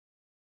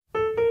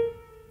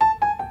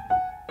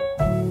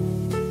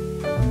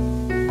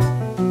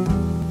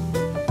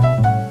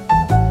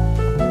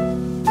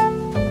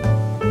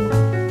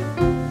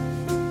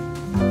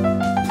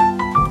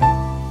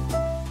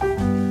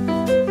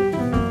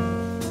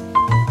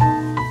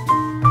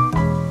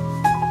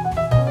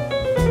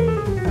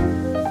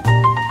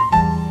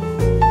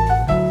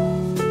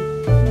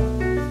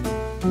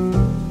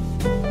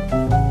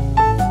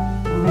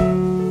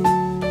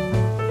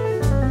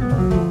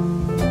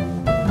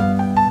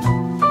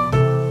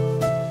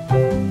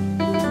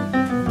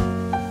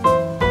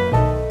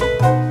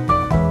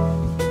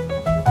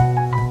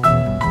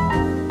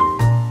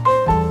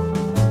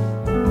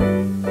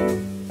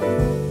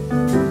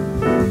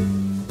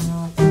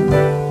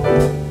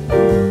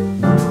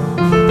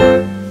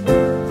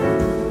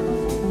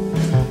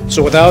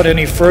So without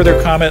any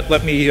further comment,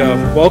 let me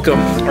welcome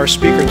our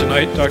speaker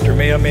tonight, Dr.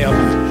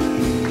 Meyyappan.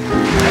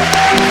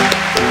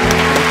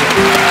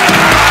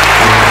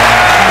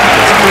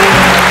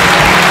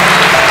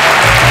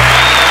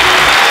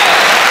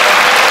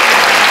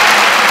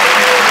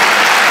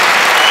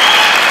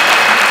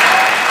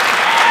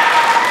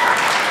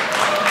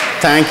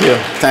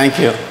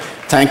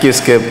 Thank you,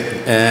 Skip.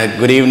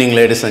 Good evening,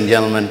 ladies and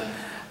gentlemen.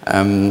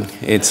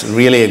 It's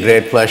really a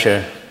great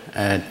pleasure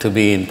to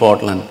be in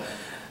Portland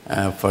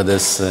for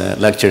this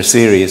lecture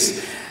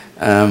series.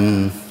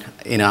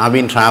 I've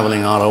been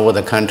traveling all over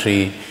the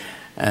country,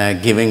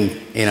 giving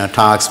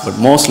talks, but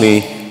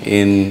mostly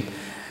in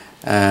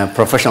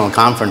professional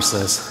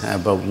conferences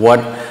about what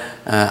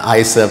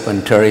ISEP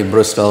and Terry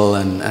Bristol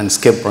and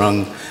Skip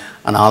Rung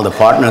and all the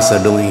partners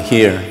are doing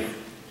here.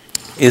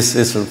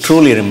 Is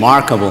truly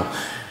remarkable,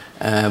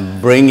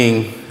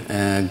 bringing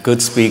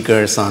good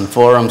speakers on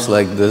forums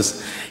like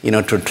this,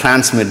 to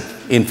transmit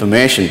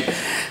information.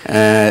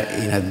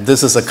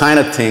 This is the kind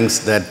of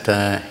things that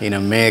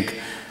make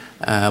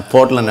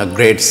Portland a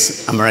great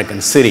American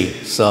city.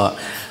 So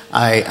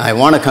I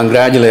want to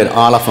congratulate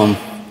all of them,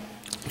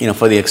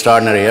 for the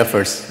extraordinary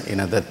efforts,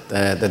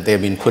 that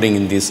they've been putting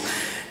in this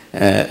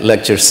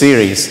lecture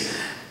series.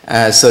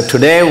 So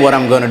today what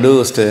I'm going to do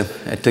is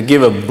to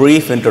give a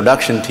brief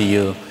introduction to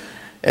you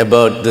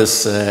about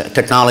this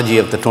technology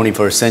of the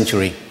 21st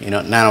century,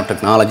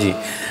 nanotechnology.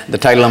 The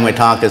title of my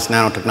talk is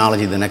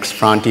Nanotechnology, the Next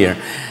Frontier.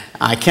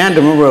 I can't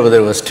remember whether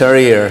it was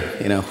Terry or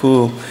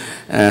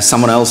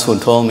someone else who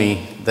told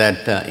me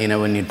that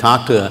when you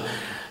talk to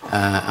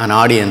an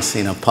audience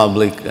in a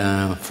public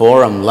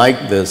forum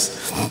like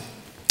this,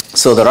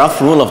 so the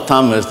rough rule of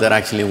thumb is that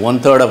actually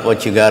 1/3 of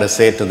what you got to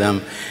say to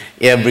them,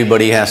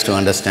 everybody has to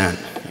understand.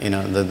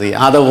 The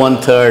other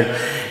 1/3,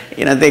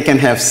 they can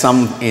have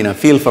some,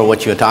 feel for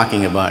what you're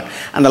talking about.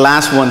 And the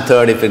last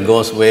 1/3, if it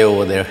goes way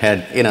over their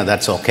head,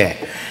 that's okay.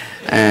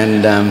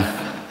 And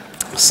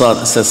so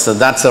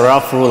that's a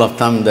rough rule of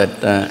thumb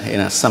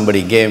that,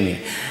 somebody gave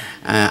me.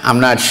 I'm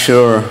not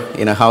sure,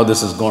 how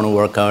this is going to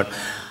work out.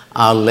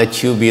 I'll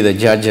let you be the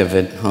judge of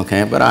it,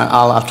 okay? But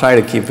I'll try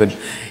to keep it,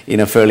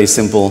 fairly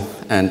simple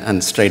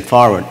and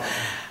straightforward.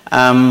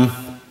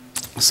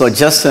 So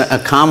just a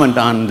comment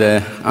on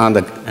the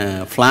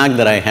flag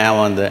that I have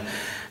on the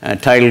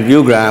title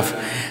view graph.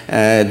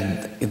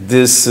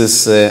 This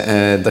is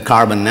the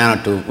carbon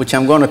nanotube, which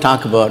I'm going to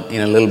talk about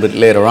a little bit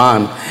later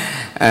on.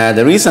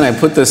 The reason I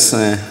put this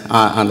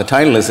on the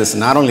title is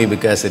not only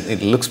because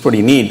it looks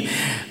pretty neat,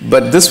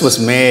 but this was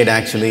made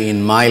actually in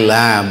my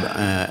lab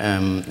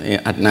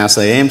at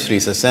NASA Ames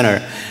Research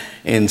Center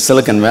in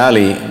Silicon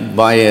Valley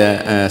by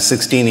a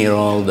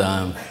 16-year-old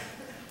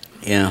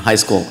high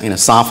school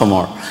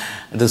sophomore.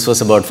 This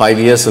was about 5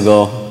 years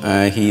ago.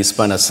 He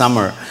spent a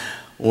summer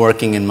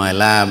working in my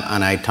lab,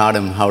 and I taught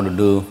him how to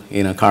do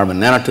carbon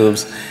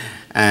nanotubes.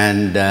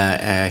 And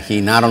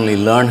he not only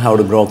learned how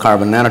to grow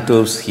carbon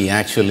nanotubes, he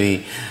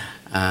actually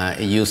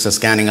used a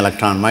scanning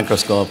electron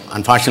microscope.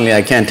 Unfortunately,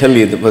 I can't tell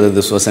you whether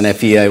this was an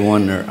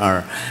FEI1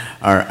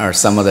 or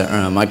some other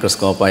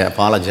microscope. I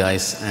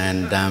apologize.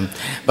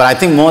 But I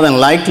think more than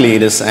likely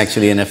it is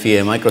actually an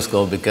FEI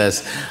microscope,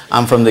 because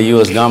I'm from the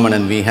US government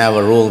and we have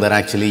a rule that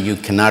actually you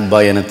cannot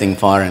buy anything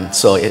foreign.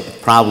 So it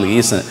probably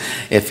is a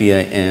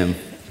FEI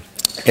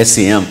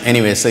SCM.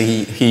 Anyway, so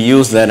he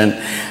used that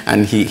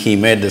and he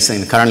made this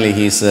thing. Currently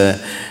he's a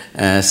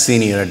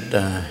senior at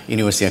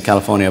University of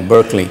California,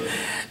 Berkeley.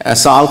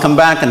 So I'll come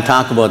back and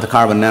talk about the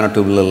carbon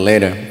nanotube a little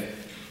later.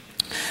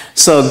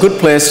 So a good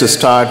place to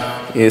start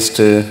is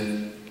to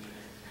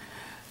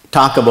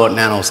talk about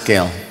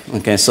nanoscale.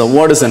 Okay, so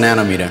what is a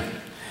nanometer?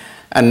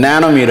 A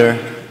nanometer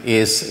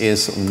is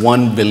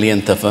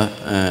 1/1000th of a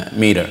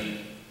meter.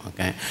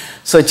 Okay,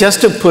 so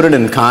just to put it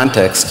in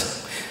context,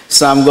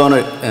 so I'm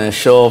going to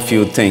show a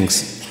few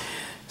things.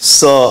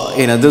 So,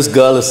 this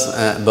girl is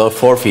about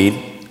 4 feet,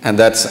 and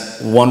that's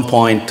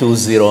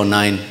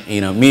 1.209,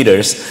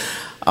 meters,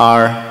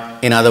 or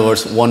in other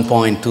words,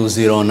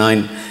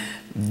 1.209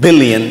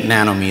 billion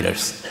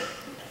nanometers.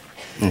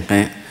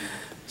 Okay.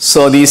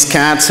 So these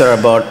cats are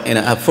about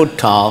a foot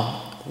tall,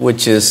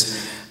 which is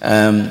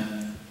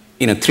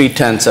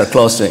 3/10 or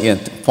close to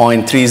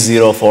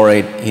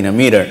 0.3048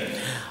 meter,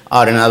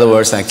 or in other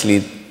words,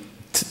 actually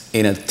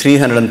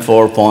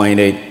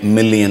 304.8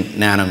 million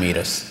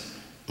nanometers.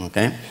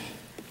 Okay,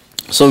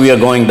 so we are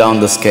going down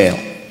the scale.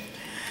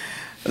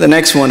 The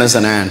next one is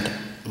an ant.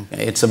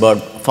 Okay, it's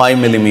about 5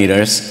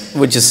 millimeters,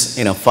 which is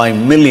 5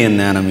 million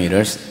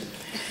nanometers.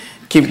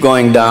 Keep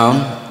going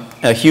down.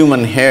 A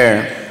human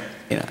hair,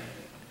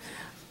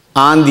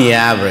 on the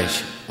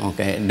average.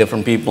 Okay,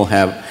 different people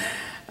have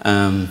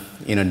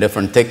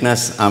different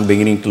thickness. I'm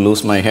beginning to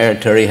lose my hair.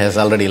 Terry has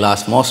already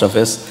lost most of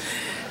his.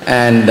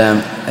 And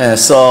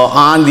so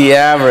on the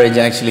average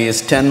actually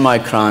is 10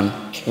 micron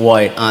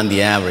wide on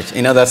the average.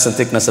 That's the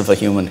thickness of a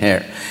human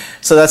hair.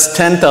 So that's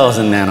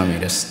 10,000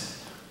 nanometers.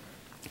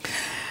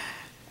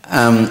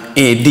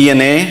 A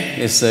DNA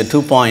is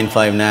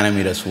 2.5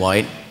 nanometers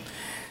wide.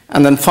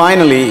 And then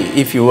finally,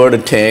 if you were to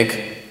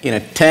take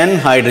 10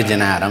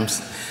 hydrogen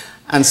atoms,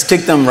 and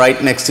stick them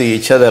right next to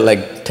each other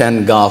like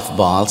 10 golf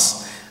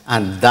balls,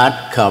 and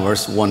that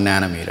covers 1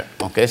 nanometer.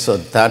 Okay, so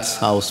that's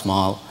how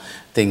small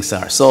things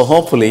are. So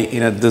hopefully,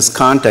 this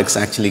context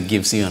actually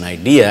gives you an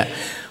idea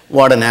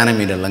what a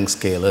nanometer length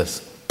scale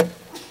is.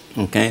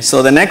 Okay,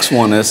 so the next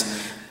one is,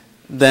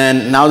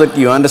 then now that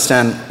you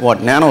understand what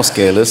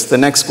nanoscale is, the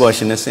next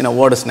question is,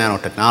 what is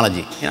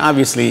nanotechnology?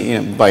 Obviously,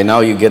 by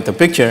now you get the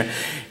picture.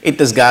 It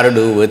has got to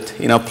do with,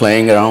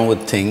 playing around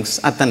with things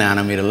at the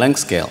nanometer length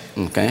scale.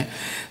 Okay,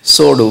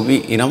 so do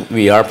we.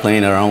 We are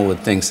playing around with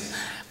things,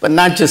 but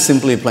not just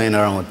simply playing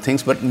around with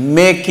things, but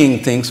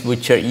making things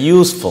which are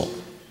useful.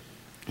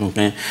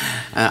 Okay,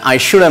 I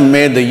should have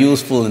made the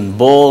useful in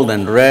bold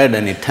and red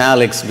and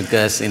italics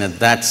because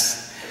that's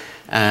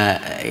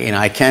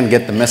I can't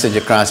get the message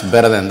across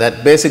better than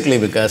that. Basically,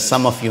 because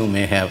some of you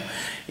may have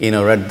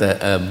read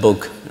the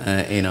book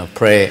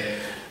Pray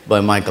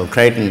by Michael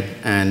Crichton,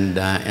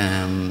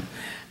 and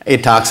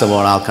it talks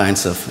about all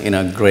kinds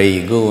of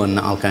gray goo and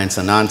all kinds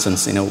of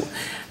nonsense.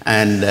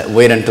 And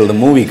wait until the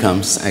movie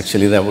comes.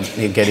 Actually, that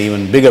would get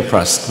even bigger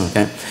press.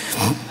 Okay,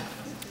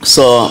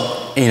 so.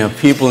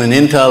 People in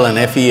Intel and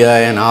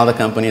FEI and all the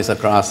companies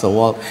across the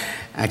world,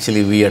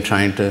 actually we are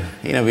trying to,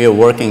 we are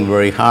working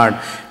very hard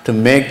to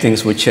make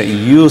things which are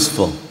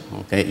useful,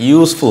 okay,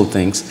 useful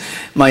things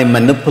by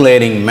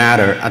manipulating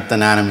matter at the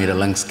nanometer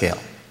length scale,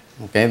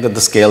 okay, the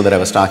scale that I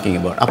was talking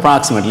about,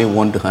 approximately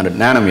 1 to 100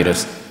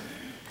 nanometers.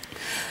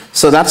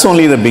 So that's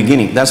only the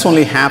beginning, that's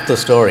only half the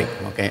story,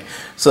 okay.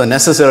 So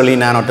necessarily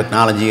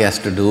nanotechnology has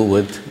to do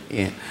with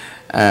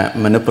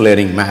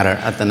manipulating matter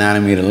at the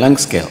nanometer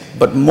length scale.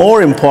 But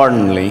more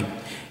importantly,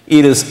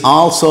 it is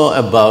also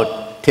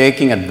about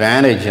taking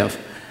advantage of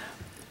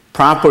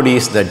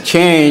properties that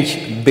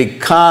change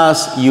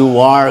because you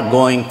are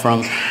going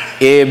from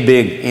a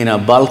big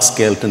bulk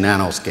scale to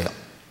nanoscale.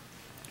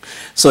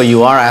 So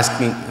you are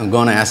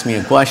going to ask me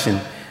a question.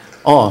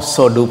 Oh,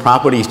 so do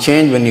properties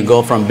change when you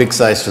go from big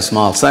size to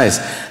small size?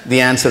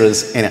 The answer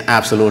is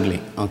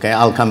absolutely. Okay,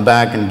 I'll come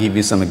back and give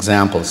you some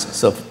examples.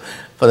 So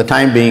for the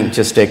time being,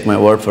 just take my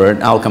word for it.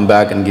 I'll come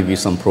back and give you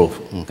some proof.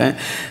 Okay,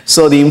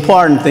 so the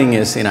important thing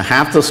is,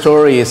 half the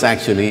story is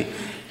actually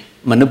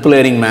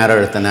manipulating matter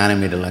at the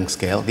nanometer length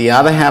scale. The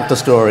other half the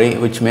story,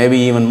 which may be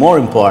even more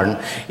important,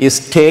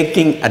 is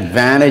taking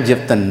advantage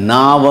of the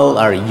novel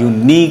or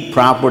unique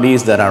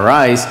properties that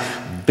arise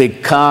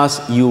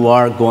because you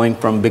are going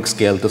from big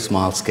scale to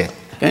small scale.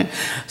 Okay,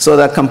 so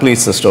that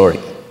completes the story.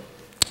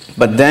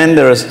 But then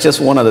there is just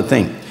one other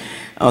thing.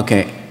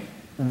 Okay.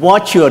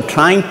 What you are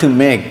trying to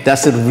make,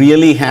 does it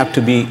really have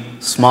to be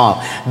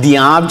small? The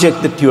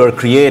object that you are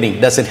creating,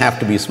 does it have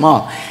to be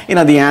small?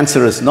 The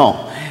answer is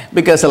no.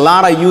 Because a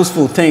lot of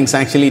useful things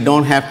actually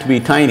don't have to be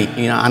tiny,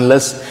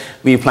 unless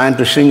we plan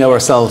to shrink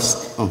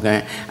ourselves,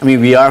 okay? I mean,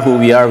 we are who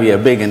we are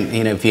big,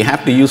 and if you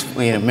have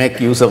to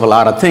make use of a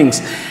lot of things,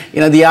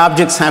 the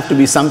objects have to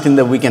be something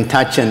that we can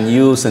touch and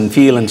use and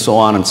feel and so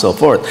on and so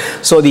forth.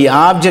 So the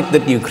object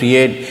that you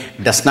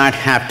create does not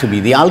have to be,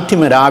 the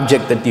ultimate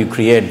object that you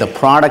create, the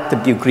product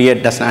that you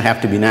create does not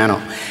have to be nano.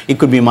 It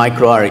could be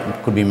micro or it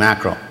could be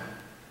macro.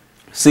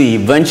 See,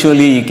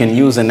 eventually you can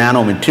use a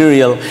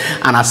nanomaterial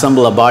and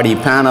assemble a body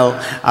panel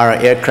or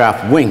an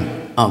aircraft wing.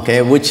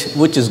 Okay,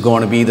 which is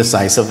going to be the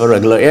size of a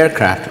regular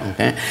aircraft.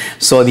 Okay,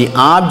 so the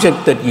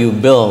object that you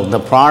build,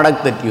 the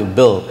product that you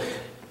build,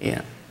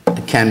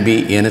 can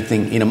be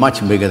anything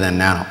much bigger than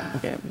nano.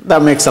 Okay,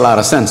 that makes a lot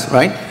of sense,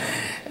 right?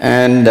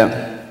 And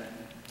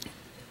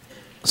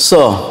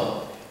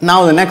so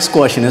now the next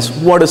question is,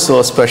 what is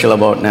so special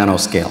about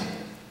nanoscale?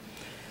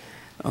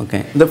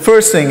 Okay, the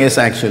first thing is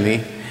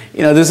actually,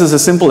 this is a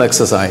simple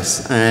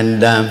exercise,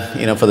 and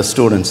for the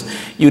students,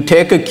 you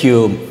take a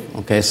cube.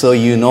 Okay, so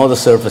the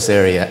surface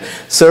area.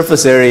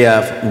 Surface area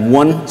of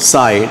one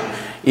side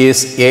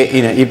is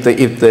if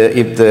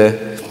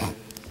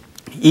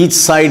each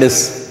side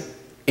is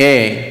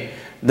A,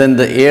 then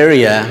the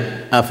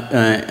area of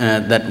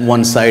that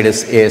one side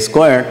is A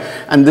squared,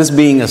 and this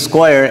being a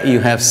square, you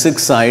have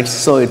 6 sides,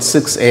 so it's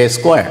 6A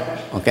squared.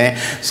 Okay,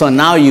 so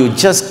now you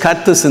just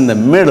cut this in the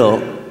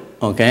middle.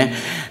 Okay,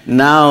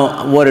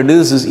 now what it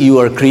is you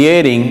are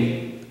creating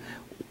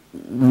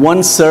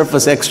one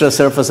surface, extra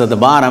surface at the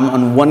bottom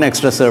and one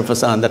extra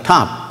surface on the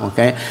top.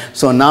 Okay,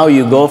 so now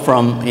you go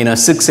from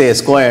 6A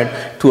squared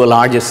to a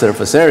larger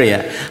surface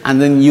area, and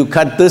then you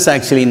cut this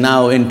actually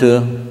now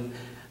into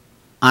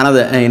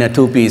another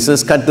 2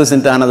 pieces, cut this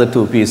into another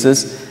 2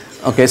 pieces.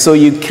 Okay, so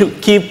you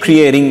keep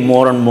creating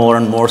more and more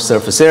and more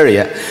surface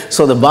area.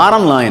 So the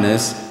bottom line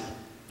is,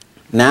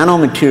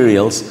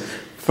 nanomaterials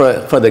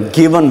for the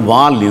given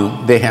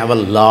volume, they have a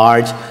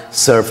large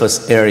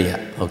surface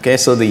area. Okay,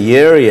 so the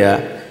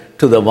area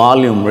to the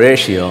volume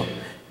ratio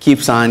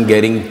keeps on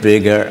getting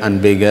bigger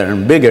and bigger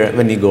and bigger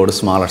when you go to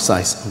smaller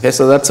size. Okay,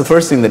 so that's the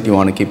first thing that you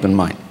want to keep in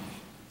mind.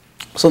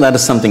 So that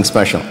is something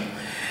special.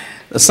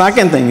 The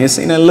second thing is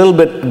a little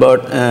bit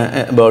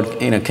about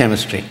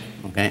chemistry.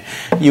 Okay,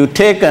 you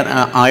take an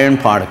iron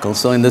particle.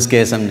 So in this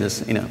case, I'm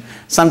just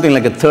something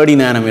like a 30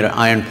 nanometer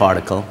iron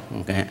particle.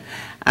 Okay,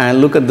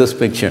 and look at this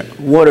picture.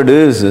 What it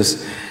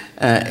is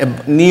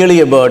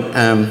nearly about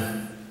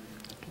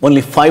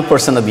only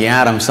 5% of the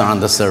atoms are on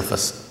the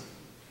surface,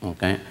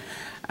 okay?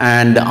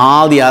 And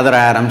all the other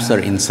atoms are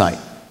inside.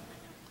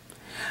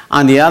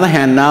 On the other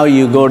hand, now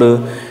you go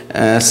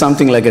to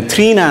something like a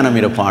 3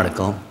 nanometer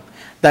particle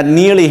that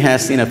nearly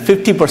has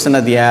 50%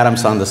 of the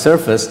atoms on the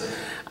surface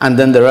and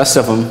then the rest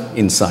of them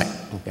inside.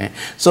 Okay?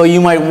 So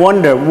you might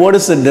wonder, what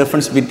is the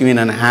difference between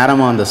an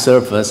atom on the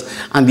surface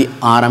and the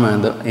atom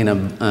on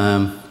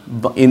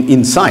the,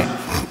 inside?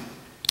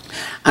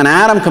 An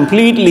atom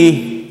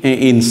completely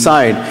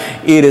inside,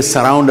 it is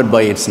surrounded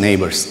by its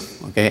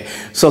neighbors. Okay?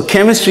 So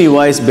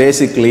chemistry-wise,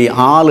 basically,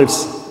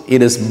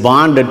 it is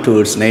bonded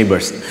to its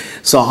neighbors.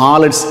 So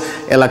all its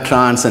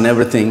electrons and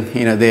everything,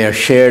 they are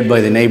shared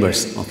by the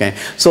neighbors. Okay?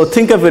 So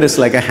think of it as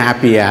like a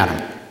happy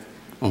atom.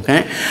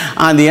 Okay?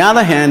 On the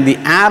other hand, the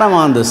atom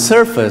on the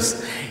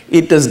surface,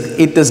 it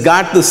has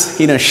got this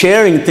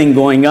sharing thing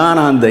going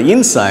on the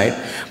inside,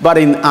 but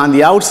on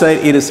the outside,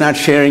 it is not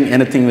sharing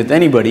anything with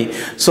anybody.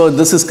 So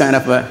this is kind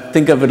of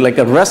think of it like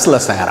a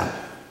restless atom.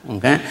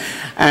 Okay?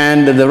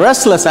 And the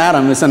restless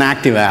atom is an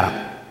active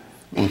atom.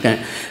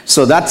 Okay?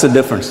 So that's the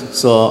difference.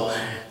 So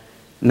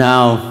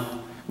now,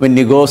 when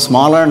you go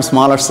smaller and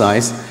smaller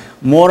size,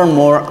 more and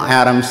more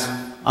atoms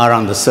are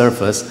on the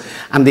surface,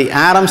 and the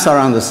atoms are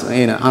on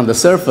the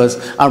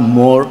surface are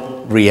more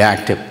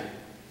reactive.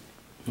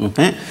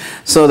 Okay?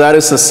 So that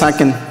is the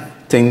second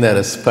thing that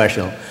is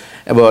special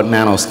about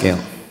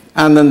nanoscale.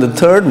 And then the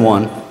third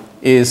one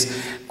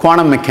is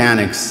quantum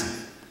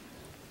mechanics,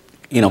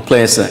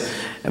 plays a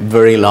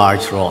very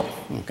large role.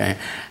 Okay?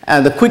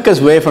 And the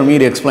quickest way for me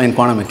to explain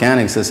quantum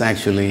mechanics is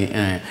actually,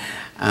 in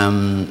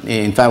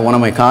fact, one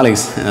of my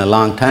colleagues a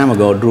long time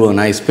ago drew a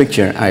nice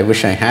picture. I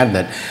wish I had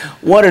that.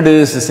 What it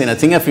is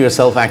think of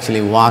yourself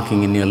actually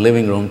walking in your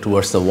living room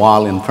towards the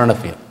wall in front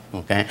of you.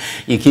 Okay?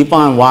 You keep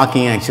on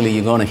walking, actually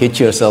you're going to hit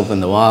yourself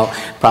in the wall,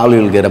 probably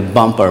will get a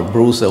bump or a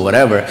bruise or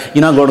whatever.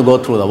 You're not going to go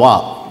through the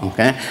wall.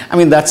 Okay? I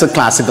mean, that's a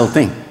classical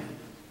thing.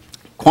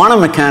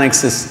 Quantum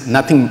mechanics is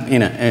nothing,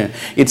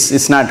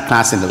 it's not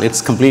classical,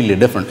 it's completely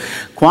different.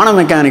 Quantum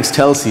mechanics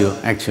tells you,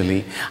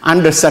 actually,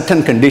 under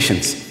certain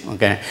conditions,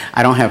 okay?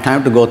 I don't have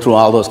time to go through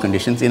all those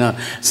conditions.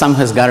 Some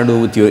has got to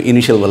do with your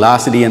initial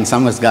velocity and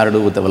some has got to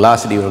do with the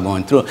velocity you're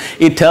going through.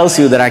 It tells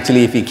you that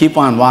actually if you keep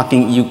on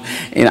walking,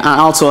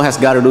 also has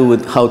got to do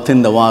with how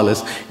thin the wall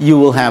is, you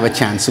will have a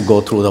chance to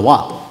go through the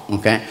wall,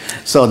 okay?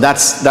 So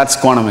that's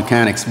quantum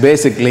mechanics.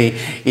 Basically,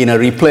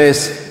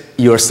 replace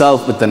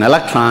yourself with an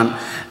electron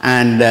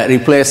and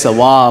replace a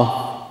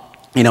wall,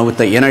 with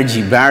the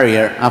energy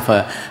barrier of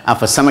a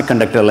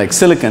semiconductor like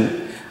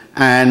silicon,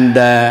 and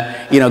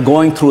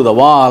going through the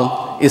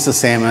wall is the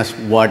same as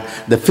what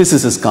the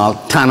physicists call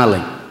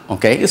tunneling.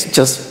 Okay, it's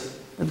just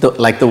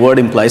like the word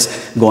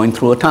implies, going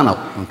through a tunnel.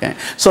 Okay,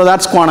 so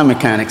that's quantum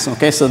mechanics.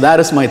 Okay, so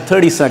that is my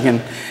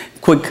 30-second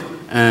quick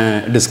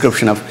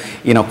description of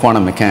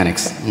quantum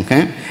mechanics.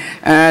 Okay,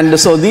 and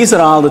so these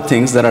are all the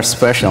things that are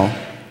special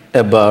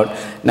about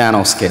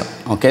nanoscale.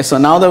 Okay, so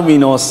now that we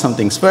know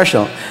something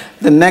special,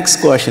 the next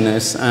question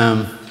is,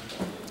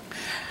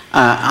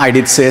 I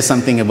did say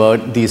something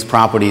about these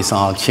properties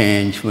all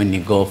change when you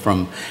go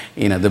from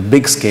the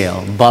big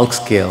scale, bulk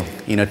scale,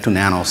 to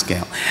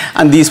nanoscale.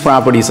 And these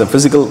properties are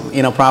physical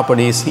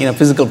properties,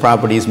 physical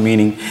properties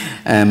meaning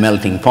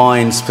melting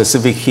point,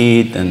 specific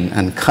heat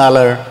and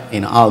color,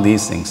 all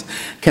these things.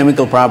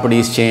 Chemical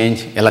properties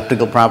change,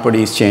 electrical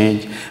properties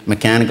change,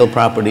 mechanical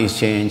properties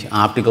change,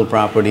 optical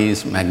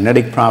properties,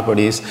 magnetic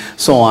properties,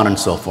 so on and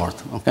so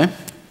forth. Okay?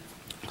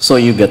 So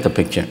you get the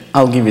picture.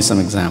 I'll give you some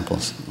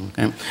examples.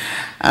 Okay?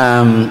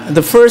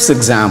 The first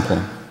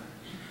example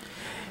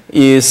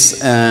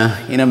is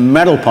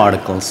metal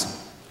particles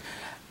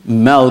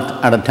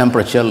melt at a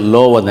temperature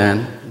lower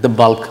than the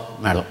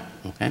bulk metal.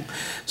 Okay?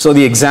 So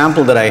the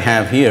example that I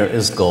have here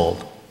is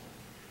gold.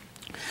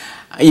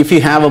 If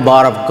you have a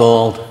bar of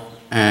gold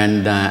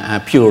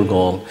and pure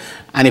gold,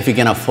 and if you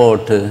can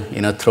afford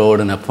to throw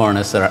it in a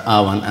furnace or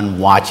oven and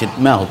watch it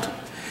melt,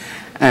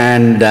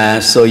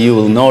 and so you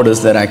will notice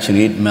that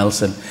actually it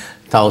melts at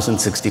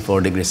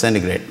 1064 degrees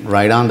centigrade,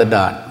 right on the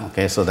dot.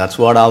 Okay, so that's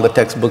what all the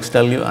textbooks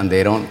tell you, and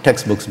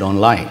textbooks don't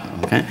lie.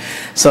 Okay,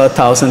 so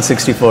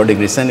 1064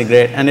 degrees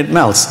centigrade, and it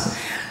melts.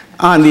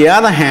 On the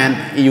other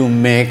hand, you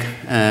make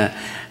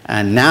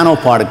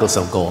nanoparticles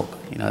of gold.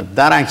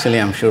 That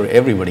actually I'm sure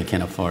everybody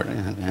can afford.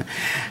 Okay?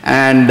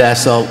 And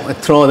so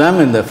throw them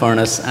in the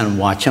furnace and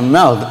watch them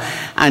melt,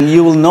 and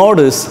you will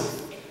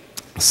notice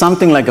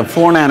something like a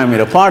 4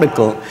 nanometer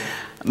particle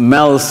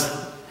melts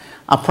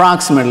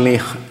approximately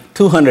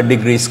 200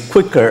 degrees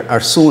quicker or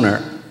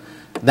sooner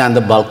than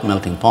the bulk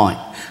melting point.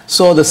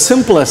 So the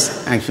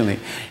simplest, actually,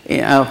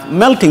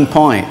 melting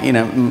point,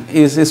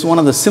 is one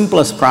of the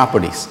simplest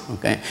properties.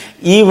 Okay,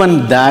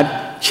 even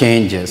that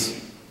changes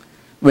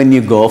when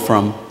you go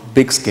from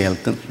big scale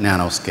to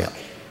nanoscale.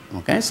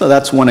 Okay, so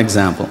that's one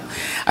example.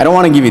 I don't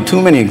want to give you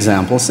too many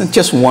examples, and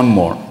just one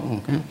more.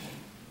 Okay.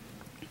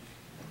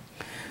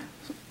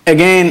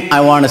 Again,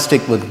 I want to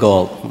stick with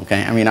gold.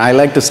 Okay, I mean, I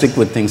like to stick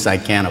with things I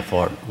can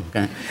afford.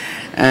 Okay,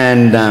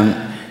 and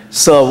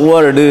So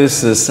what it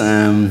is,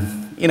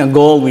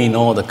 gold, we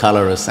know the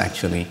color is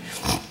actually,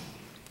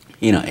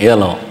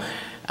 yellow.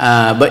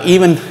 But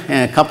even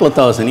a couple of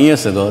thousand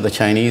years ago, the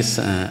Chinese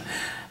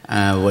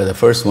were the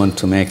first one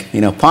to make,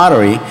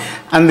 pottery,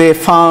 and they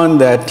found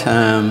that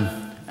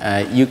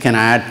you can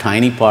add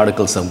tiny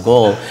particles of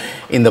gold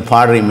in the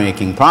pottery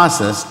making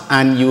process,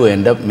 and you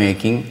end up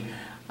making,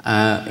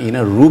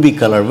 ruby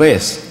color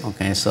vase.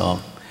 Okay,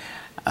 so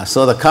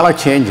the color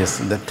changes.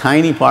 The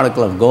tiny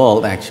particle of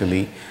gold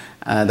actually,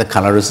 the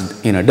color is,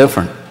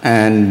 different,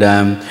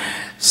 and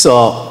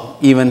so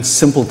even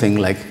simple thing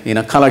like,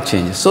 color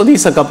changes. So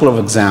these are a couple of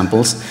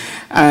examples,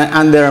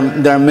 and there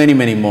are many,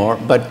 many more,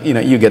 but,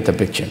 you get the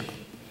picture.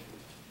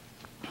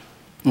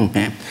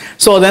 Okay.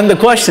 So then the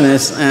question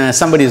is,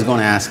 somebody is going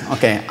to ask,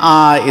 okay,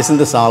 isn't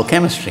this all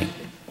chemistry?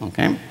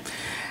 Okay.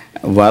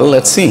 Well,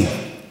 let's see.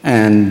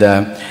 And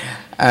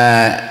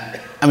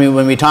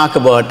when we talk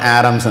about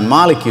atoms and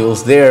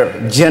molecules,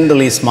 they're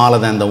generally smaller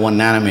than the 1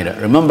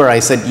 nanometer. Remember, I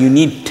said you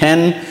need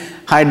 10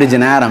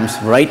 hydrogen atoms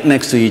right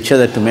next to each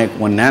other to make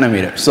 1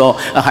 nanometer. So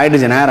a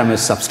hydrogen atom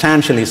is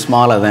substantially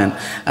smaller than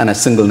a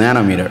single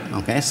nanometer.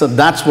 Okay, so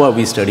that's what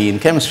we study in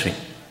chemistry.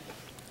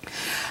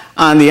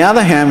 On the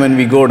other hand, when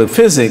we go to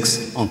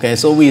physics, okay,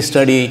 so we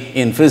study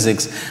in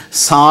physics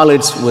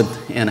solids with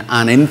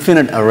an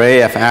infinite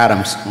array of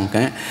atoms,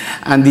 okay,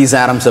 and these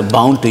atoms are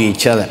bound to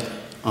each other.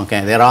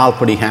 Okay, they're all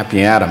pretty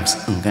happy atoms.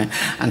 Okay,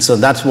 and so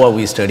that's what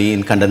we study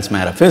in condensed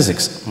matter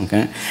physics.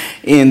 Okay,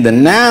 in the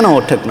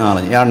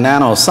nanotechnology or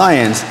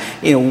nanoscience,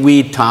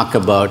 we talk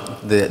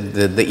about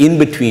the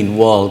in-between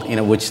world,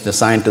 which the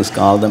scientists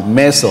call the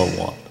meso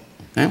world.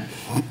 Okay,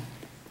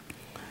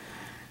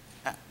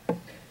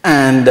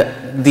 and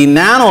the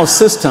nano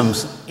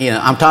systems,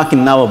 I'm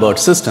talking now about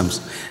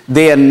systems.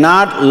 They are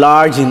not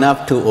large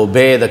enough to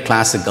obey the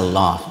classical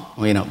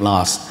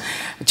laws.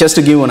 Just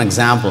to give you an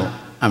example,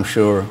 I'm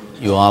sure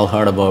you all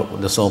heard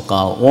about the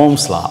so-called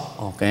Ohm's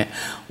law. Okay,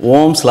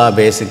 Ohm's law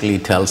basically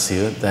tells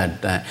you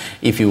that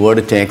if you were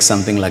to take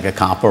something like a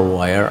copper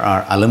wire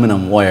or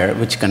aluminum wire,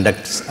 which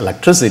conducts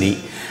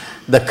electricity,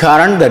 the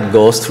current that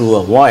goes through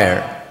a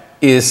wire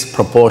is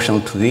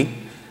proportional to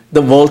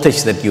the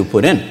voltage that you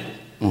put in.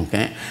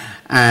 Okay,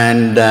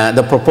 and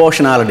the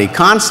proportionality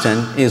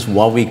constant is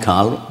what we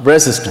call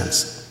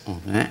resistance.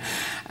 Okay,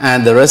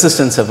 and the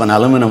resistance of an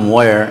aluminum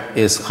wire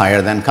is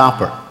higher than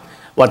copper.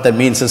 What that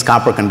means is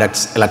copper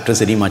conducts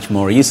electricity much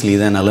more easily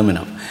than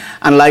aluminum.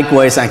 And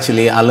likewise,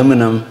 actually,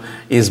 aluminum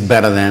is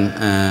better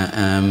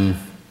than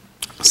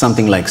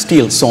something like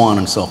steel, so on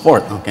and so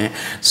forth. Okay?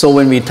 So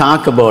when we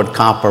talk about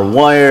copper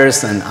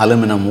wires and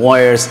aluminum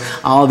wires,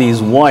 all these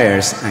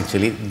wires,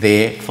 actually,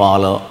 they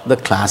follow the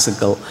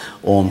classical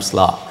Ohm's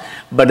law.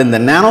 But in the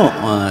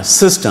nano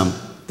system,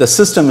 the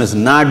system is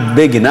not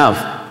big enough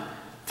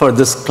for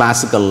this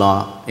classical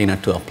law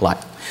to apply.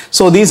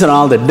 So these are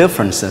all the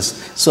differences.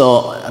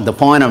 So the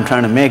point I'm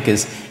trying to make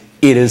is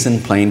it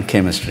isn't plain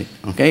chemistry.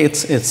 Okay,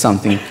 it's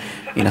something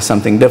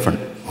something different.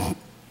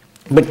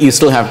 But you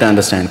still have to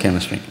understand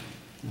chemistry.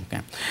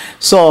 Okay.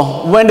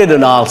 So when did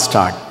it all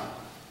start?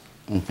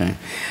 Okay.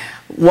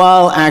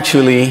 Well,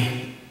 actually,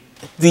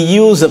 the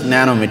use of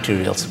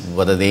nanomaterials,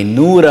 whether they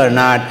knew it or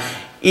not,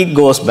 it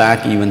goes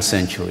back even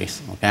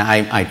centuries. Okay,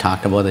 I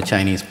talked about the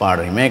Chinese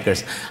pottery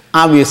makers.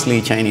 Obviously,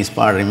 Chinese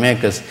pottery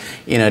makers,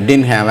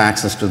 didn't have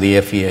access to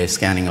the FEI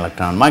scanning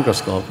electron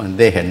microscope, and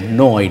they had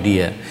no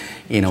idea,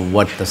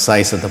 what the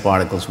size of the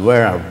particles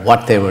were or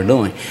what they were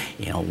doing.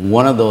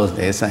 One of those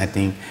days, I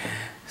think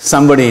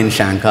somebody in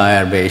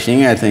Shanghai or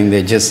Beijing, I think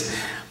they just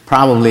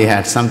probably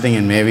had something,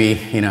 and maybe,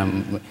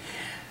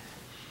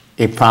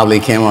 it probably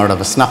came out of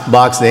a snuff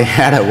box they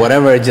had or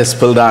whatever, it just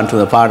spilled onto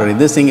the pottery.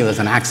 This thing, it was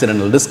an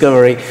accidental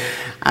discovery,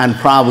 and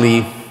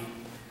probably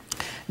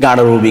got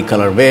a ruby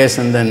color vase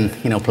and then,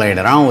 played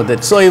around with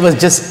it. So it was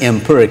just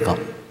empirical.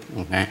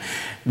 Okay?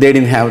 They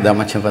didn't have that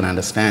much of an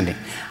understanding.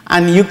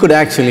 And you could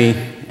actually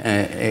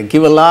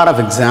give a lot of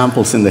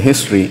examples in the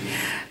history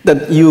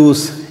that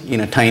use,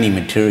 tiny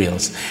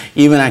materials.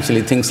 Even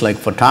actually things like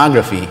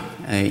photography,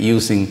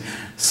 using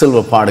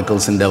silver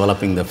particles in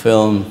developing the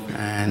film,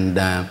 and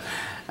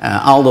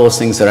all those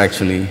things are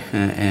actually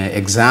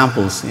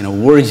examples,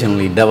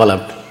 originally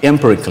developed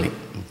empirically.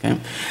 Okay?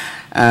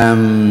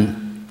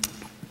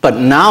 But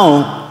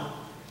now,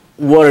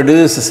 what it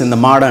is in the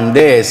modern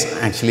days,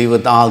 actually,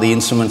 with all the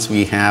instruments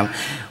we have,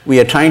 we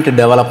are trying to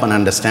develop an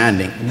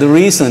understanding. The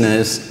reason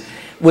is,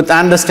 with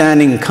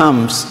understanding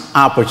comes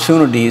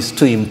opportunities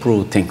to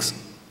improve things.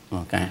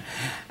 Okay?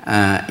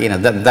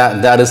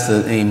 That is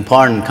the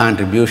important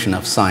contribution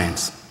of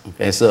science.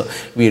 Okay, so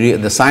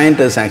the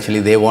scientists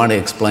actually, they want to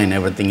explain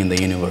everything in the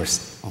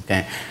universe.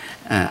 Okay,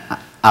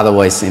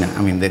 otherwise,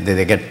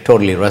 they get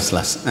totally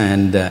restless.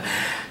 And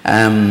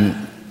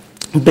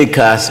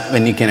because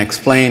when you can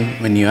explain,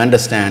 when you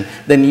understand,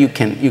 then you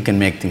can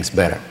make things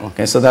better.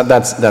 Okay, so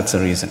that's the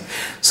reason.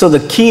 So the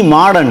key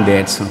modern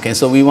dates. Okay,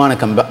 so we want to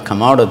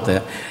come out of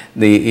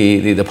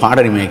the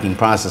pottery making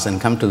process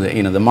and come to the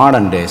the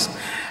modern days.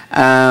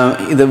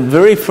 The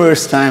very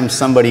first time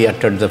somebody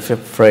uttered the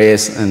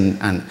phrase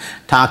and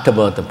talked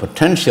about the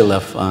potential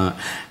of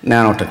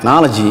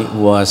nanotechnology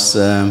was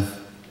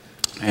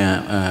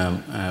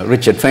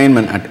Richard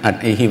Feynman.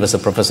 He was a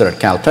professor at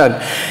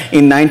Caltech.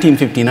 In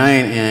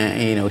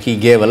 1959, he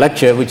gave a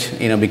lecture which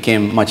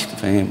became much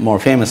more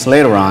famous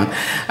later on,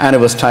 and it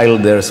was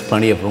titled "There's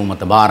Plenty of Room at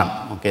the Bottom."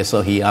 Okay,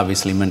 so he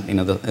obviously meant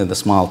the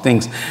small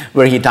things,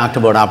 where he talked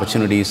about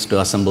opportunities to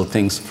assemble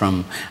things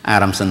from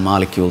atoms and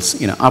molecules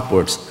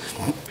upwards.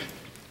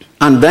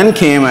 And then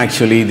came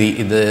actually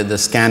the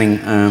scanning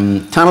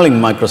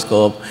tunneling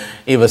microscope.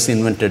 It was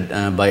invented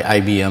by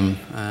IBM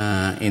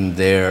in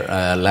their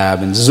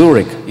lab in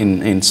Zurich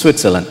in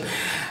Switzerland.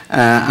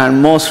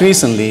 And most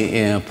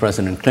recently,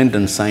 President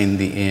Clinton signed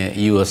the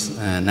US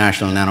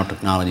National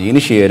Nanotechnology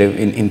Initiative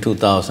in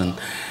 2000,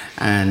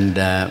 and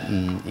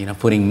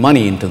putting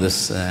money into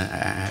this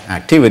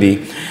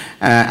activity.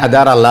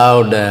 That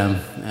allowed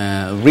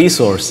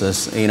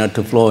resources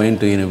to flow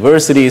into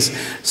universities,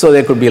 so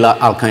there could be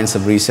all kinds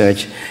of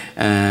research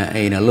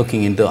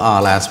looking into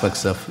all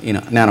aspects of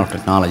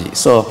nanotechnology.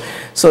 So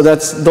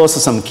those are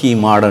some key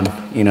modern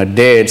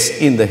dates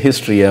in the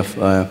history of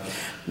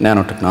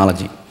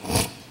nanotechnology.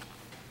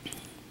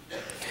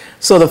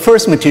 So the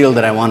first material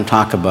that I want to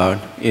talk about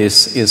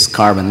is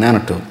carbon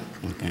nanotube.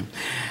 Okay.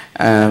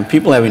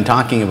 People have been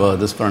talking about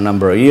this for a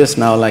number of years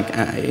now, like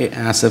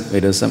as if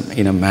it is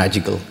a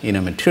magical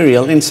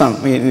material. In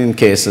some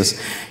cases,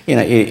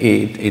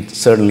 it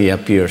certainly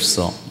appears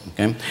so.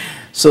 Okay,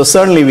 so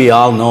certainly we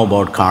all know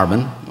about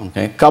carbon.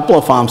 Okay, couple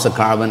of forms of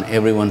carbon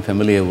everyone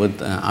familiar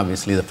with.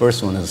 Obviously, the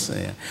first one is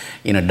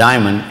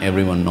diamond.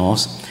 Everyone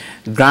knows.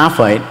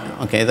 Graphite.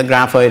 Okay, the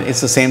graphite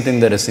is the same thing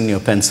that is in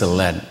your pencil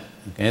lead.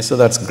 Okay, so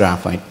that's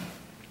graphite.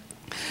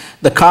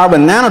 The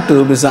carbon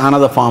nanotube is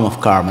another form of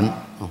carbon.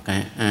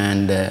 Okay,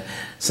 and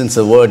since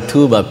the word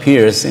tube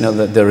appears,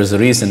 that there is a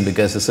reason,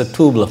 because it's a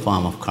tubular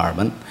form of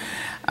carbon,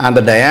 and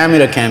the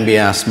diameter can be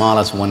as small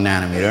as 1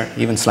 nanometer,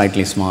 even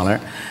slightly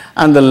smaller,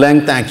 and the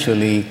length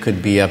actually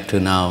could be up to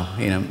now,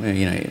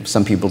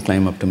 some people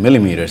claim up to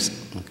millimeters.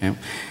 Okay,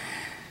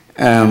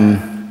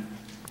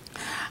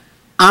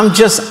 I'm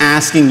just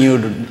asking you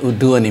to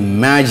do an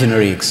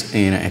imaginary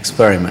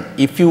experiment.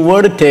 If you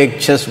were to take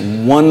just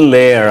one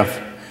layer of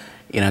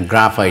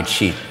graphite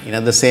sheet,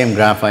 the same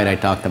graphite I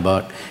talked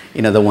about,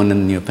 the one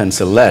in your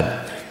pencil lead.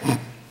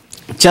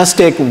 Just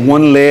take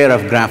one layer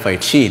of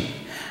graphite sheet,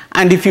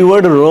 and if you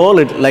were to roll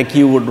it like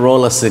you would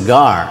roll a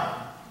cigar,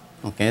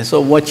 okay, so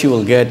what you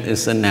will get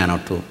is a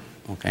nanotube.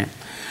 Okay,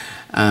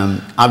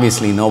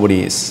 obviously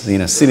nobody is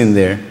sitting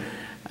there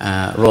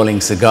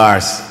rolling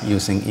cigars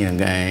using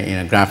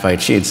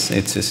graphite sheets.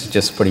 It's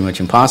just pretty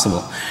much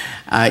impossible.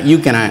 You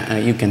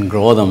can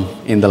grow them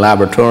in the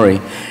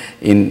laboratory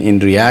in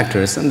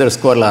reactors, and there's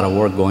quite a lot of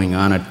work going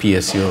on at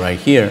PSU right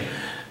here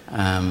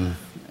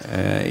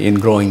in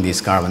growing these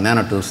carbon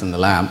nanotubes in the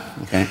lab.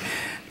 Okay,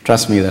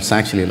 trust me, that's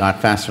actually a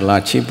lot faster, a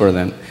lot cheaper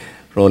than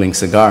rolling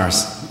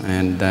cigars.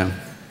 And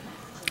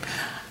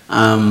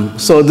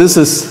so this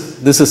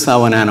is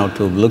how a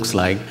nanotube looks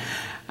like.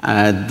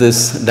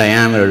 This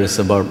diameter is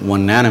about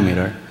 1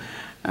 nanometer,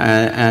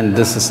 and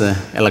this is an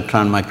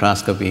electron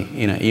microscopy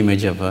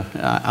image of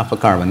a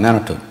carbon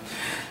nanotube.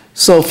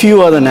 So a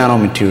few other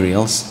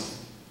nanomaterials.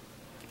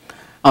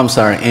 I'm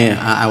sorry,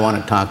 I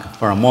want to talk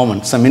for a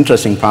moment some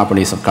interesting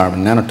properties of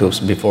carbon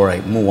nanotubes before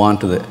I move on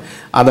to the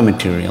other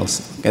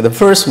materials. Okay, the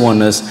first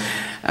one is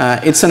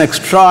it's an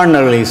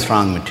extraordinarily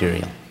strong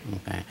material.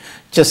 Okay,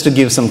 just to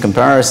give some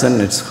comparison,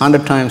 it's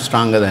 100 times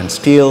stronger than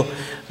steel,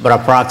 but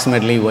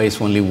approximately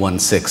weighs only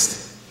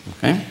 1/6.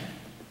 Okay.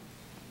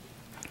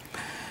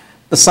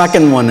 The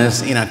second one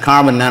is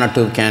carbon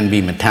nanotube can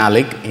be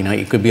metallic.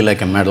 It could be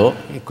like a metal.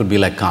 It could be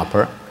like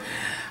copper.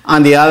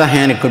 On the other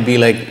hand, it could be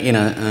like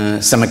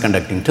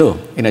semiconducting too,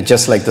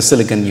 just like the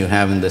silicon you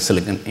have in the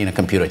silicon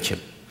computer chip.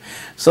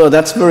 So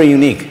that's very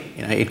unique.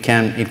 It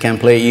can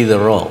play either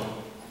role.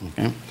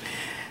 Okay.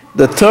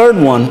 The third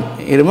one,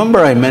 remember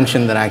I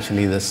mentioned that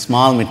actually the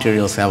small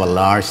materials have a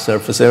large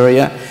surface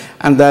area,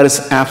 and that is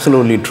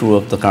absolutely true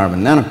of the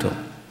carbon nanotube.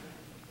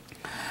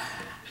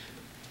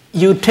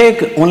 You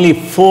take only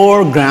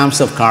 4 grams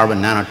of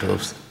carbon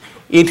nanotubes,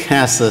 it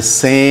has the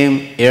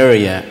same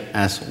area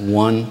as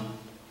 1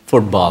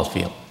 football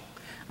field.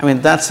 I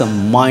mean, that's a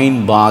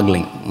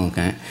mind-boggling,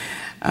 okay,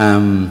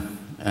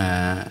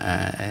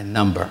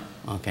 number.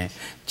 Okay,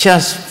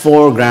 just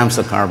 4 grams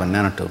of carbon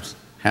nanotubes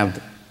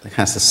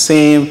has the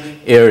same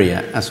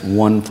area as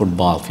 1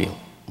 football field.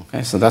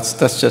 Okay, so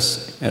that's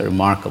just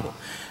remarkable.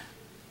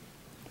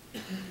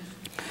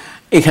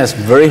 It has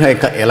very high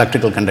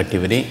electrical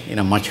conductivity,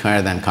 much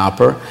higher than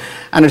copper,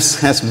 and it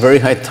has very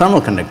high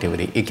thermal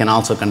conductivity. It can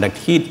also conduct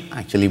heat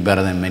actually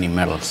better than many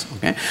metals.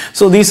 Okay,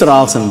 so these are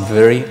all some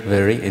very,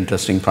 very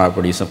interesting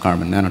properties of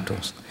carbon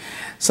nanotubes.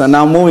 So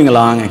now moving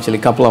along, actually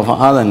a couple of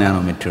other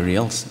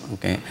nanomaterials.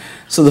 Okay,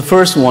 so the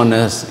first one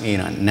is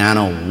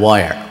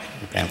nanowire.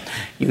 Okay.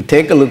 You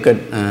take a look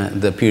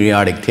at the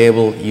periodic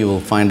table, you will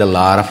find a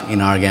lot of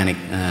inorganic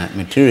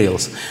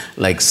materials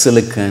like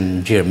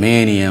silicon,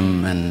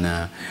 germanium,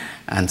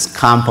 and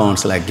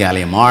compounds like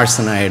gallium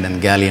arsenide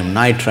and gallium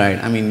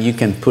nitride. I mean, you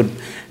can put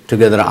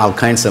together all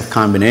kinds of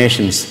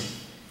combinations,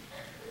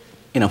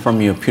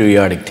 from your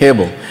periodic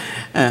table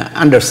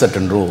under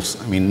certain rules.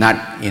 I mean,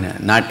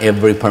 not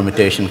every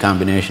permutation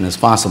combination is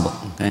possible.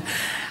 Okay?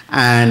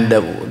 And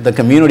the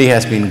community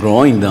has been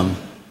growing them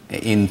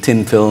in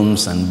thin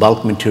films and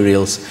bulk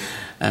materials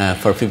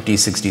for 50,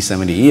 60,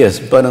 70 years.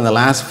 But in the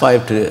last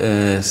 5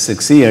 to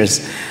 6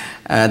 years,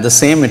 the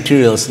same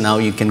materials now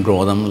you can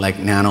grow them like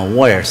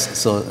nanowires.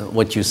 So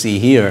what you see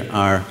here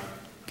are,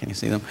 can you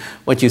see them?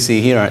 What you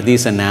see here are,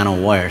 these are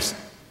nanowires.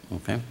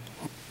 Okay.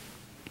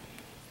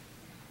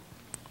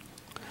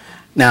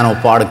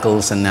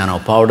 Nanoparticles and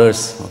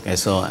nanopowders. Okay,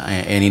 so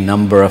any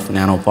number of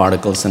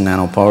nanoparticles and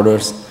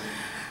nanopowders.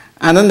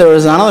 And then there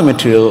is another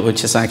material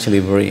which is actually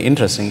very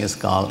interesting. It's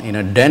called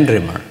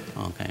dendrimer.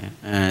 Okay,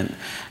 and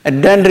a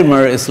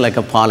dendrimer is like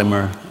a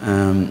polymer.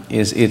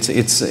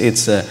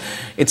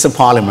 It's a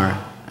polymer,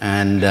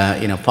 and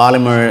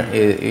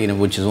polymer,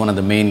 which is one of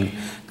the main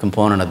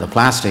component of the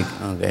plastic.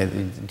 Okay,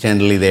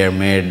 generally they are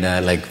made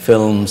like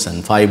films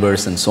and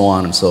fibers and so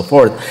on and so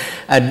forth.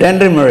 A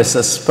dendrimer is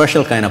a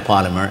special kind of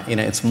polymer.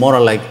 It's more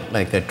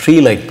like a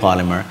tree-like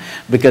polymer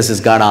because it's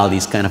got all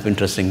these kind of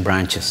interesting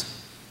branches.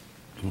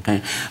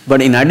 Okay,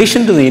 but in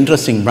addition to the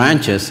interesting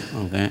branches,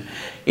 okay,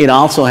 it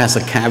also has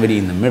a cavity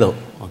in the middle.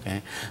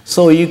 Okay,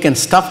 so you can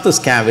stuff this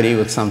cavity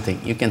with something.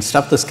 You can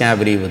stuff this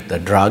cavity with the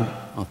drug.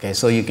 Okay,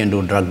 so you can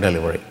do drug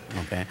delivery.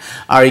 Okay,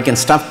 or you can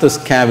stuff this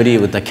cavity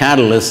with a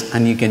catalyst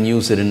and you can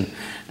use it in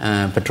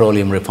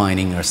petroleum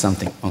refining or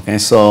something. Okay,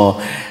 so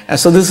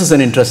this is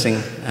an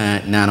interesting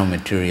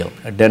nanomaterial,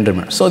 a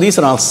dendrimer. So these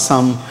are all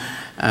some.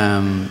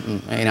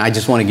 I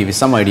just want to give you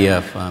some idea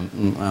of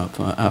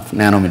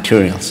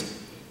nanomaterials.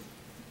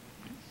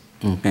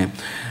 Okay,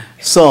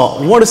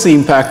 so what is the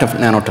impact of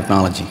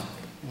nanotechnology?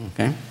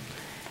 Okay.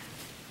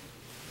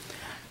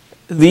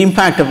 The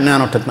impact of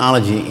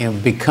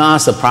nanotechnology,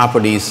 because the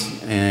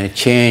properties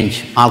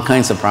change, all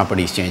kinds of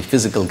properties change,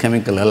 physical,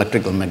 chemical,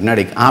 electrical,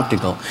 magnetic,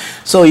 optical,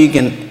 so you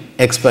can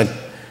expect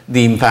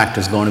the impact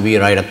is going to be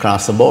right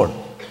across the board.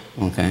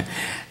 Okay.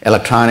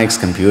 Electronics,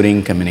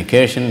 computing,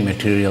 communication,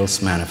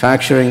 materials,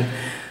 manufacturing,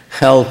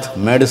 health,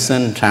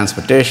 medicine,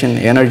 transportation,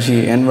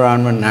 energy,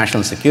 environment,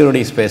 national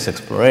security, space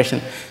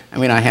exploration. I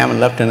mean, I haven't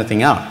left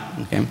anything out.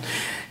 Okay.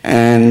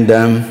 And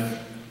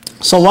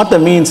so what that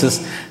means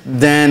is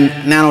then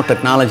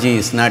nanotechnology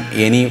is not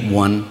any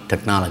one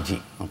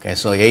technology. Okay,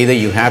 so either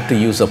you have to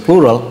use a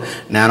plural,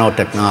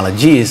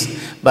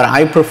 nanotechnologies, but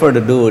I prefer to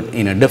do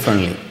it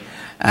differently.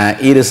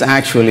 It is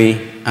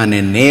actually an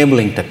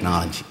enabling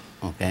technology.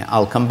 Okay,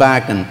 I'll come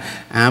back and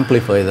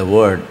amplify the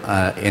word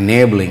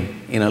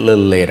enabling a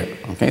little later.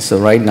 Okay, so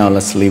right now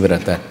let's leave it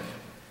at that.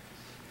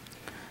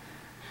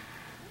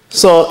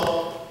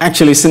 So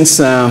actually, since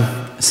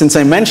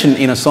I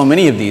mentioned so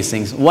many of these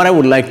things, what I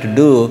would like to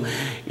do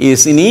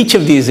is in each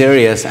of these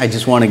areas, I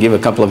just want to give a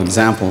couple of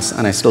examples,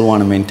 and I still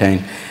want to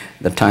maintain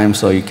the time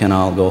so you can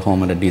all go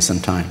home at a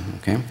decent time.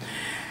 Okay,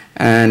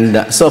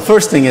 and so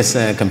first thing is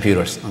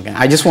computers. Okay,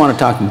 I just want to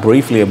talk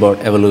briefly about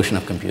evolution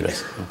of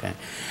computers. Okay,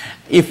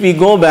 if we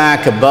go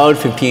back about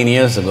 15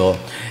 years ago,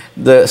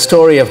 the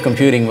story of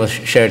computing was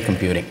shared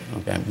computing.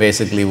 Okay,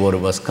 basically what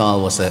it was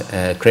called was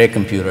a Cray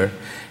computer.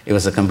 It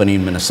was a company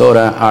in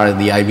Minnesota, or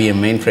the IBM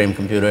mainframe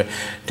computer.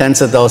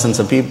 Tens of thousands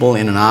of people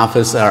in an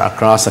office or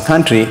across the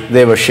country,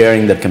 they were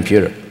sharing that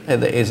computer.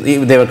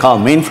 They were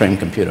called mainframe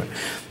computer.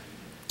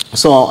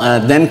 So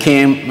then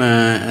came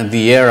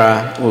the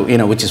era,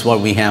 which is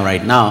what we have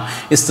right now.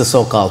 It's the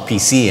so-called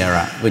PC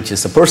era, which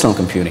is the personal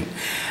computing.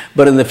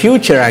 But in the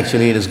future,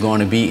 actually, it is going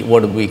to be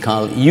what we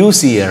call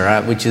UC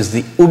era, which is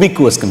the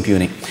ubiquitous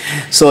computing.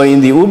 So in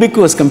the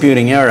ubiquitous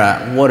computing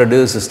era, what it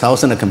is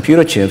thousands of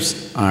computer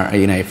chips, or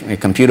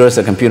computers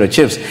or computer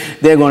chips,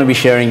 they're going to be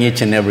sharing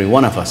each and every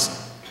one of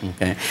us.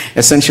 Okay.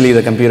 Essentially,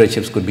 the computer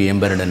chips could be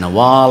embedded in a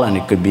wall, and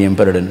it could be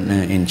embedded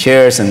in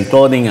chairs and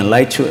clothing and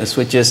light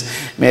switches,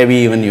 maybe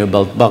even your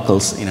belt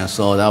buckles.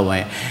 So that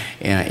way,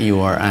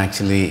 you are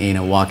actually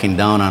walking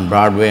down on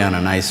Broadway on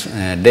a nice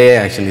day.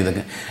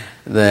 Actually,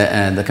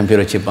 the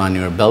computer chip on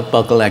your belt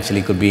buckle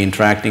actually could be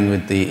interacting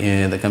with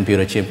the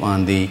computer chip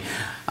on the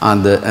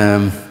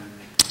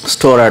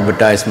store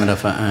advertisement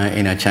of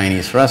a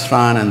Chinese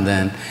restaurant, and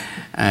then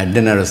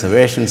dinner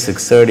reservation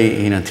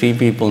 6:30. 3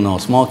 people, no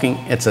smoking,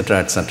 etc.,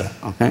 etc.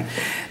 Okay,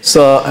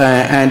 so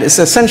and it's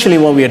essentially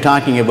what we are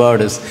talking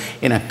about is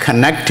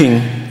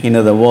connecting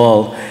the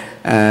world.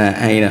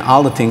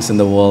 All the things in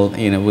the world,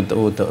 with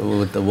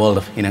the world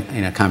of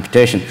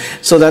computation.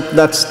 So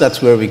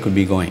that's where we could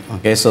be going.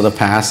 Okay, so the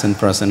past and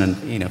present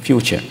and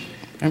future.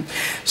 Okay?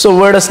 So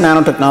where does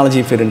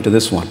nanotechnology fit into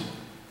this one?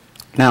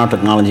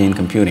 Nanotechnology in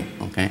computing.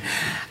 Okay,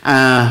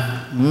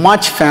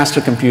 much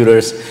faster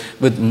computers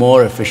with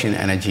more efficient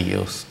energy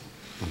use.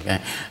 Okay,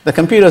 the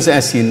computers,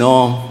 as you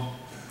know,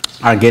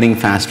 are getting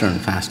faster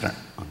and faster.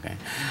 Okay,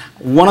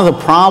 one of the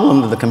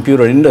problems that the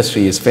computer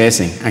industry is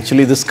facing,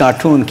 actually this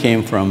cartoon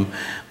came from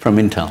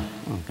Intel.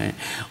 Okay.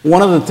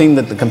 One of the things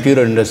that the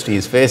computer industry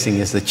is facing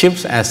is the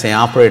chips, as they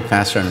operate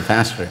faster and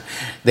faster,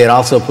 they're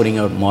also putting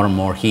out more and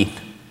more heat.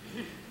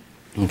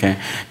 Okay.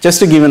 Just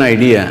to give an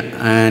idea,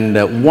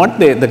 and what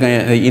the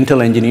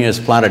Intel engineers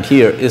plotted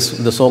here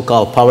is the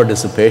so-called power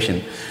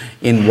dissipation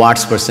in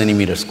watts per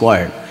centimeter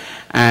squared.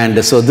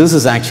 And so this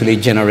is actually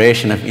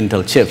generation of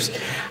Intel chips,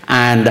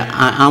 and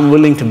I'm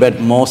willing to bet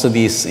most of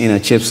these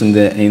chips in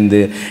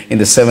the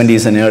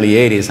 70s and early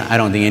 80s, I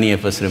don't think any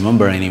of us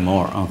remember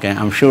anymore. Okay,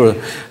 I'm sure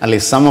at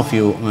least some of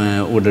you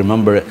would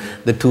remember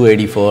the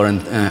 284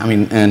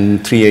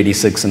 and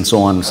 386 and so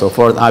on and so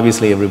forth.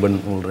 Obviously,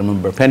 everyone will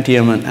remember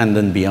Pentium and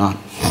then beyond.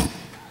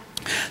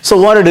 So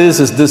what it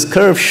is this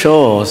curve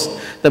shows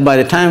that by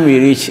the time we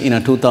reach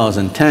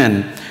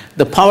 2010,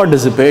 the power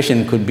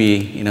dissipation could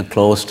be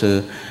close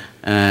to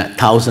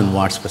 1,000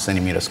 watts per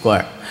centimeter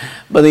square.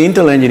 But the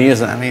Intel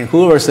engineers,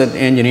 whoever said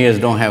engineers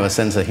don't have a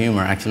sense of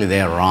humor, actually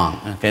they are wrong.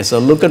 Okay, so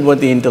look at what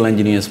the Intel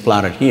engineers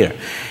plotted here.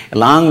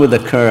 Along with the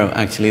curve,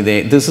 actually,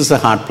 this is a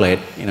hot plate,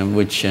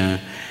 which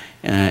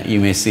you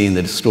may see in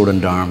the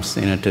student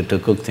dorms, to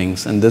cook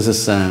things. And this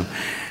is a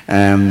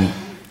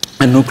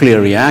nuclear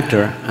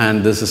reactor,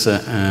 and this is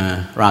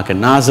a rocket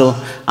nozzle.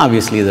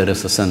 Obviously, there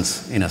is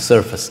a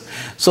surface.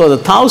 So the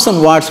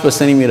 1,000 watts per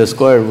centimeter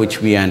squared, which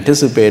we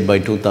anticipate by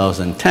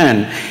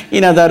 2010,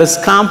 that is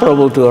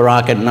comparable to a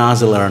rocket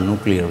nozzle or a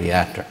nuclear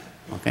reactor.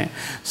 Okay?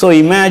 So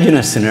imagine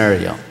a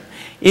scenario.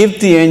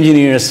 If the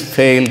engineers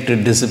fail to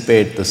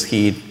dissipate this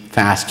heat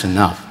fast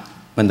enough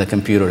when the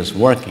computer is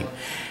working,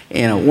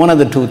 one of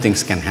the two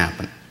things can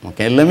happen.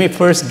 Okay? Let me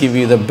first give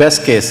you the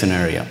best case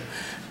scenario.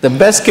 The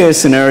best case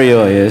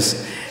scenario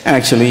is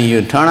actually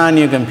you turn on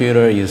your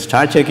computer, you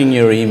start checking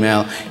your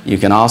email, you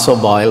can also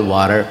boil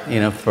water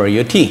for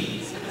your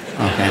tea.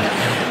 Okay?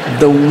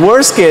 The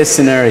worst case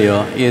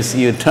scenario is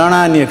you turn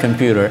on your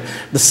computer,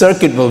 the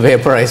circuit will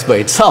vaporize by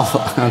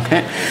itself.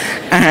 Okay?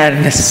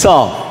 And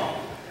so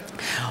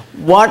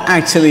what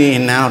actually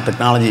in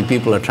nanotechnology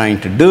people are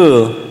trying to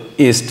do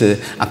is to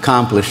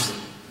accomplish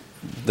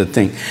the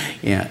thing.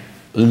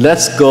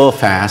 Let's go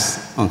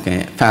fast,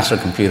 okay, faster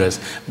computers,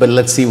 but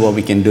let's see what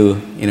we can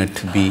do,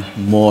 to be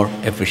more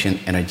efficient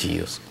energy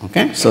use,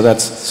 okay? So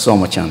that's so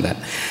much on that.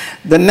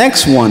 The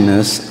next one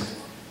is,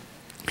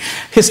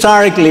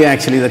 historically,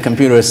 actually, the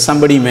computer,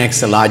 somebody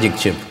makes a logic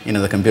chip,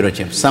 the computer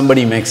chip,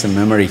 somebody makes a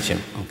memory chip,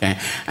 okay?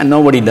 And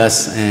nobody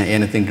does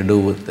anything to do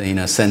with,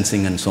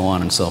 sensing and so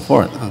on and so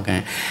forth,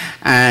 okay?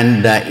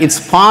 And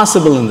it's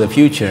possible in the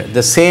future,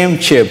 the same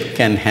chip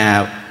can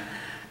have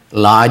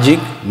logic,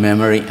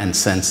 memory, and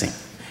sensing.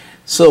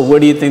 So where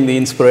do you think the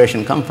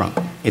inspiration come from?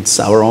 It's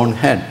our own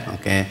head,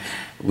 okay?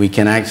 We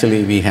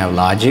have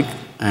logic,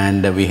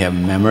 and we have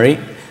memory,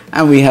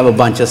 and we have a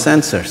bunch of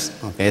sensors,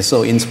 okay?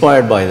 So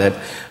inspired by that,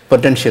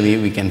 potentially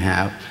we can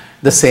have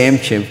the same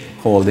chip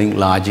holding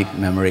logic,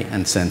 memory,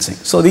 and sensing.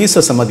 So these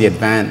are some of the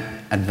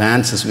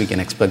advances we can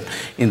expect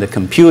in the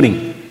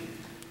computing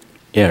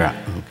era,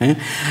 okay?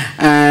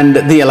 And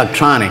the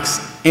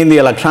electronics. In the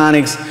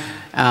electronics,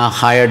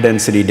 higher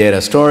density data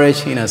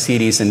storage,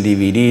 CDs and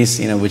DVDs,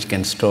 which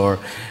can store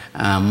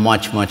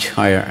much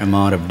higher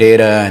amount of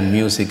data and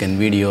music and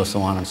video,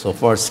 so on and so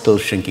forth, still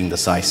shrinking the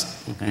size.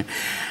 Okay?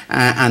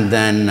 And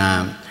then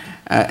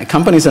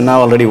companies are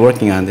now already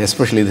working on this,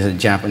 especially the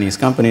Japanese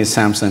companies,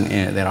 Samsung,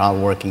 they're all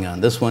working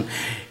on this one.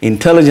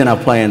 Intelligent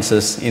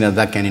appliances,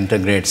 that can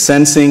integrate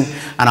sensing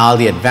and all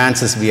the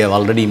advances we have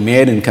already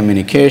made in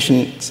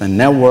communications and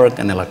network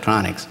and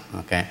electronics.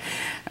 Okay?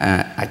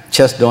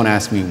 Just don't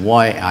ask me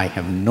why. I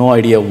have no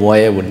idea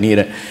why I would need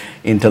an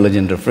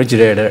intelligent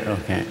refrigerator.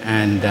 Okay,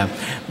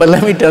 but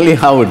let me tell you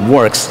how it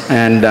works.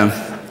 And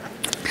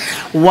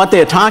what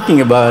they're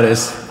talking about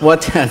is,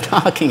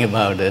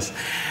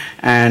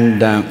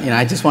 and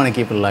I just want to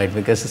keep it light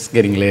because it's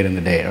getting late in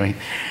the day, right?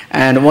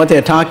 And what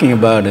they're talking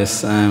about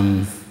is,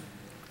 you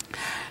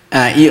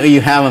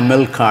have a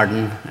milk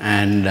carton,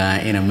 and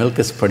milk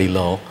is pretty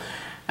low.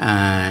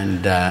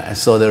 And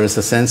so there is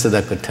a sensor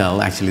that could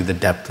tell actually the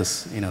depth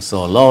is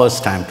so low,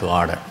 it's time to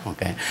order.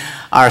 Okay,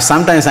 or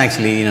sometimes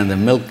actually the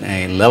milk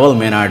level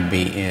may not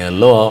be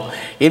low,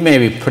 it may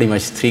be pretty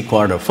much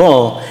 3/4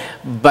 full,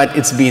 but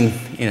it's been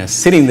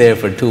sitting there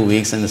for 2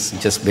 weeks and it's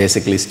just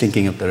basically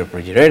stinking up the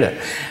refrigerator.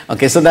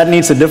 Okay, so that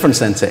needs a different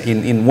sensor.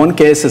 In one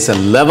case it's a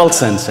level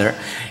sensor,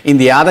 in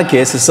the other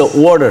case it's an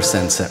order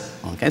sensor.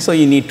 Okay, so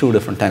you need two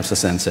different types of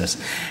sensors.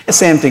 The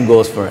same thing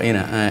goes for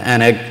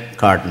an egg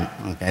carton.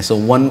 Okay, so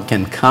one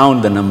can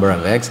count the number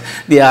of eggs,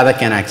 the other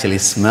can actually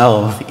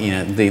smell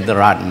the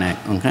rotten egg.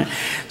 Okay,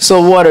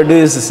 so what it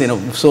is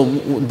so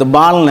the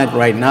bottleneck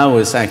right now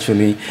is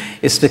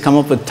to come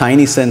up with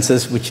tiny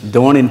sensors which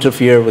don't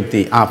interfere with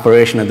the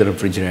operation of the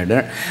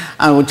refrigerator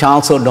and which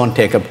also don't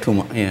take up too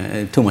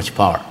much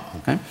power.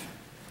 Okay.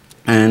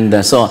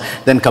 And so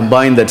then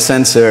combine that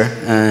sensor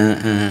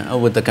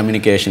with the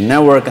communication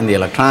network and the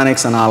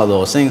electronics and all of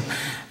those things,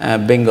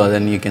 bingo,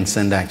 then you can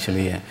send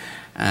actually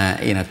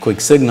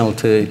quick signal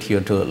to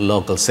a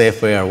local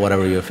Safeway or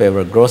whatever your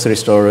favorite grocery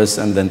store is,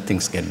 and then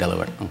things get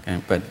delivered. Okay,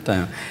 but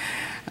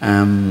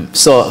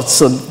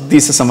so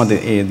these are some of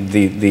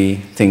the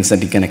things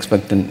that you can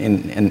expect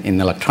in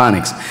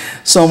electronics.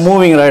 So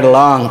moving right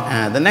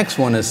along, the next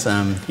one is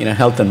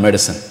health and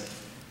medicine.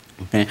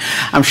 Okay,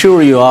 I'm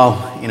sure you all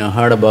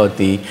heard about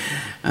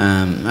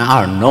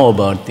or know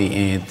about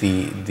the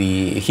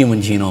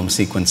human genome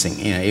sequencing.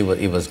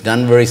 It was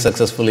done very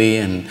successfully,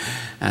 and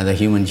the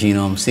human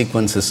genome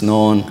sequence is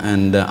known,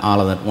 and all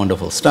of that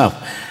wonderful stuff.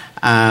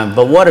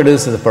 But what it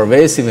is, the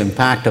pervasive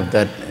impact of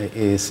that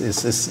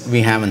is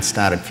we haven't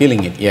started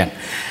feeling it yet.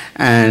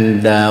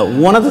 And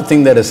one of the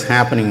things that is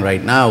happening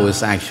right now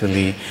is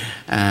actually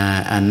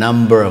a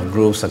number of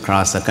groups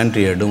across the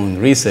country are doing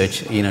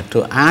research,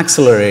 to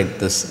accelerate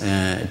this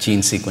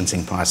gene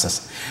sequencing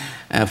process.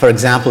 For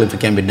example, if it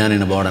can be done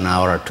in about an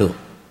hour or two.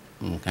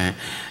 Okay.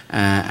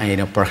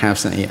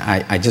 Perhaps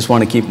I just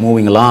want to keep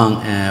moving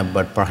along,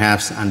 but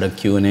perhaps under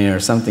Q&A or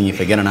something, if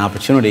I get an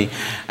opportunity,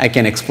 I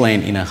can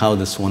explain, how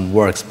this one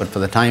works. But for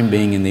the time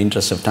being, in the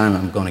interest of time,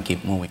 I'm going to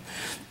keep moving.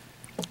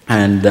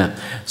 And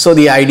so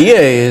the idea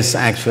is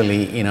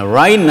actually,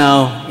 right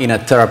now,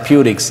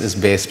 therapeutics is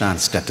based on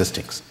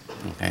statistics.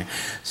 Okay,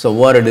 so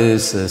what it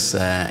is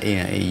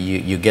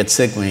you get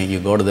sick when you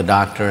go to the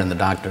doctor, and the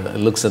doctor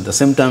looks at the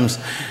symptoms.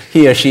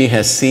 He or she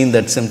has seen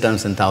that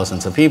symptoms in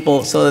thousands of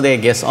people, so they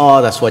guess,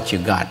 oh, that's what you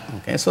got.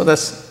 Okay, so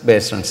that's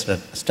based on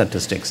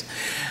statistics,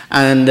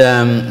 and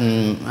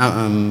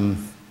then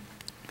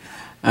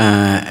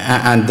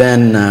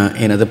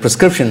the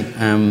prescription.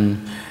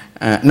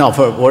 No,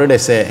 what did I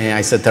say?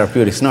 I said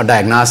therapeutics. No,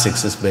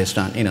 diagnostics is based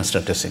on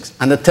statistics,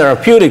 and the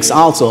therapeutics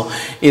also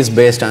is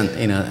based on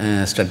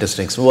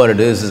statistics. What it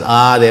is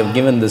they've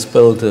given this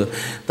pill to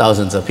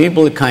thousands of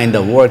people. It kind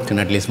of worked in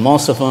at least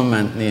most of them,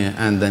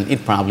 and then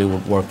it probably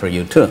would work for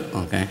you too.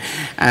 Okay,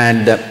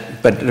 and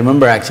but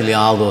remember, actually,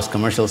 all those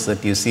commercials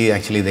that you see,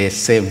 actually, they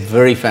say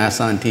very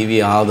fast on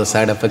TV all the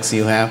side effects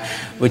you have,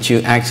 which you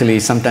actually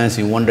sometimes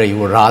you wonder you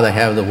would rather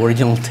have the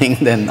original thing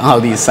than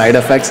all these side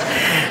effects,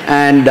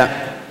 and.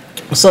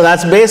 So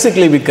that's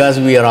basically because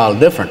we are all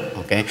different.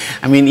 Okay,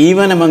 I mean,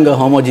 even among a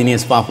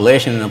homogeneous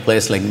population in a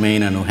place like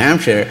Maine or New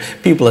Hampshire,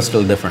 people are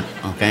still different.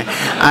 Okay,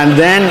 and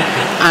then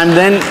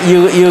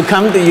you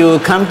come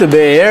to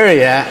Bay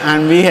Area,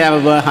 and we have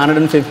about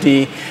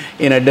 150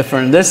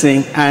 different this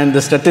thing, and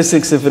the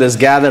statistics, if it is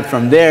gathered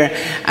from there,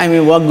 I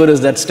mean, what good is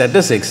that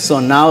statistics? So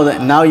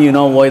now you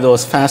know why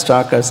those fast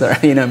talkers are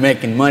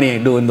making money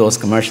doing those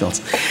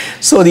commercials.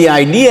 So the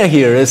idea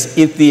here is,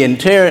 if the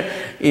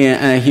entire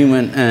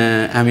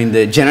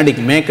the genetic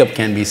makeup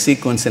can be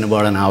sequenced in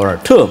about an hour or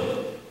two.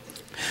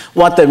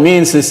 What that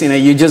means is,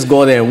 you just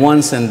go there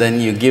once, and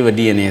then you give a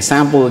DNA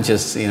sample,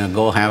 just,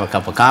 go have a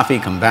cup of coffee,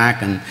 come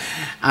back,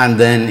 and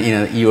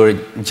then, your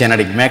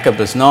genetic makeup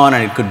is known,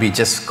 and it could be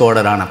just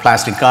coded on a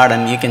plastic card,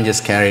 and you can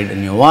just carry it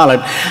in your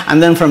wallet.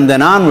 And then from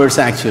then onwards,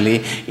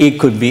 actually, it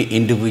could be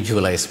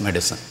individualized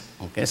medicine.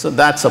 Okay, so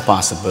that's a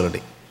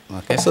possibility.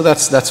 Okay, so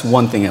that's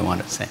one thing I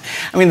wanted to say.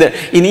 I mean,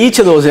 in each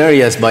of those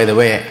areas, by the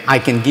way, I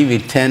can give you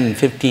 10,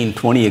 15,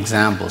 20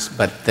 examples,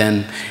 but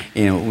then,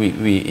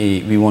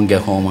 we won't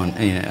get home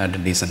at a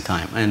decent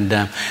time.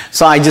 And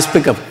so I just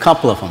pick up a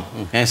couple of them.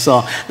 Okay,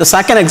 so the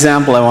second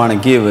example I want to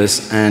give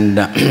is, and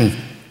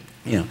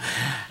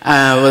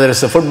whether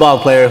it's a football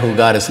player who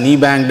got his knee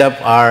banged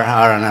up, or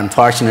an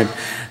unfortunate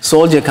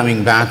soldier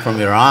coming back from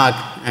Iraq,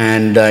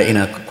 and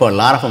quite a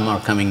lot of them are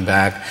coming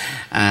back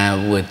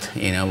with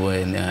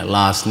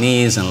lost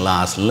knees and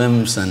lost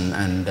limbs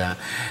and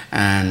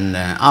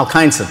all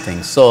kinds of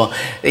things. So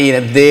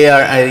they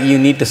are you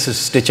need to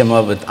stitch them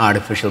up with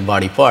artificial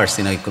body parts.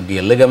 It could be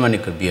a ligament,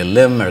 it could be a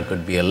limb, or it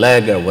could be a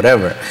leg, or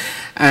whatever.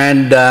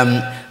 And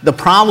the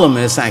problem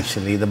is,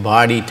 actually, the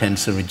body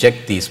tends to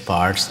reject these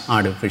parts,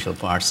 artificial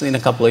parts, in a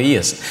couple of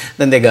years.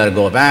 Then they got to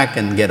go back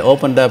and get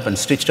opened up and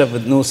stitched up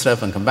with new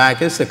stuff and come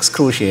back. It's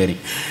excruciating.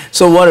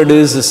 So what it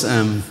is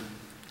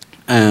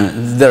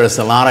there is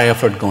a lot of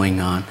effort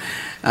going on,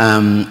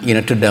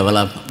 to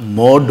develop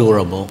more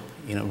durable,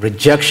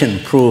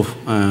 rejection-proof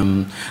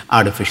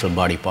artificial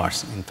body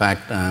parts. In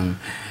fact,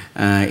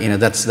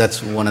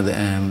 that's one of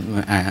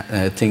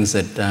the things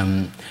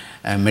that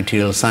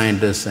material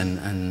scientists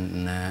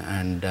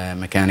and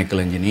mechanical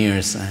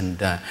engineers and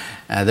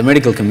the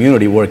medical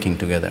community working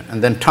together,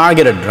 and then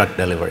targeted drug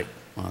delivery.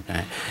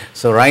 Okay,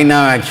 so right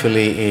now,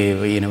 actually,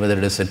 whether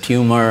it is a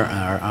tumor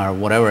or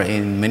whatever,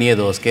 in many of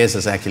those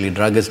cases, actually,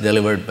 drug is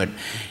delivered, but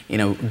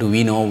do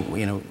we know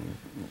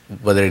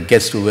whether it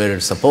gets to where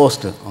it's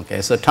supposed to?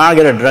 Okay, so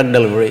targeted drug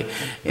delivery,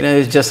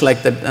 is just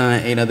like the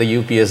the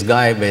UPS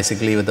guy,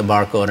 basically, with the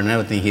barcode and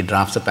everything. He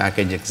drops the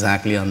package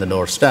exactly on the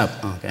doorstep.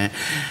 Okay,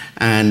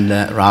 and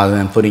rather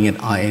than putting it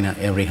in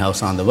every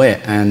house on the way,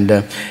 and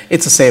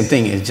it's the same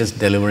thing. It's just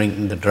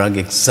delivering the drug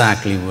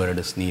exactly where it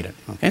is needed.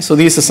 Okay, so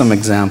these are some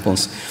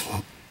examples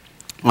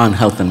on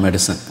health and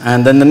medicine,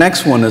 and then the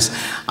next one is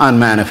on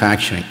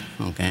manufacturing.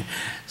 Okay,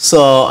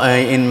 So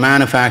in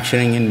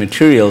manufacturing, in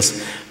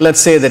materials, let's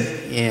say that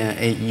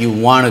you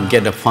want to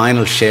get a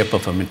final shape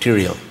of a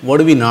material. What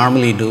do we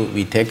normally do?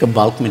 We take a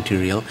bulk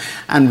material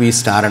and we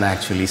started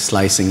actually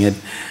slicing it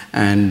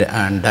and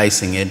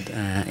dicing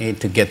it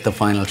to get the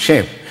final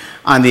shape.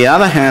 On the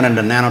other hand,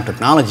 under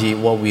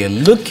nanotechnology, what we are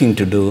looking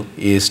to do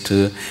is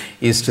to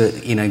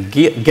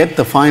get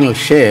the final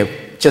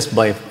shape just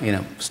by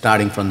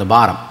starting from the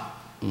bottom,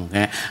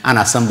 okay, and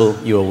assemble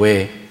your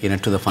way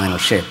to the final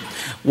shape.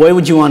 Why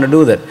would you want to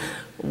do that?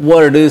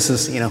 What it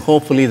is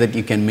hopefully that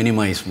you can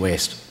minimize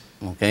waste.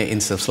 Okay,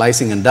 instead of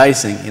slicing and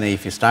dicing,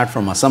 if you start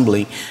from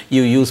assembly,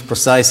 you use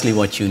precisely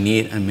what you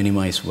need and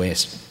minimize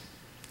waste.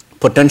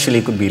 Potentially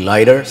it could be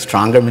lighter,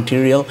 stronger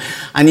material,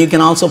 and you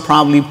can also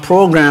probably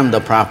program the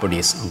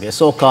properties, okay,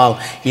 so-called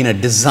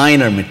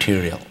designer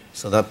material.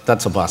 So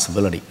that's a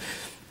possibility.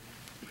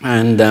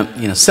 And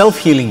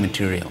self-healing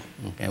material.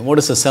 Okay, what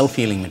is a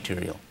self-healing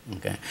material?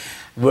 Okay,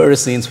 where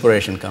does the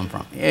inspiration come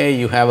from? Hey,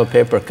 you have a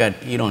paper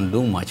cut, you don't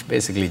do much.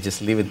 Basically,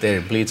 just leave it there.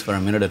 It bleeds for a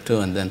minute or two,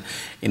 and then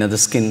the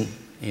skin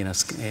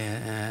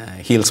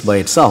heals by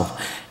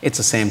itself. It's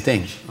the same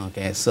thing.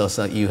 Okay, so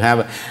you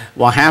have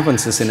what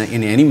happens is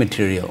in any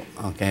material.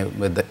 Okay,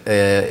 with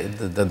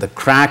the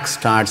crack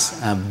starts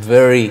a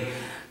very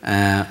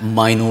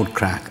minute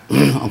crack.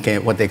 Okay,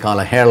 what they call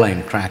a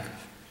hairline crack.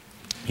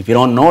 If you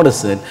don't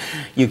notice it,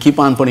 you keep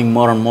on putting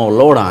more and more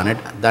load on it,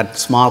 that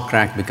small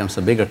crack becomes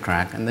a bigger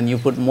crack, and then you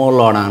put more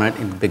load on it,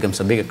 it becomes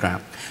a bigger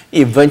crack.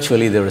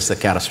 Eventually there is a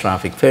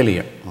catastrophic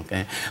failure.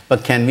 Okay?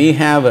 But can we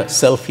have a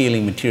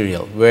self-healing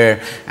material where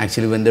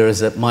actually when there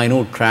is a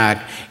minute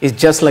crack, it's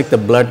just like the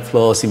blood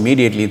flows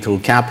immediately through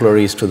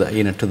capillaries to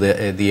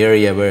the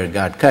area where it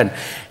got cut.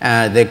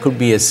 There could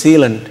be a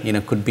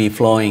sealant, could be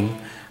flowing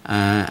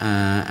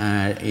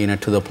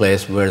to the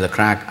place where the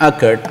crack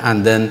occurred,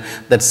 and then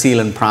that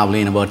sealant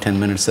probably in about 10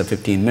 minutes or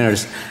 15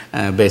 minutes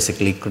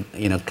basically could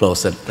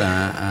close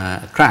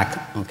that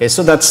crack. Okay,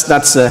 so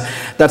that's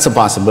a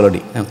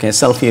possibility. Okay,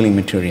 self-healing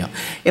material.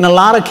 In a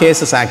lot of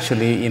cases,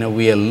 actually,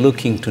 we are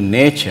looking to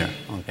nature.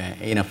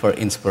 Okay, for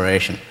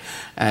inspiration.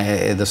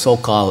 The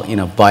so-called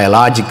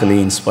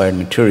biologically inspired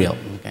material.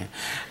 Okay,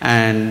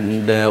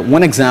 and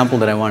one example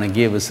that I want to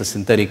give is a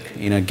synthetic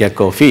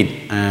gecko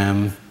feed.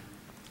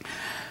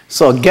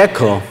 So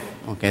gecko,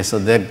 okay, so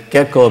the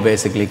gecko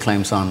basically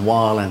climbs on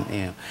wall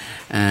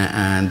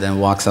and then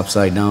walks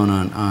upside down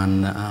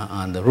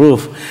on the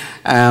roof.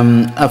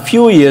 A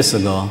few years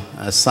ago,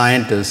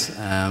 scientists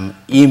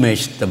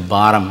imaged the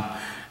bottom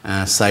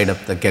side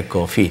of the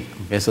gecko feet.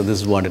 Okay, so this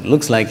is what it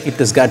looks like. It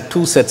has got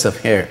two sets of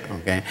hair.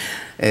 Okay,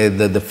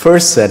 the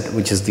first set,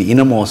 which is the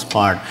innermost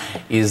part,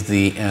 is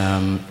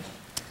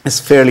it's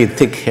fairly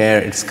thick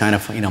hair. It's kind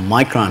of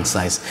micron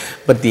size,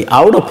 but the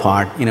outer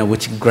part,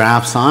 which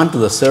grabs onto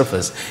the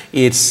surface,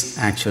 it's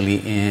actually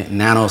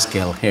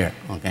nanoscale hair.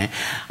 Okay,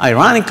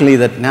 ironically,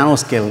 that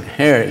nanoscale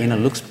hair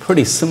looks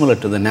pretty similar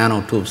to the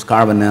nanotubes,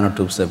 carbon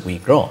nanotubes that we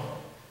grow.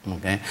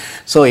 Okay,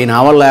 so in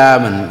our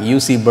lab and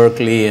UC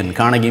Berkeley and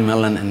Carnegie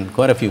Mellon and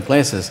quite a few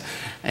places,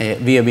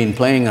 we have been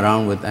playing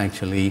around with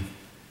actually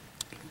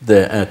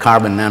the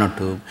carbon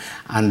nanotube,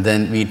 and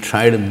then we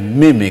try to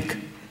mimic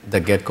the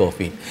gecko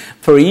feet.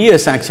 For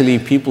years, actually,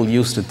 people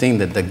used to think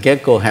that the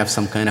gecko have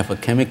some kind of a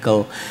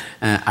chemical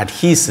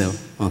adhesive.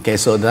 Okay,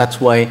 so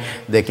that's why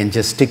they can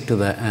just stick to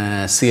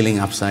the ceiling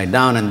upside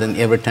down, and then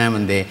every time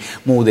when they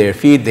move their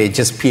feet, they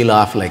just peel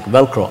off like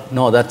Velcro.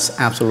 No, that's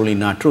absolutely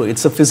not true.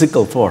 It's a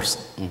physical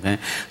force. Okay,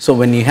 so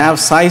when you have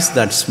size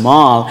that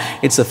small,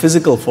 it's a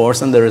physical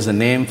force, and there is a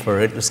name for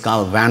it. It's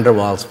called van der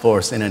Waals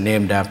force,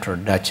 named after a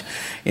Dutch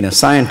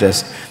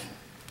scientist.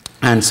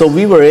 And so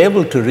we were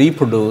able to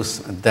reproduce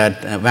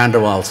that van der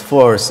Waals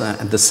force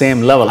at the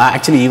same level,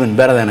 actually even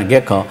better than a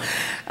gecko,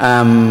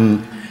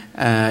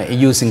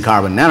 using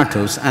carbon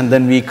nanotubes. And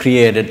then we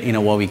created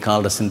what we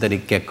call the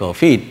synthetic gecko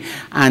feet.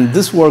 And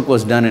this work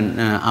was done in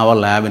our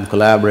lab in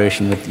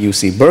collaboration with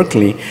UC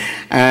Berkeley.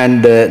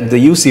 And the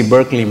UC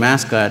Berkeley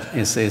mascot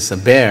is a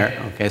bear.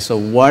 Okay, so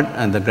what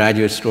the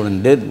graduate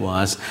student did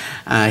was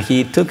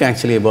he took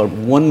actually about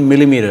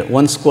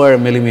 1 square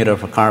millimeter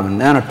of a carbon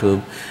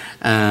nanotube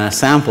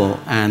sample,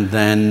 and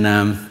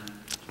then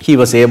he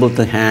was able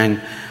to hang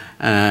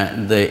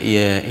the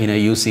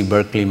UC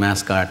Berkeley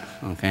mascot,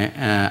 okay,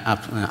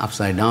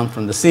 upside down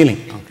from the ceiling.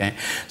 Okay,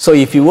 so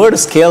if you were to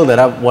scale that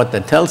up, what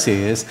that tells you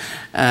is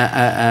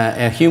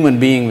a human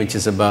being which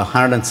is about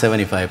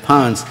 175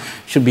 pounds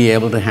should be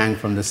able to hang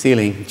from the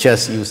ceiling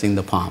just using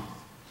the palm.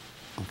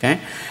 Okay.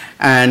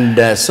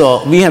 And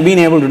so we have been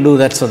able to do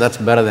that, so that's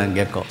better than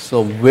gecko.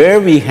 So where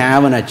we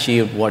haven't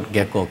achieved what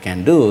gecko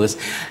can do is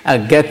a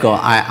gecko,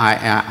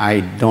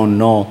 I don't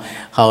know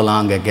how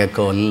long a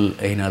gecko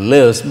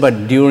lives,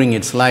 but during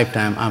its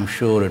lifetime, I'm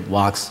sure it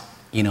walks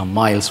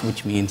miles,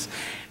 which means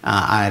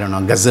I don't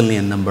know,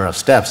 gazillion number of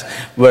steps,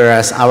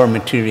 whereas our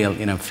material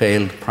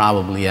failed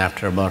probably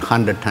after about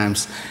 100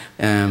 times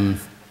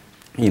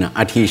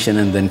adhesion,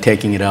 and then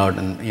taking it out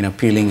and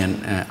peeling,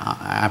 and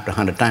after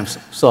 100 times.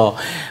 So,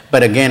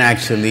 but again,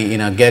 actually,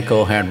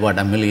 gecko had what,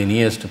 1 million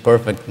years to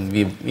perfect, and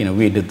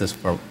we did this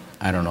for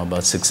I don't know,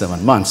 about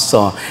 6-7 months.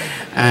 So,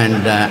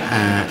 and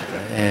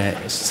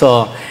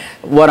so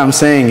what I'm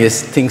saying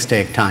is things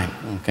take time.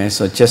 Okay,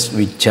 so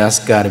we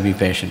just got to be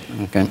patient.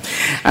 Okay,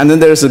 and then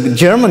there's a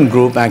German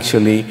group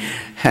actually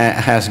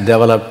has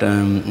developed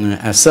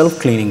a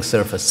self-cleaning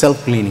surface,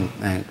 self-cleaning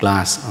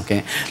glass.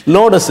 Okay,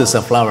 lotus is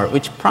a flower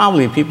which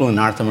probably people in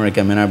North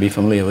America may not be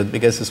familiar with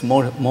because it's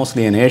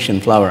mostly an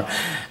Asian flower.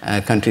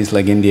 Countries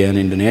like India and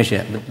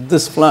Indonesia.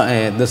 This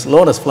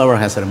lotus flower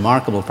has a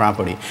remarkable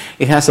property.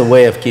 It has a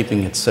way of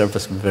keeping its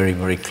surface very,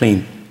 very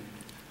clean.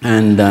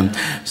 And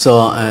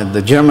so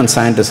the German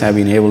scientists have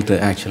been able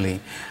to actually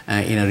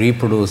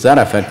reproduce that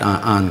effect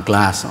on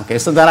glass. Okay,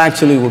 so that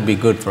actually would be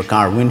good for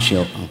car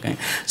windshield. Okay,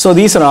 so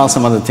these are all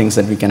some of the things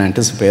that we can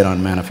anticipate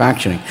on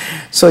manufacturing.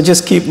 So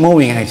just keep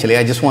moving. Actually,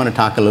 I just want to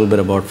talk a little bit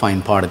about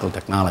fine particle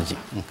technology.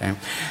 Okay,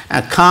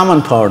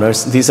 common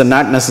powders. These are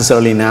not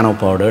necessarily nano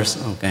powders.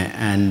 Okay,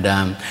 and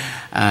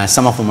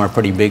some of them are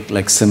pretty big,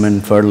 like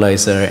cement,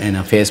 fertilizer,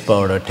 face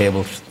powder,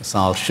 table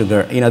salt,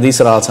 sugar. These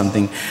are all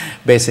something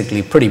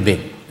basically pretty big.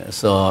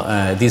 So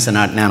these are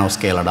not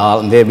nanoscale at all,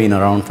 and they've been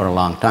around for a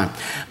long time.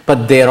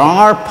 But there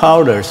are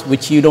powders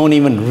which you don't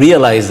even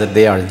realize that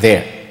they are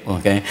there.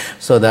 Okay,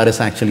 so that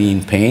is actually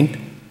in paint,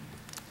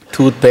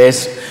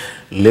 toothpaste,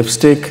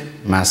 lipstick,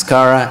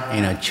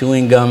 mascara,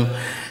 chewing gum,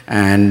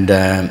 and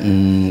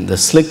the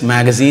slick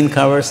magazine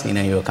covers,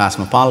 your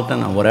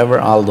Cosmopolitan or whatever,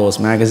 all those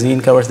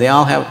magazine covers, they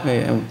all have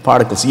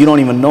particles. You don't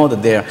even know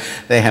that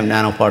they have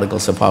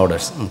nanoparticles of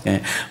powders.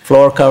 Okay,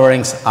 floor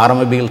coverings,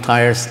 automobile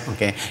tires.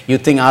 Okay, you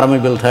think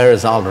automobile tire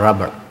is all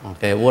rubber.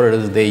 Okay, what it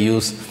is, they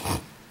use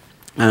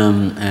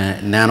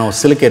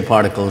nanosilicate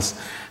particles.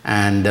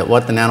 And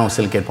what the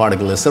nanosilicate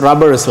particle is, the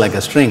rubber is like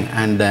a string,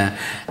 and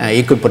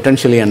it could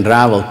potentially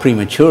unravel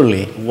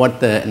prematurely.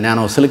 What the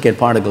nanosilicate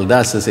particle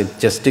does is it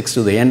just sticks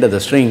to the end of the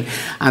string,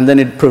 and then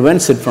it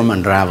prevents it from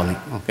unraveling.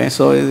 Okay,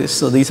 so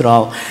these are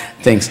all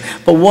things.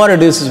 But what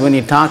it is when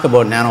you talk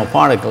about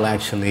nanoparticle,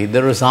 actually,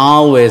 there is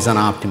always an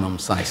optimum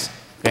size.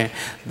 Okay,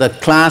 the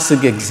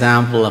classic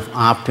example of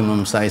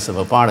optimum size of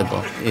a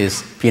particle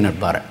is peanut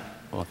butter.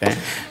 Okay,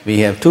 we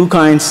have two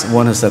kinds.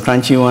 One is the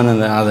crunchy one,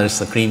 and the other is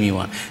the creamy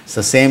one. It's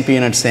the same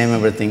peanut, same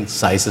everything.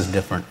 Size is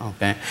different.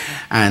 Okay,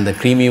 and the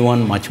creamy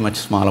one, much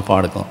smaller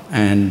particle.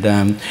 And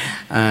the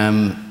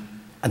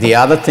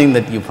other thing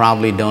that you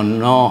probably don't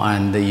know,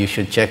 and you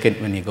should check it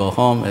when you go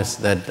home, is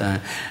that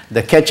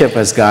the ketchup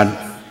has got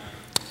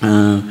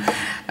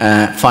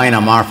fine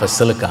amorphous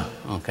silica.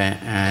 Okay,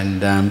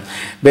 and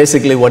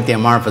basically what the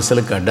amorphous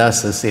silica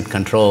does is it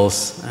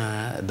controls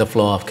the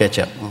flow of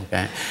ketchup.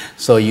 Okay,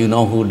 so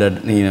who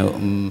did,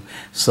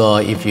 so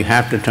if you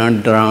have to turn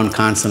it around,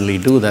 constantly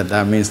do that,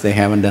 that means they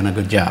haven't done a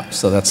good job.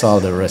 So that's all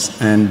there is.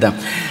 And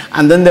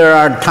then there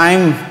are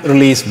time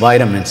release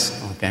vitamins.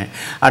 Okay,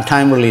 or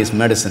time release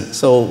medicine.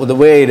 So the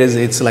way it is,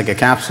 it's like a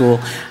capsule,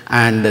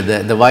 and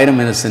the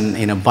vitamin is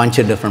in a bunch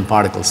of different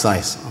particle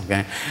size.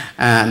 Okay,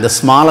 and the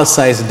smaller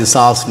size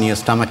dissolves in your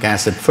stomach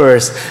acid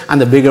first, and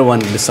the bigger one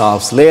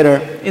dissolves later.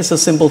 It's a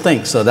simple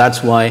thing. So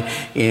that's why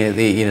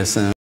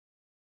 6%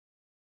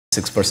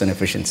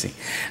 efficiency.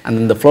 And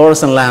then the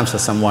fluorescent lamps are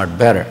somewhat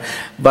better.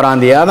 But on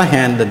the other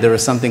hand, there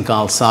is something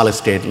called solid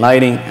state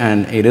lighting,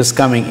 and it has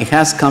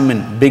come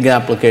in big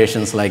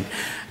applications like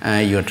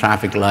your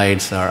traffic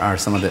lights or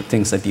some of the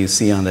things that you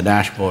see on the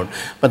dashboard.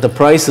 But the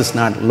price is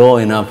not low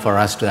enough for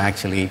us to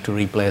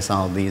replace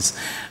all these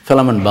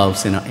filament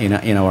bulbs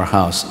in our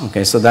house.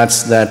 Okay, so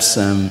that's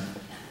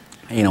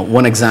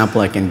one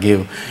example I can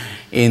give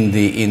in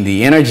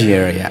the energy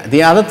area.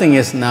 The other thing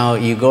is, now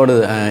you go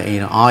to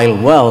oil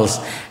wells.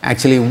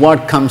 Actually,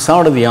 what comes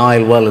out of the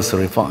oil well is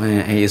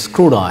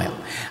crude oil,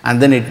 and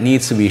then it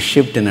needs to be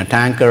shipped in a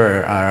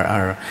tanker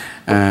or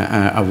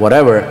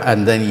whatever,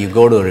 and then you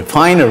go to a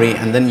refinery,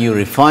 and then you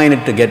refine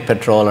it to get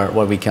petrol, or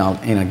what we call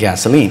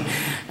gasoline.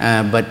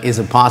 But is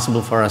it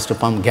possible for us to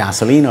pump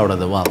gasoline out of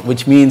the well?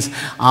 Which means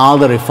all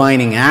the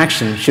refining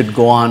action should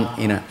go on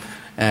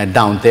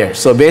down there.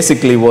 So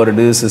basically what it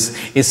is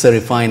it's a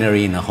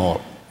refinery in a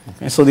hole.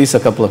 Okay, so these are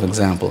a couple of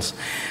examples.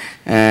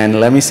 And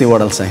let me see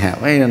what else I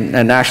have.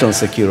 National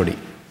security.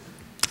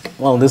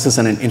 Well, this is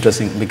an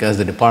interesting, because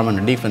the Department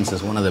of Defense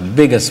is one of the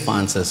biggest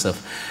sponsors of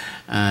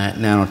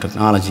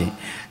nanotechnology.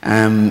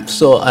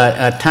 So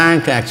a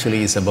tank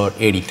actually is about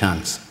 80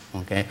 tons.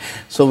 Okay,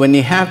 so when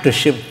you have to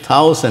ship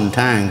 1,000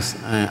 tanks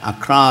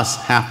across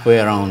halfway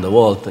around the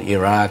world to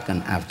Iraq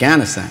and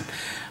Afghanistan,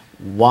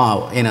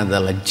 wow, the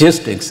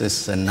logistics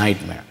is a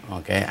nightmare.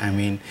 Okay, I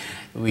mean,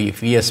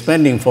 if we are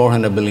spending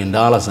 $400 billion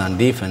on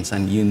defense,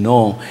 and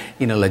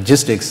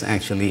logistics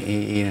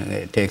actually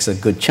it takes a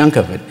good chunk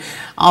of it.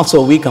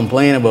 Also, we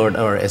complain about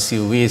our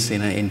SUVs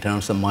in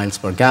terms of miles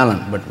per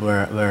gallon, but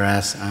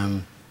whereas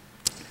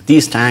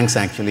these tanks,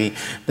 actually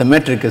the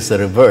metric is the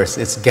reverse.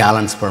 It's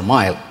gallons per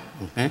mile.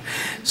 Okay,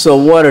 so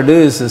what it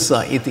is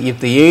if the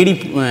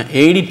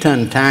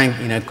 80-ton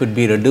tank could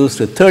be reduced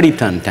to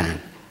 30-ton tank.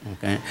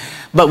 Okay,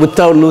 but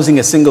without losing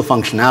a single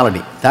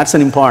functionality. That's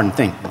an important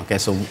thing. Okay,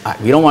 so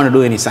we don't want to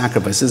do any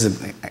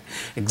sacrifices.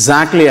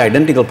 Exactly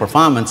identical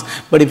performance,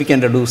 but if we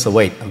can reduce the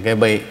weight, okay,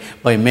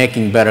 by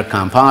making better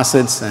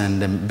composites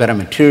and better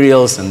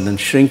materials, and then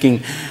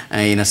shrinking,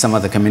 some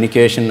of the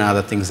communication and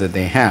other things that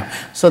they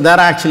have. So that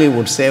actually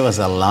would save us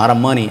a lot of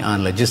money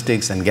on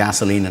logistics and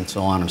gasoline and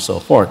so on and so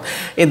forth.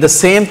 The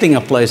same thing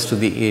applies to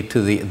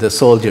the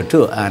soldier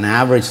too. An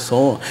average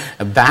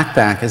a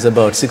backpack is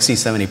about 60,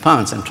 70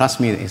 pounds, and trust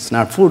me, it's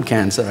not food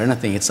cans or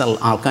anything. It's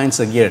all kinds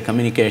of gear,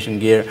 communication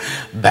gear,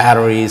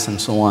 batteries,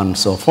 and so on and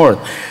so forth.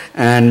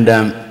 And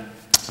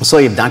so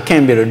if that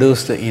can be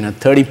reduced to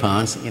 30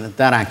 pounds,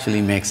 that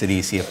actually makes it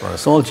easier for a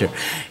soldier.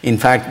 In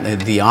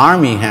fact, the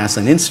Army has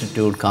an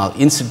institute called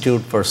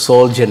Institute for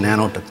Soldier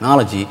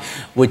Nanotechnology,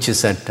 which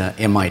is at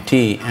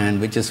MIT,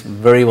 and which is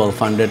very well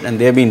funded, and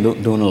they've been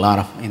doing a lot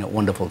of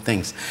wonderful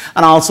things.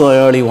 And also an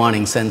early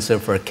warning sensor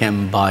for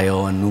chem,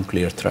 bio, and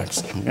nuclear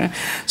threats. Okay?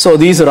 So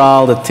these are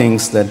all the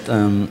things that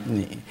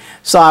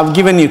so I've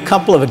given you a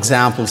couple of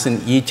examples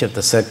in each of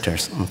the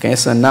sectors. Okay,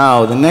 so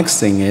now the next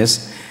thing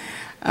is,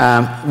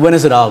 when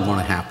is it all going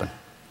to happen?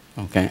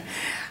 Okay.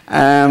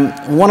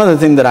 One of the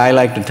things that I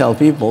like to tell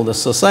people, the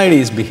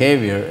society's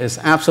behavior is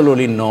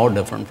absolutely no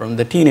different from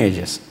the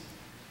teenagers.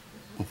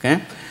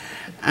 Okay.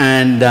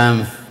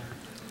 And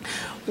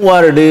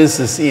what it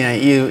is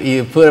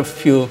you put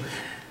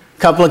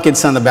couple of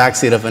kids on the back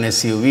seat of an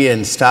SUV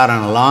and start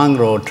on a long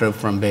road trip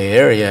from Bay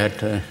Area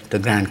to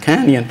Grand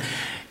Canyon.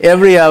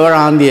 Every hour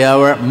on the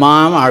hour,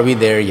 Mom, are we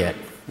there yet?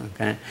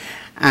 Okay.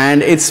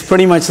 And it's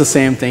pretty much the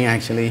same thing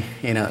actually,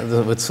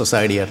 with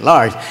society at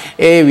large.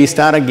 We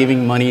started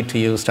giving money to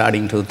you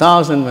starting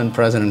 2000 when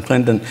President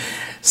Clinton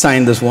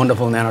signed this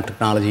wonderful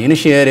nanotechnology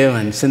initiative,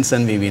 and since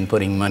then we've been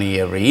putting money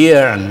every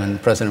year. And when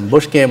President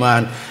Bush came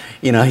on,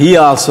 he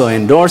also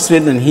endorsed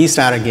it, and he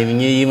started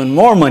giving you even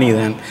more money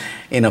than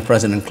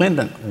President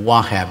Clinton.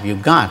 What have you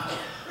got?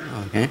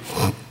 Okay.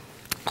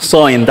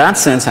 So in that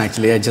sense,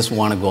 actually, I just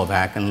want to go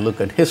back and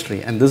look at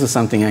history, and this is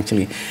something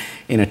actually,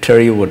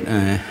 Terry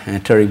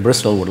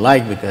Bristol would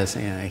like, because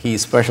he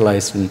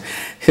specialized in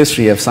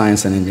history of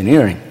science and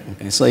engineering.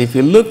 Okay, so if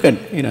you look at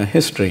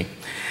history,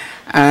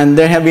 and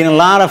there have been a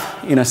lot of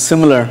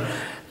similar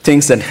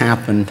things that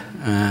happened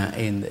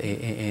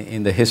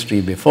in the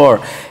history before,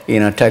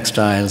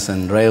 textiles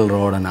and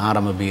railroad and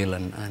automobile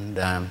and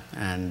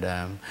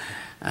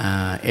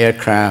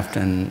aircraft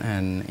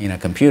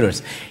and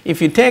computers.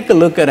 If you take a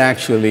look at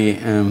actually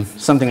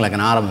something like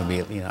an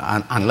automobile,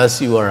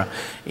 unless you are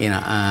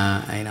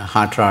a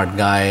hot rod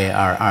guy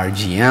or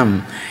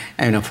GM,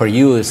 for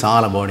you it's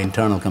all about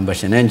internal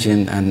combustion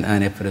engine,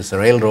 and if it is a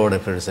railroad,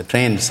 if it is a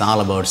train, it's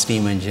all about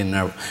steam engine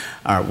or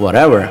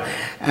whatever.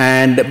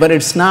 But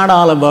it's not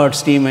all about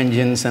steam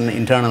engines and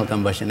internal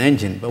combustion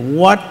engine. But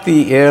what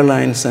the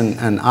airlines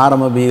and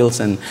automobiles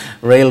and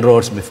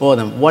railroads before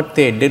them, what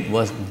they did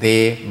was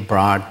they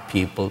brought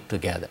people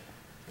together,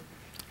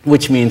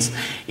 which means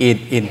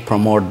it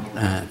promoted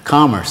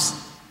commerce.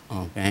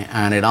 Okay,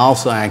 and it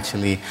also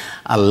actually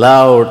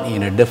allowed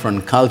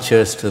different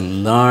cultures to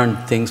learn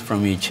things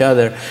from each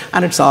other,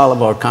 and it's all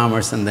about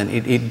commerce, and then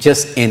it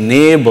just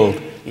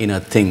enabled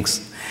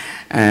things.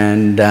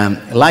 And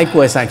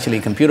likewise,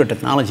 actually, computer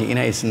technology,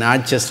 it's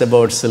not just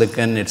about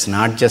silicon, it's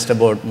not just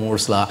about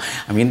Moore's law.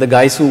 I mean, the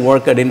guys who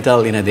work at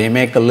Intel, they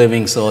make a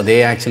living, so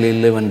they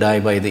actually live and die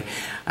by the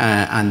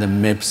and the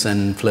MIPS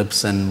and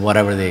flips and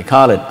whatever they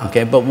call it.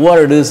 Okay, but what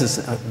it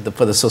is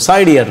for the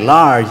society at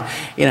large,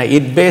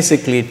 it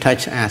basically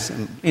touches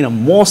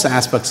most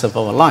aspects of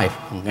our life.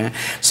 Okay,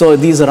 so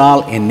these are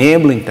all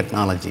enabling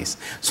technologies.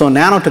 So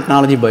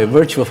nanotechnology, by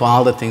virtue of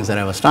all the things that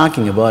I was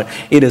talking about,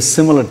 it is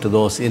similar to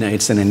those.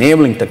 It's an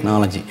enabling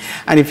technology.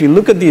 And if you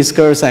look at these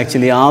curves,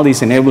 actually, all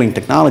these enabling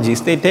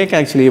technologies, they take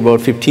actually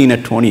about 15 or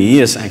 20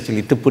 years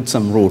actually to put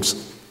some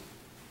roots.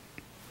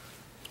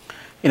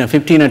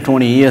 15 or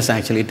 20 years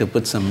actually to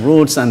put some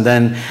roots, and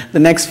then the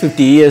next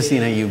 50 years,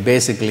 you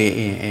basically,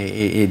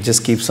 it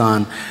just keeps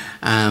on,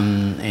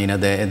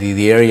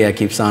 the area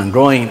keeps on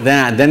growing.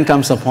 Then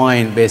comes a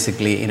point,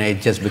 basically,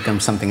 it just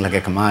becomes something like a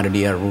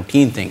commodity or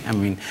routine thing. I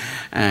mean,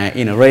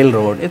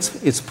 railroad,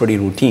 it's pretty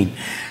routine.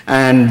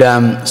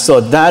 And so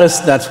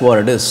that's what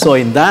it is. So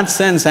in that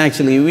sense,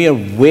 actually, we are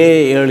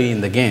way early in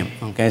the game.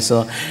 Okay,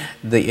 so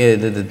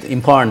the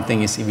important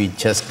thing is we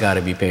just got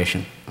to be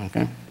patient.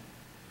 Okay.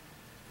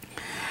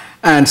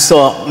 And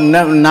so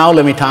now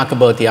let me talk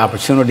about the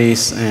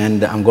opportunities,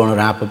 and I'm going to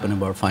wrap up in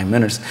about 5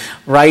 minutes.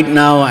 Right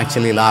now,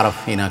 actually, a lot of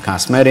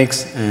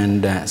cosmetics,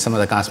 and some of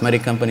the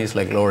cosmetic companies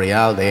like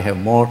L'Oreal, they have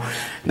more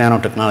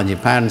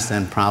nanotechnology patents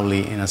than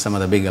probably some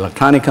of the big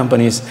electronic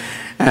companies.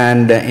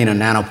 And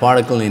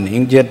nanoparticle in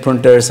inkjet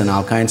printers and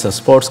all kinds of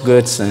sports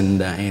goods,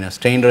 and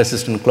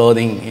stain-resistant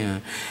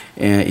clothing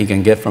you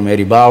can get from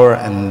Eddie Bauer.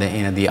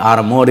 And the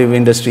automotive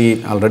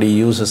industry already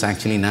uses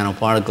actually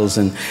nanoparticles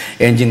in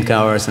engine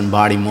covers and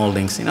body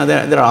moldings.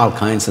 There are all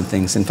kinds of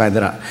things. In fact,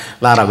 there are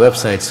a lot of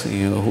websites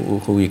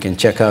who you can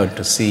check out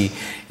to see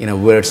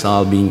where it's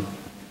all being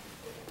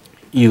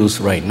used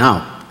right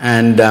now.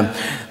 And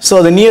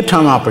so the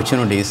near-term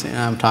opportunities,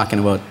 I'm talking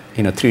about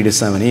 3 to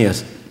 7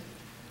 years.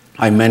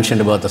 I mentioned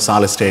about the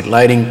solid-state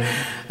lighting,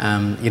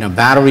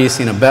 batteries,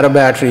 better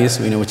batteries,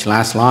 which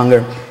last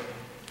longer.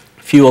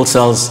 Fuel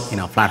cells,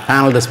 flat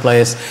panel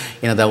displays,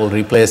 that will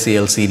replace the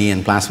LCD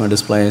and plasma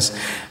displays.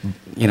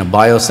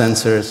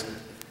 Biosensors,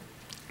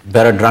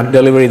 better drug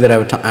delivery that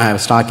I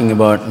was talking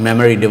about,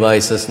 memory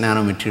devices,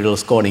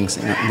 nanomaterials, coatings,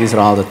 these are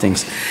all the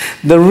things.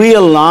 The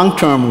real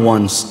long-term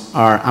ones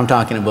are, I'm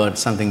talking about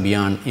something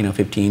beyond,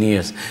 15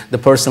 years. The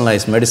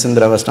personalized medicine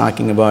that I was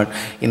talking about,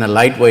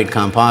 lightweight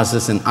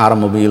composites in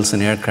automobiles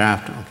and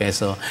aircraft, okay,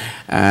 so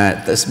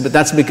but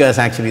that's because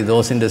actually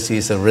those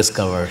industries are risk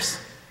averse.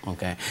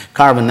 Okay,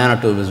 carbon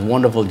nanotube is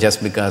wonderful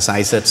just because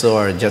I said so,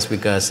 or just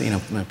because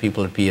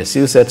people at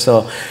PSU said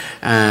so.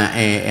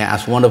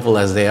 As wonderful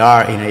as they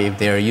are, if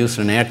they are used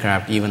in an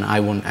aircraft, even I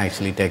wouldn't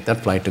actually take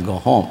that flight to go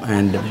home,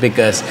 and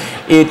because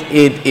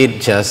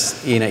it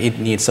just it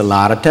needs a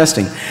lot of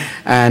testing,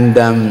 and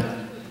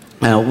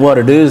what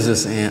it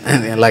is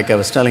like I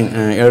was telling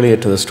earlier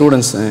to the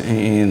students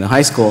in the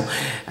high school,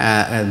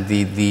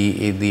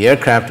 the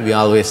aircraft we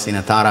always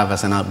thought of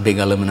as a big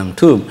aluminum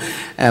tube,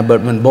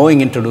 but when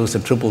Boeing introduced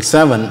the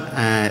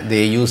 777,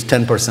 they used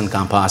 10%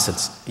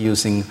 composites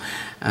using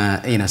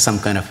some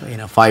kind of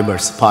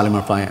fibers,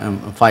 polymer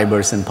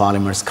fibers and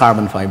polymers,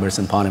 carbon fibers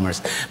and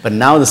polymers. But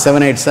now the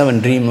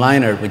 787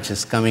 Dreamliner, which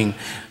is coming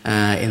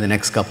in the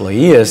next couple of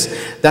years,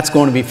 that's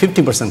going to be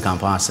 50%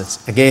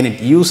 composites. Again,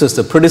 it uses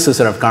the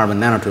predecessor of carbon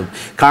nanotube.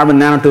 Carbon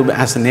nanotube,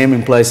 as the name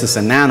implies, is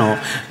a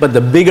nano, but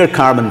the bigger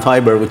carbon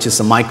fiber, which is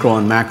a micro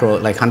and macro,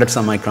 like hundreds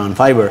of micron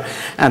fiber,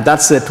 and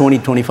that's a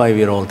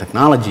 25-year-old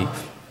technology.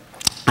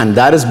 And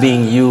that is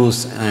being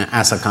used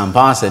as a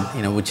composite,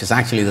 which is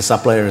actually the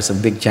supplier is a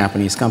big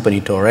Japanese company,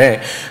 Toray,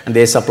 and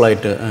they supply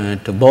to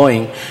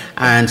Boeing.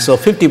 And so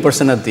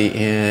 50% of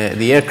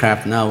the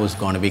aircraft now is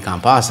going to be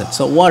composite.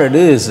 So what it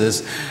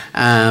is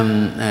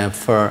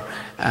for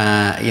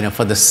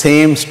the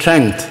same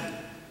strength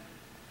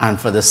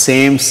and for the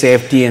same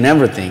safety and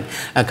everything,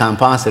 a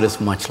composite is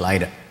much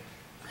lighter.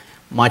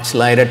 Much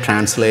lighter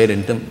translate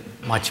into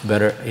much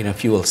better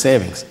fuel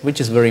savings, which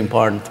is very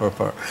important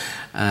for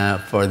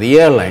the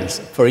airlines.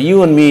 For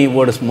you and me,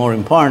 what is more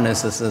important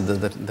is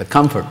the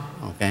comfort.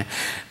 Okay,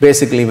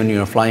 basically when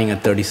you are flying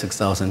at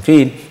 36,000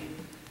 feet,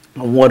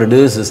 what it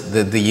is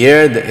the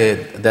air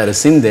that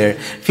is in there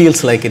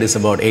feels like it is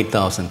about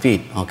 8,000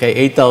 feet. Okay,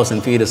 8,000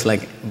 feet is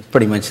like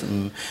pretty much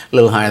a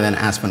little higher than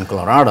Aspen,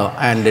 Colorado,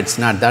 and it's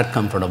not that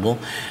comfortable.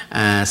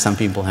 Some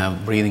people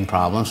have breathing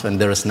problems when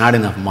there is not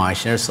enough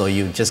moisture, so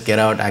you just get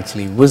out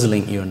actually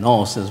whistling. Your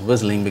nose is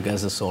whistling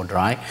because it's so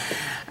dry.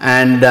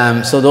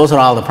 And so those are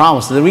all the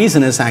problems. The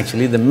reason is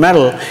actually the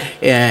metal,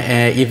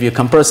 if you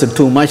compress it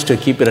too much to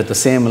keep it at the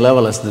same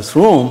level as this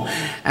room,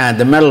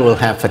 the metal will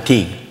have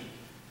fatigue.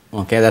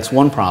 Okay, that's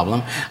one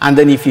problem. And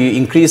then if you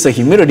increase the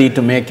humidity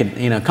to make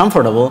it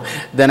comfortable,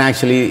 then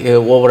actually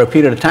over a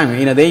period of time,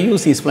 they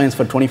use these planes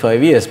for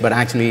 25 years, but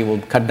actually it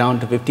will cut down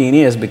to 15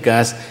 years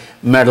because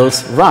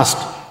metals rust.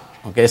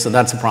 Okay, so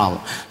that's a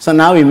problem. So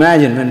now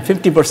imagine when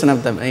 50%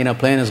 of the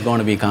plane is going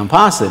to be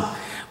composite,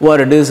 what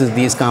it is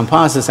these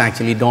composites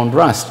actually don't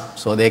rust,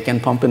 so they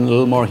can pump in a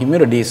little more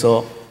humidity,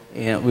 so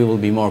we will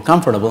be more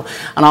comfortable.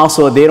 And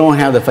also they don't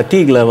have the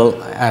fatigue level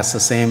as the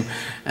same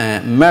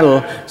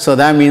metal, so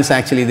that means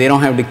actually they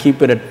don't have to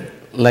keep it at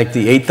like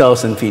the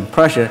 8,000 feet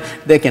pressure.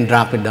 They can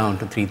drop it down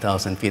to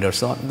 3,000 feet or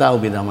so. That will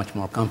be that much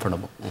more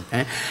comfortable.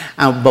 Okay,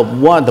 but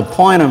what the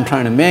point I'm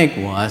trying to make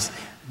was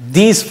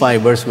these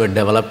fibers were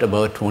developed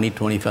about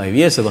 20-25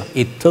 years ago.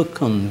 It took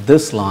them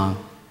this long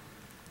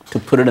to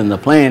put it in the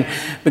plane,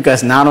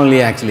 because not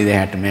only actually they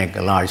had to make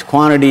large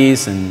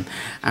quantities and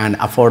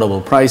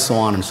affordable price, so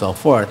on and so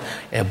forth.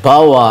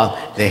 Above all,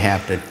 they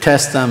have to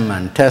test them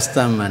and test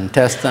them and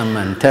test them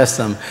and test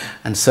them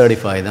and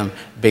certify them,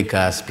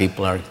 because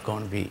people are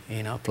going to be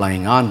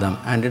flying on them,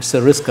 and it's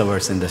a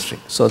risk-averse industry.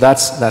 So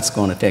that's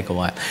going to take a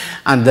while.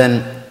 And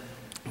then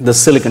the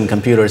silicon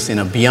computers,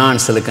 beyond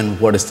silicon,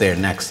 what is there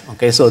next?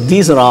 Okay, so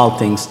these are all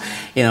things,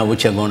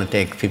 which are going to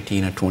take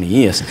 15 or 20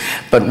 years.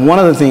 But one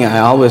of the things I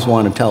always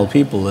want to tell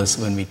people is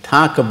when we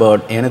talk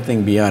about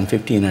anything beyond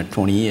 15 or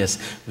 20 years,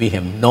 we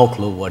have no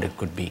clue what it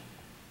could be.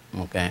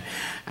 Okay,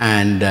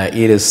 and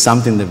it is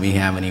something that we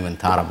haven't even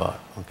thought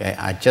about. Okay,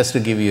 just to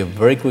give you a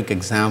very quick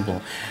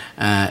example,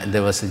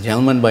 there was a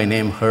gentleman by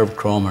name Herb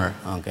Kromer,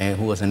 okay,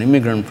 who was an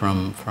immigrant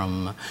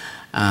from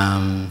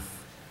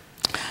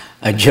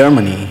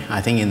Germany, I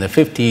think in the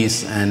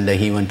 50s, and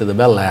he went to the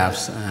Bell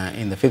Labs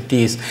in the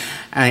 50s.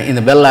 In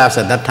the Bell Labs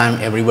at that time,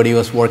 everybody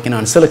was working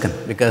on silicon,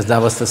 because that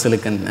was the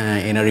silicon,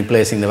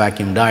 replacing the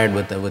vacuum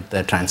diode with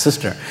the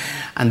transistor.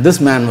 And this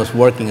man was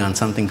working on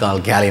something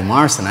called gallium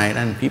arsenide,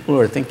 and people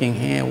were thinking,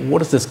 hey,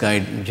 what is this guy,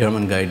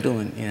 German guy,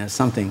 doing?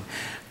 Something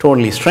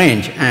totally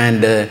strange.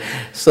 And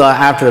so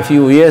after a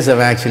few years of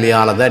actually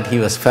all of that, he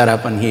was fed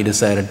up, and he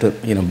decided to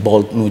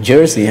bolt New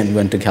Jersey and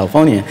went to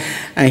California,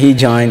 and he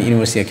joined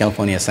University of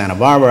California Santa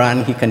Barbara,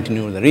 and he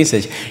continued the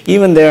research.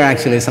 Even there,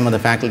 actually, some of the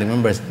faculty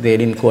members, they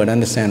didn't quite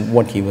understand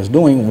what he was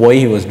doing, why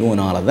he was doing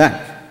all of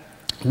that.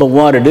 But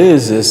what it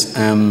is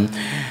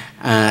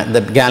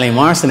that gallium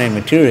arsenide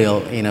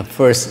material,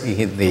 first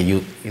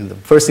the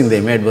first thing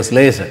they made was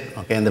laser.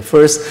 Okay, and the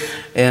first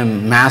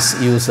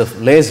mass use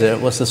of laser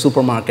was the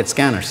supermarket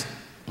scanners.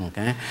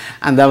 Okay,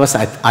 and that was,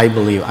 I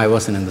believe, I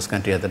wasn't in this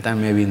country at the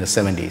time, maybe in the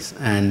 70s.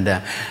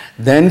 And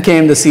then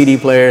came the CD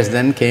players,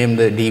 then came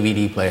the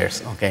DVD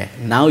players. Okay,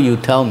 now you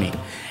tell me,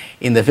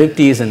 in the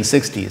 50s and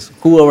 60s,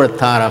 whoever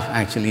thought of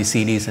actually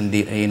CDs and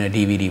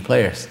DVD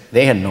players?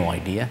 They had no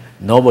idea.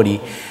 Nobody,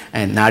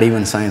 and not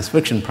even science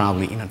fiction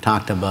probably,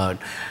 talked about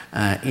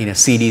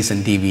CDs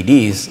and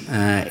DVDs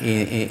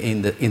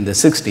in the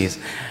 60s.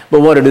 But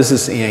what it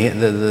is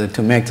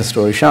to make the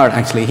story short,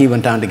 actually he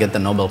went on to get the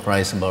Nobel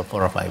Prize about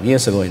 4 or 5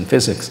 years ago in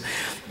physics.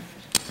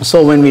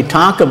 So when we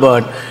talk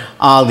about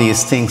all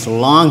these things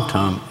long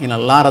term, a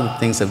lot of the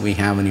things that we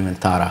haven't even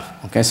thought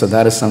of. Okay, so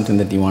that is something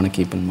that you want to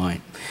keep in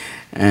mind.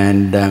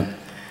 And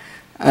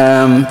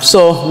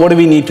so what do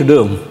we need to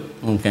do?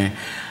 Okay,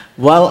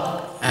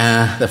 well,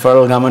 the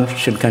federal government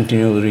should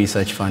continue with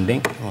research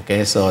funding.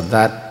 Okay, so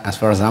that, as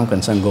far as I'm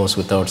concerned, goes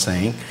without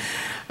saying.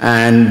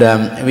 And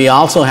we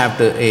also have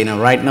to,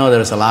 right now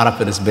there's a lot of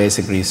it is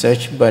basic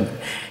research, but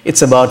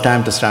it's about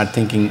time to start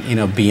thinking,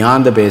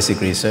 beyond the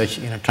basic research,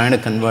 trying to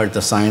convert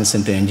the science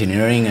into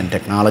engineering and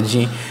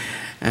technology.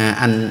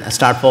 And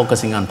start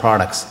focusing on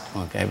products,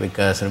 okay?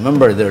 Because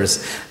remember,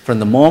 from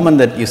the moment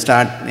that you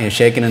start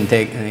shaking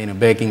and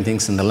baking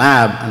things in the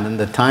lab, and then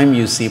the time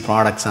you see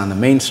products on the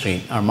main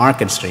street or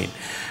market street,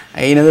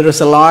 there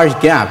is a large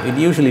gap. It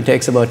usually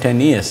takes about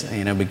 10 years,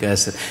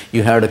 because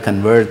you have to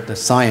convert the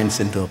science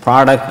into a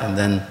product, and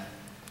then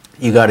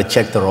you got to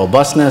check the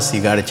robustness,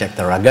 you got to check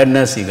the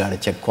ruggedness, you got to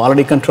check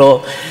quality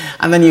control,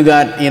 and then you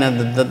got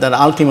that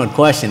ultimate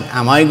question: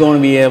 am I going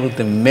to be able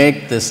to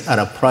make this at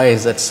a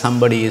price that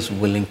somebody is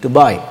willing to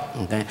buy?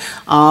 Okay,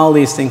 all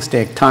these things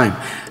take time,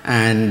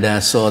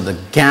 and so the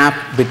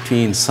gap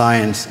between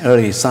science,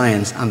 early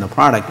science, and the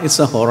product is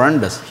a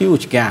horrendous,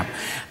 huge gap,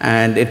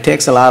 and it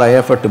takes a lot of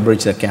effort to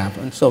bridge the gap.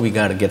 And so we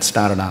got to get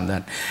started on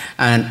that.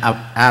 And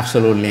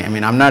absolutely, I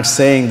mean, I'm not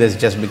saying this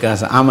just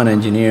because I'm an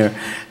engineer,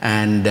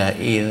 and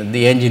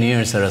the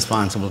engineers are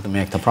responsible to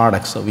make the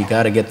products. So we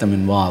got to get them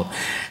involved,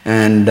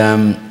 and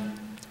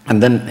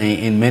then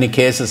in many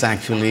cases,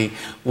 actually,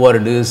 what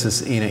it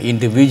is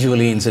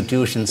individually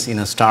institutions,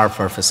 starve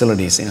for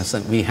facilities.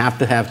 So we have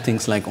to have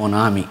things like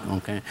ONAMI,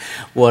 okay?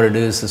 What it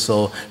is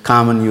so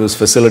common use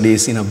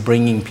facilities,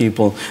 bringing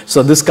people.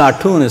 So this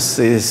cartoon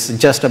is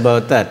just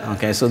about that,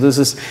 okay? So this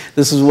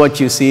is what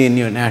you see in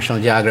your National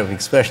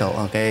Geographic special,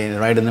 okay?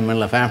 Right in the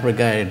middle of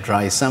Africa, a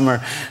dry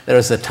summer, there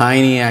is a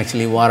tiny,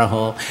 actually, water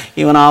hole.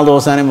 Even all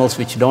those animals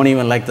which don't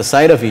even like the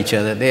sight of each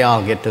other, they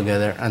all get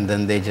together, and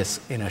then they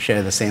just,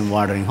 share the same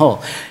watering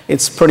hole.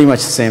 It's pretty much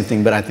the same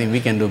thing, but I think we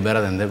can do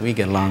better than that. We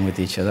get along with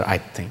each other, I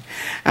think.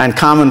 And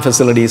common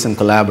facilities and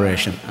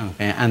collaboration,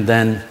 okay? And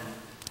then,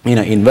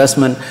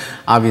 investment,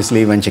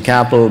 obviously venture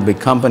capital, big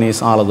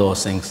companies, all of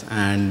those things.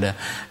 And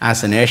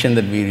as a nation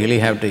that we really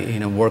have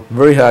to, work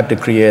very hard to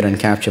create and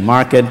capture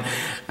market.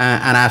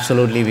 And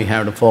absolutely we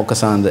have to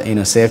focus on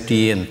the,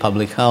 safety and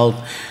public health,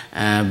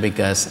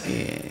 because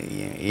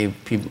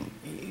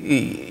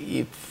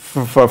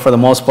for the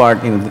most part,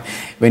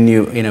 when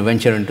you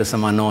venture into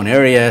some unknown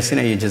areas,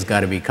 you just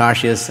got to be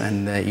cautious,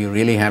 and you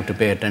really have to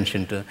pay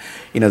attention to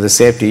the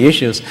safety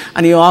issues.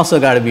 And you also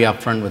got to be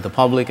upfront with the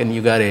public, and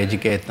you got to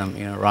educate them,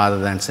 rather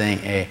than saying,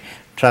 hey,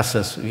 trust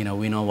us, we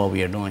know what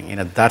we are doing.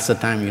 That's the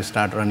time you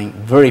start running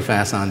very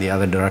fast on the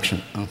other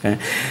direction. Okay,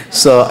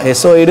 so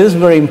it is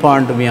very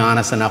important to be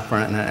honest and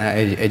upfront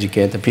and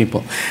educate the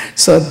people.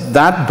 So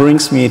that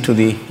brings me to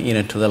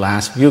the to the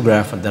last view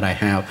graph that I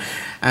have,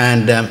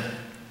 and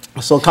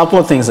so a couple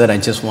of things that I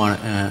just want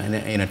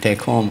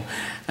take home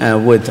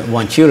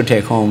want you to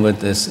take home with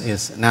this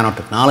is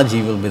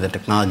nanotechnology will be the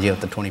technology of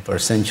the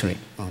 21st century.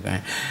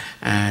 Okay,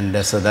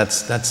 and so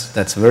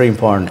that's very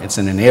important. It's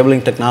an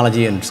enabling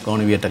technology, and it's going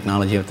to be a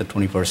technology of the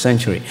 21st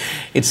century.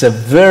 It's a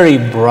very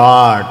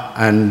broad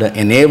and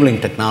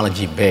enabling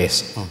technology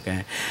base.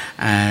 Okay,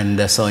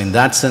 and so in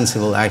that sense, it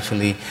will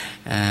actually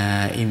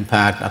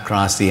impact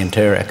across the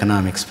entire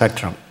economic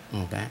spectrum.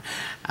 Okay,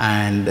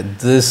 and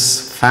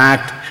this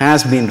fact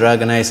has been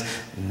recognized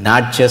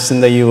not just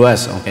in the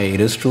US. Okay, it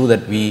is true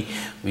that we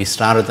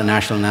started the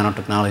National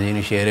Nanotechnology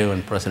Initiative,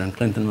 and President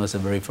Clinton was the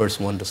very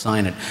first one to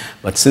sign it.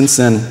 But since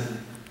then,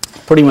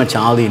 pretty much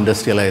all the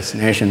industrialized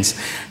nations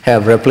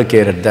have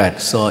replicated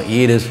that. So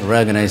it is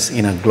recognized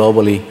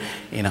globally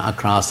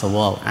across the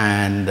world,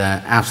 and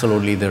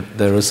absolutely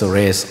there is a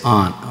race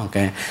on.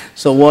 Okay,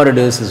 so what it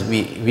is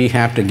we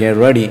have to get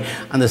ready,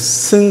 and the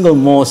single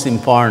most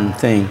important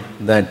thing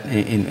that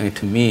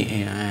to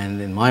me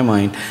and in my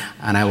mind,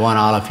 and I want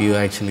all of you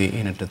actually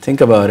to think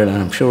about it, and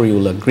I'm sure you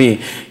will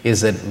agree,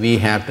 is that we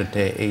have to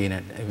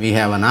we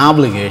have an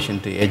obligation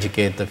to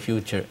educate the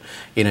future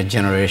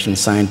generation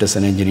scientists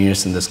and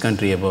engineers in this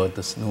country about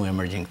this new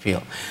emerging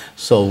field.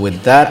 So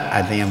with that,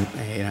 I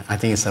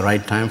think it's the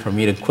right time for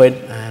me to quit,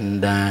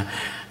 and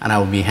I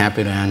will be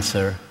happy to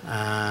answer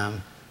a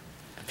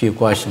few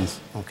questions.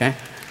 Okay.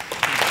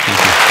 Thank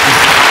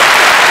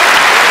you.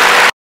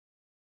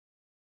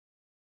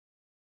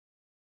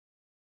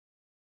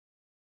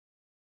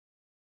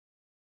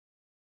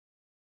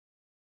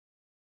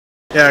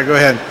 Yeah, go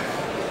ahead.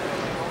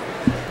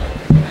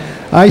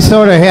 I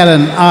sort of had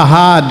an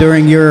aha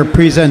during your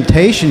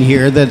presentation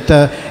here that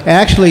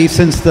actually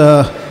since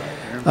the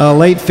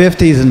late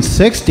 50s and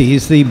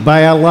 60s, the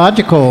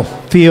biological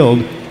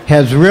field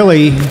has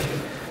really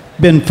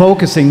been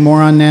focusing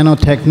more on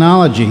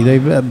nanotechnology.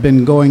 They've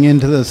been going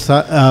into the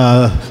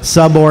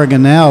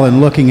suborganelle and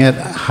looking at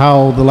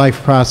how the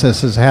life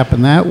processes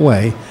happen that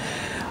way.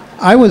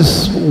 I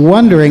was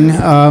wondering,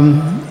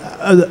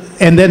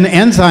 and then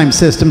enzyme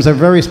systems are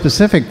very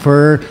specific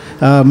for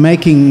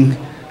making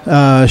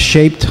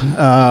shaped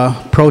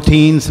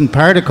proteins and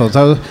particles.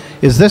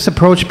 Is this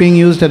approach being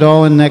used at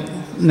all in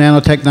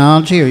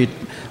nanotechnology? Or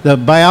the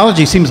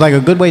biology seems like a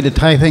good way to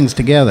tie things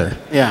together.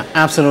 Yeah,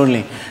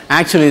 absolutely.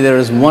 Actually, there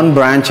is one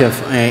branch of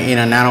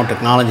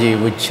nanotechnology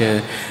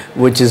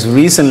which is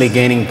recently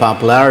gaining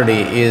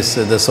popularity is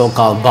the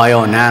so-called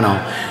bio-nano,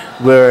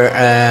 where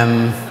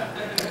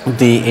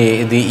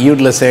the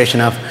utilization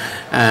of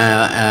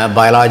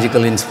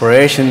biological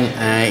inspiration,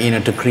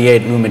 to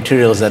create new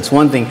materials. That's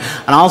one thing,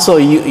 and also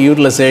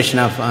utilization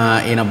of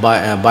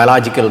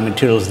biological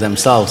materials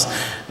themselves.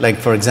 Like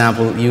for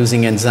example,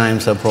 using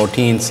enzymes or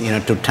proteins,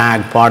 to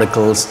tag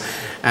particles,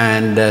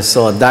 and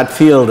so that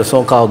field, the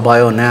so-called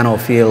bio-nano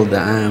field,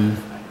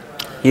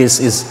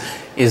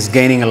 is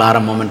gaining a lot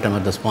of momentum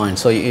at this point.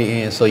 So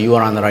you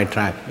are on the right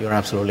track. You are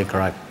absolutely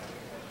correct.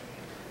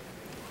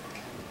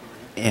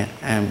 Yeah.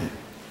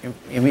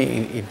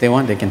 If they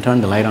want, they can turn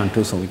the light on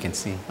too so we can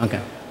see.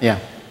 Okay, yeah.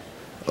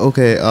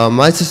 Okay,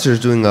 my sister is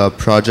doing a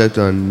project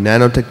on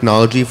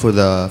nanotechnology for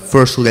the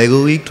first Lego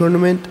League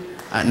tournament.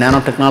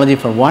 Nanotechnology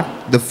for what?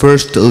 The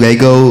first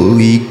Lego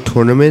League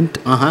tournament,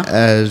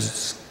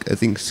 as I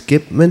think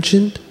Skip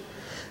mentioned.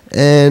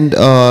 And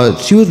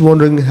she was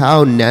wondering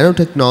how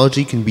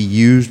nanotechnology can be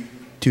used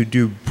to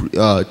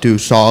to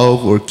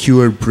solve or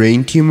cure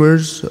brain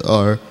tumors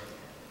or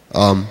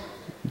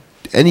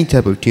any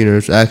type of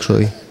tumors,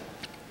 actually.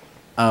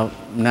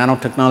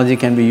 Nanotechnology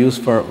can be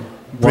used for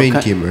brain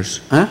tumors.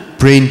 Huh?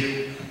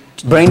 Brain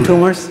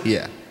tumors?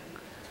 Yeah.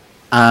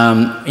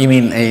 You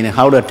mean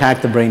how to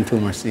attack the brain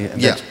tumors?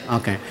 Yeah.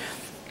 Okay.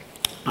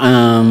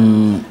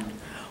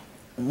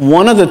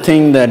 One of the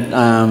things that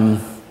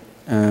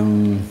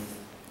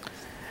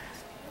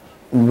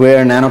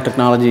where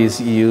nanotechnology is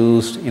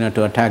used,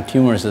 to attack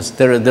tumors is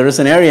there is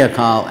an area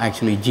called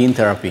actually gene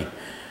therapy.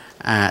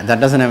 That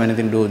doesn't have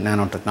anything to do with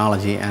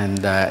nanotechnology, and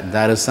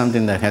that is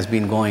something that has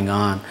been going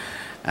on.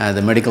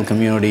 The medical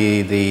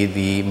community,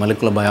 the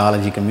molecular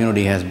biology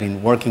community has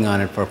been working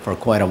on it for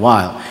quite a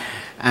while.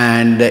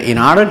 And in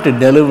order to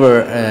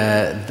deliver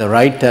the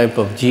right type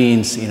of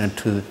genes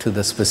to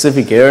the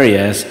specific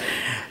areas,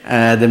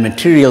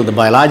 the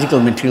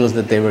biological materials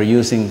that they were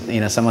using,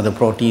 some of the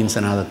proteins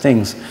and other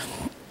things,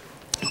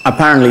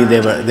 apparently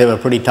they were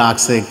pretty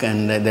toxic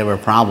and there were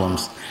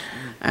problems.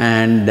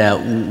 And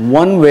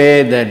one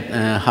way that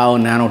how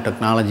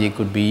nanotechnology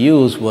could be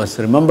used was,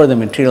 remember the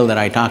material that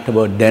I talked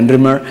about,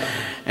 dendrimer?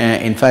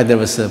 In fact, there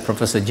was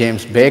Professor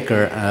James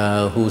Baker,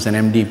 who's an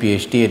MD,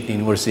 PhD at the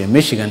University of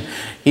Michigan.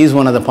 He's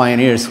one of the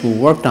pioneers who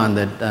worked on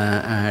the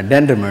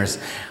dendrimers.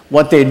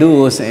 What they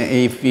do is,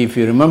 if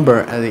you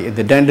remember,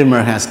 the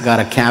dendrimer has got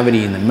a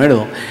cavity in the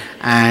middle,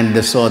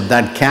 and so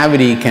that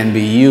cavity can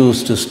be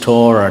used to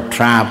store or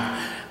trap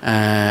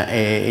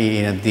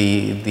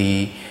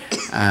the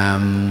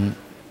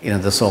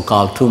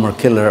so-called tumor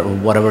killer or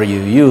whatever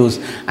you use,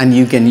 and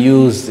you can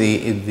use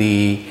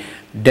the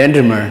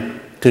dendrimer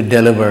to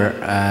deliver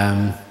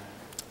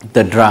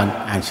the drug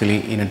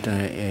actually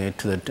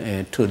to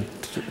the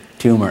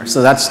tumor.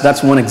 So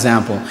that's one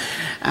example,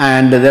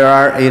 and there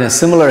are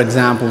similar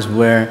examples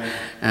where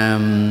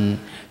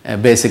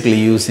basically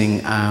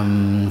using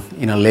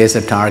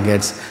laser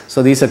targets.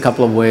 So these are a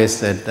couple of ways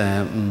that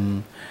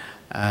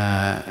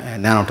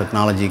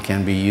nanotechnology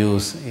can be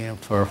used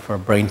for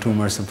brain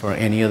tumors and for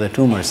any other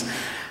tumors.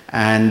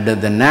 And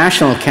the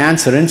National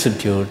Cancer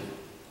Institute,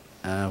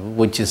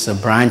 which is a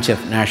branch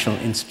of National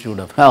Institute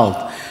of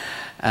Health,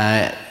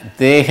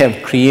 they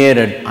have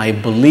created, I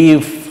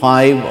believe,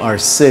 5 or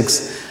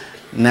 6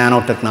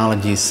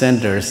 nanotechnology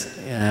centers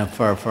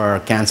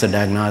for cancer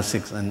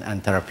diagnostics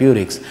and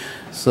therapeutics.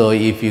 So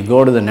if you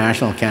go to the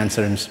National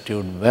Cancer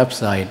Institute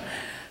website,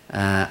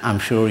 I'm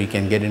sure you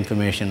can get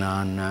information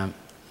on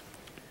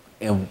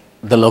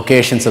the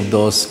locations of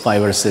those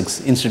 5 or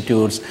 6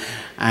 institutes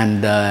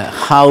and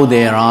how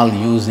they are all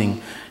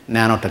using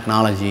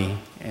nanotechnology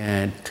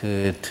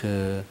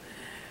to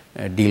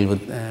deal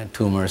with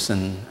tumors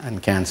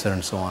and cancer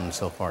and so on and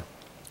so forth.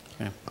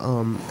 Okay.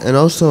 And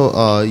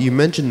also, you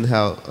mentioned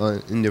how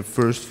in the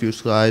first few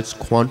slides,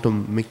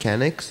 quantum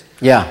mechanics.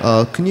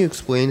 Yeah. Can you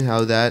explain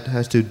how that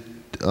has to,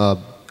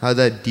 how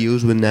that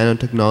deals with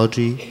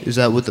nanotechnology? Is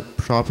that with the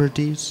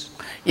properties?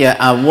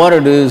 Yeah. What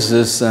it is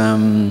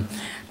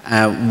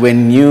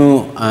when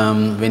you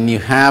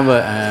have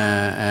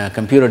a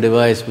computer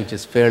device which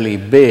is fairly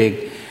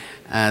big,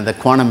 the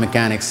quantum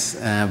mechanics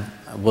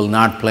will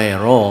not play a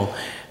role,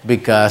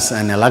 because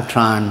an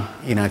electron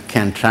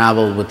can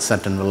travel with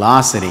certain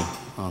velocity,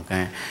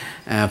 okay,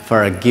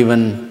 for a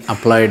given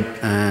applied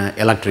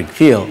electric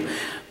field.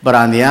 But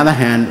on the other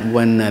hand,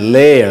 when a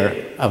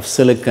layer of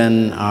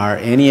silicon or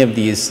any of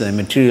these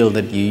material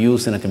that you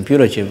use in a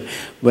computer chip,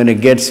 when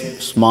it gets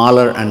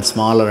smaller and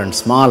smaller and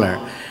smaller,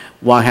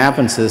 what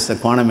happens is the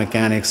quantum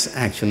mechanics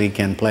actually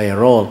can play a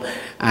role.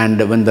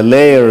 And when the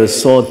layer is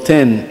so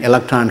thin,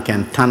 electron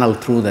can tunnel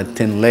through that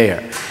thin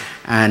layer.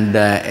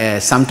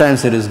 And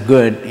sometimes it is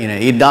good,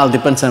 it all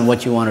depends on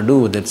what you want to do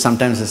with it.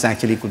 Sometimes this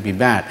actually could be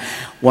bad.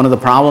 One of the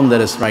problems that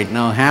is right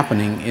now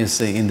happening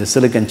is in the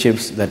silicon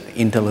chips that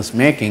Intel is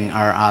making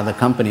or other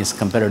companies,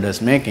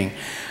 competitors making.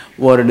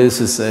 What it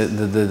is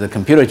the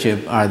computer chip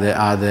or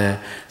the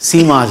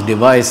CMOS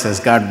device has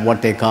got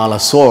what they call a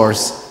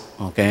source,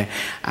 okay,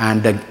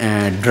 and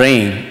a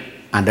drain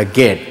and a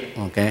gate,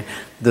 okay.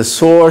 The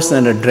source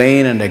and a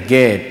drain and a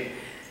gate,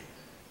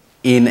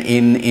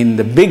 in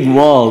the big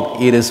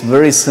world, it is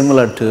very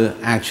similar to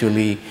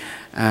actually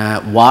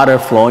water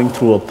flowing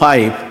through a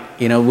pipe,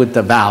 with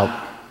the valve,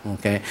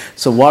 okay.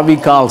 So what we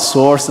call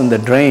source and the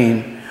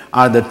drain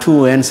are the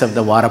two ends of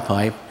the water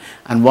pipe,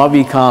 and what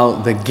we call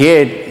the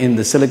gate in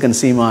the silicon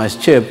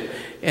CMOS chip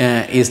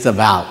is the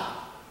valve.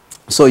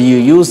 So you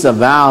use the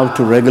valve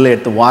to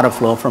regulate the water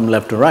flow from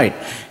left to right.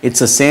 It's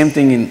the same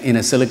thing in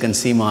a silicon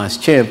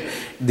CMOS chip.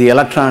 The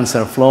electrons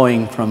are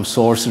flowing from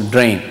source to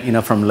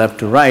drain, from left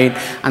to right,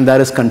 and that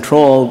is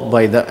controlled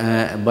by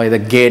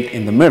the gate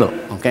in the middle.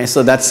 Okay,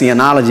 so that's the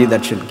analogy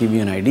that should give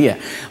you an idea.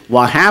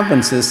 What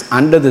happens is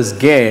under this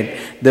gate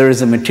there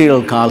is a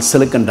material called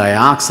silicon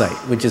dioxide,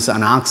 which is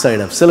an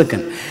oxide of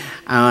silicon.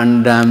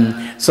 And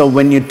so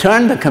when you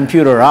turn the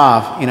computer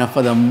off,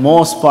 for the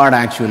most part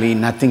actually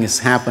nothing is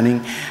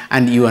happening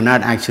and you are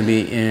not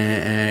actually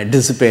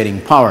dissipating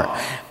power.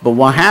 But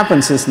what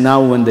happens is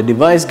now when the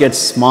device gets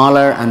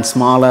smaller and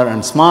smaller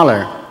and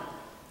smaller,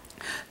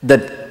 the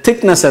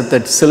thickness of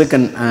that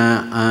silicon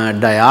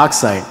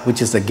dioxide,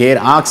 which is the gate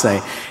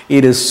oxide,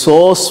 it is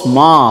so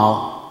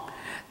small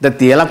that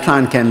the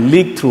electron can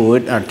leak through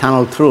it or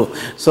tunnel through.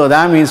 So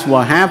that means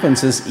what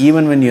happens is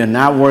even when you're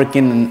not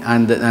working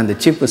and the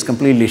chip is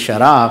completely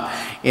shut off,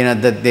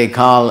 that they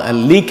call a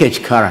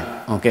leakage current.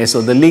 Okay,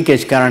 so the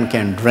leakage current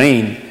can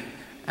drain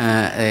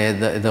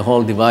the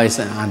whole device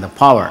and the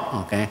power.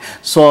 Okay,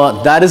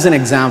 so that is an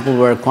example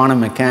where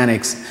quantum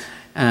mechanics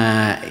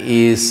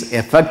is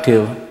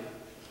effective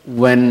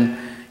when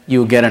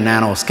you get a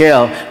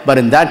nanoscale, but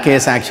in that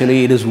case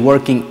actually it is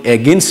working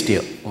against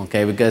you,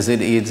 okay, because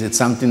it's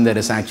something that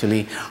is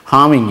actually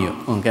harming you.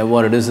 Okay,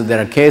 what it is, there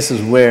are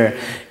cases where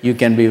you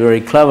can be very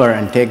clever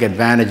and take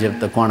advantage of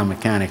the quantum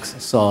mechanics.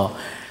 So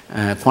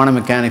quantum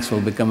mechanics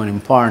will become an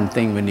important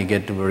thing when you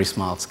get to very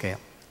small scale.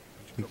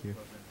 Thank you.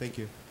 Thank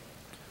you.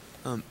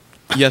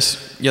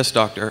 Yes,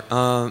 doctor.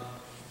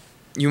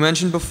 You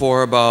mentioned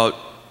before about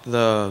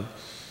the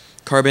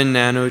carbon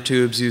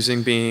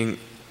nanotubes being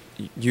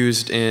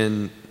used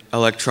in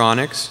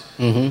electronics.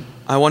 Mm-hmm.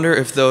 I wonder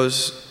if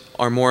those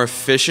are more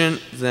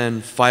efficient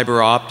than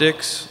fiber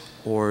optics,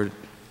 or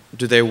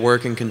do they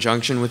work in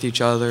conjunction with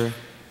each other?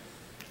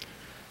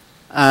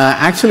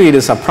 Actually, it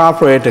is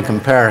appropriate to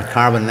compare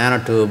carbon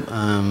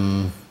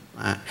nanotube.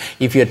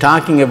 If you're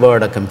talking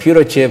about a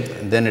computer chip,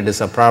 then it is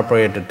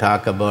appropriate to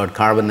talk about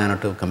carbon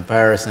nanotube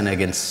comparison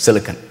against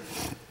silicon.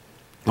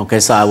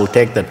 Okay, so I will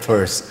take that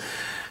first.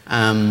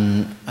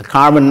 A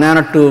carbon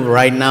nanotube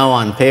right now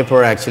on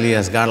paper actually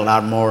has got a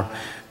lot more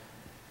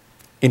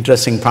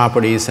interesting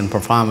properties and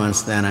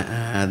performance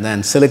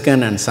than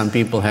silicon, and some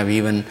people have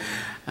even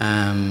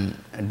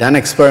done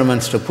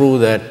experiments to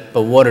prove that.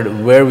 But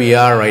where we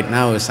are right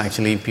now is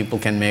actually people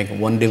can make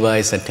 1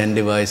 device, a 10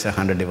 device, a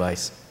 100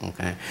 device.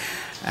 Okay,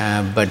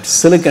 but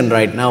silicon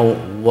right now,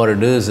 what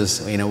it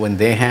is when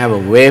they have a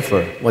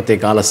wafer, what they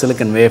call a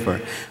silicon wafer,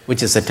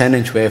 which is a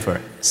 10-inch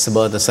wafer, it's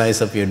about the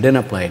size of your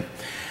dinner plate,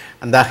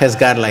 and that has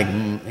got like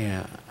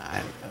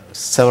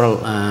several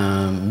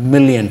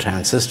million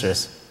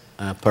transistors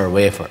per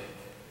wafer.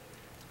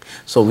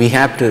 So we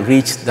have to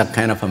reach that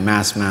kind of a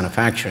mass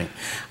manufacturing,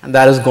 and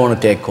that is going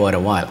to take quite a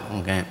while.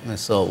 Okay,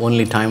 so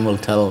only time will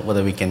tell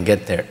whether we can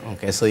get there.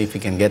 Okay, so if we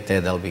can get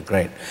there, that'll be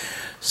great.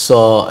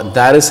 So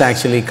that is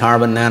actually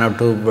carbon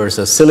nanotube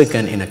versus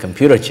silicon in a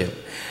computer chip.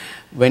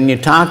 When you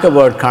talk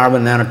about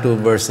carbon nanotube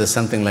versus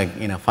something like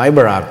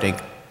fiber optic,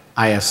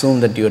 I assume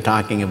that you're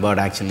talking about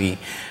actually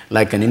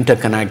like an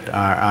interconnect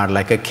or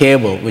like a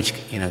cable which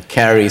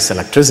carries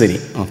electricity.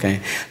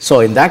 Okay, so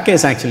in that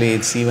case actually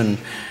it's even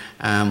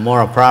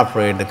more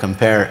appropriate to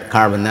compare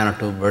carbon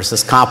nanotube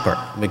versus copper,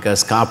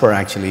 because copper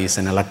actually is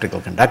an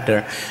electrical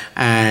conductor,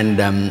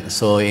 and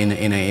so in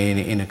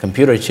a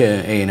computer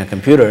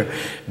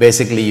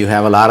basically you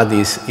have a lot of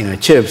these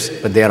chips,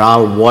 but they are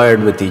all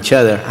wired with each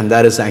other, and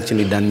that is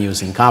actually done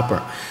using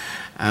copper.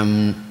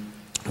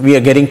 We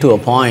are getting to a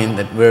point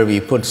that where we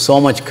put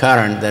so much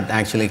current that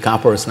actually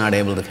copper is not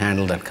able to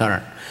handle that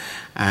current,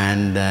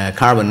 and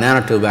carbon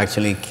nanotube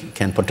actually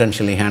can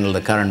potentially handle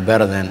the current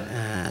better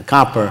than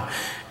copper.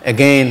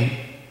 Again,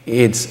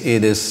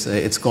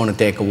 it's going to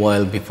take a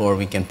while before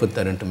we can put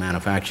that into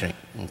manufacturing.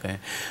 Okay,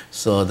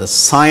 so the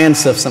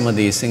science of some of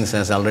these things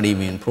has already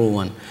been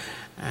proven,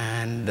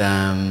 and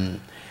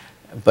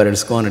but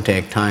it's going to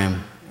take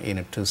time,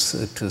 to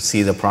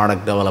see the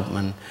product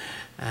development.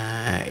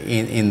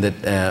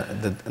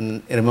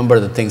 Remember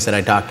the things that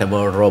I talked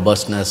about: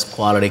 robustness,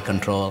 quality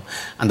control,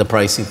 and the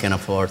price you can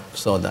afford.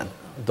 So that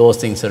those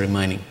things are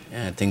remaining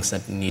things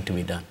that need to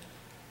be done.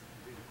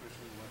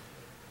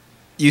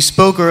 You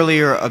spoke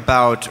earlier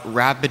about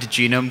rapid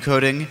genome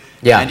coding,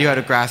 yeah. And you had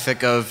a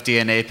graphic of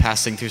DNA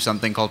passing through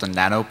something called a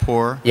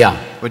nanopore.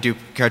 Yeah. Would you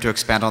care to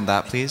expand on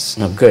that, please?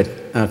 Oh, good.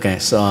 Okay,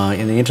 so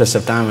in the interest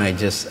of time, I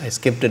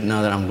skipped it.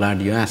 Now that I'm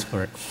glad you asked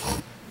for it.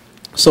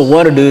 So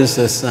what it is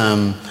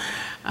that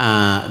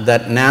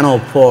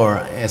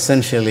nanopore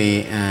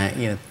essentially,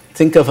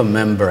 think of a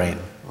membrane,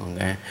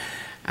 okay?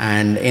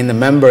 And in the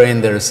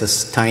membrane, there is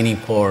this tiny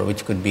pore,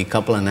 which could be a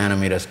couple of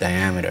nanometers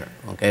diameter.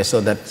 Okay,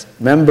 so that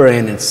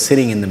membrane is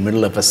sitting in the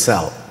middle of a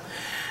cell.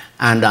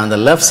 And on the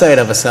left side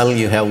of a cell,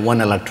 you have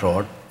one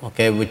electrode,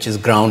 okay, which is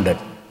grounded.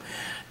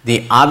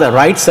 The other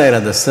right side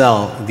of the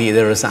cell,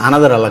 there is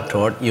another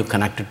electrode. You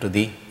connect it to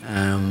the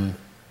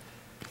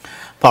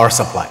power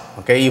supply.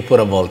 Okay, you put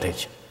a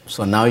voltage.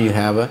 So now you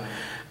have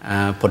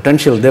a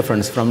potential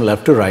difference from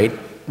left to right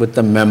with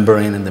the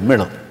membrane in the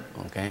middle.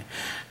 Okay.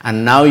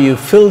 And now you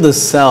fill the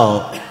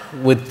cell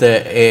with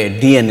the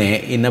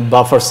DNA in a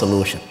buffer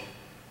solution.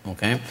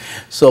 Okay?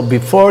 So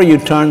before you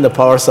turn the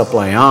power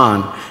supply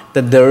on,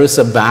 that there is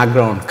a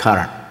background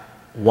current.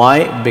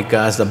 Why?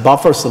 Because the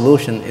buffer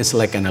solution is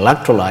like an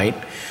electrolyte,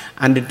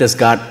 and it has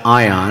got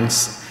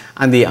ions,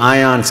 and the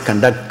ions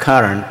conduct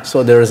current,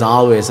 so there is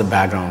always a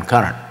background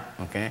current.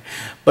 Okay?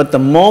 But the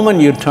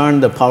moment you turn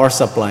the power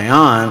supply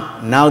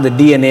on, now the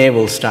DNA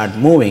will start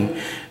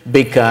moving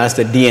because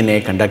the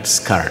DNA conducts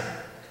current.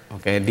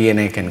 Okay,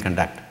 DNA can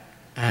conduct.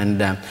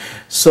 And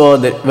so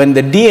when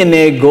the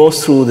DNA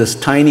goes through this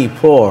tiny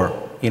pore,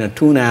 2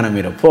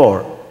 nanometer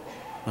pore,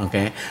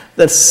 okay,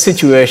 that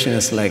situation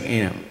is like,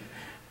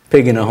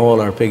 pig in a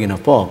hole or pig in a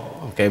poke.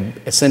 Okay,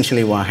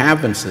 essentially what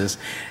happens is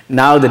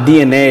now the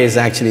DNA is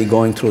actually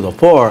going through the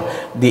pore,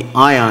 the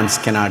ions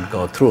cannot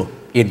go through.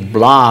 It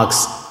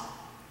blocks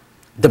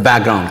the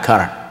background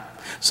current.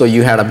 So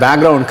you had a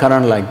background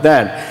current like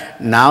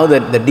that. Now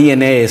that the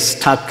DNA is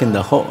stuck in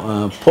the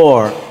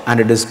pore and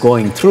it is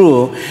going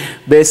through,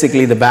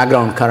 basically the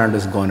background current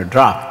is going to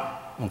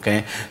drop.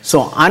 Okay?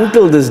 So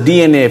until this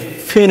DNA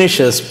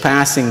finishes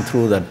passing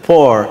through that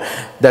pore,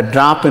 the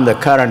drop in the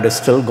current is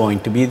still going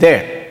to be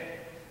there.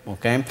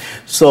 Okay?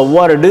 So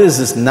what it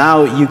is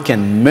now you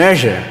can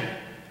measure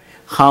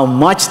how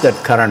much that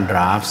current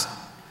drops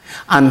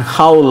and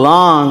how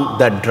long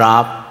that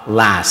drop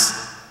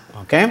lasts.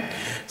 Okay?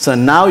 So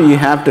now you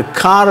have to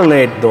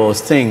correlate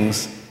those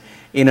things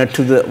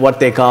to what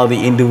they call the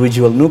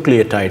individual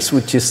nucleotides,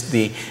 which is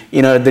the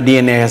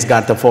DNA has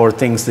got the 4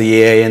 things,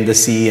 the A and the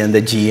C and the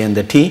G and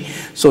the T.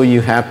 So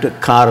you have to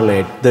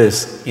correlate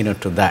this,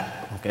 to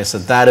that. Okay, so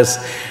that is,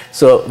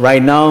 so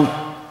right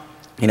now,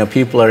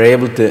 people are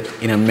able to,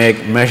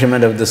 make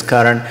measurement of this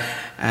current,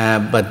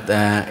 but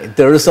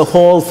there is a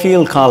whole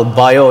field called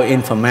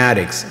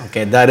bioinformatics.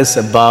 Okay, that is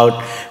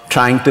about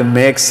trying to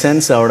make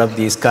sense out of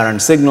these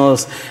current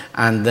signals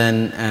and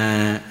then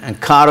and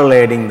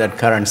correlating that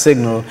current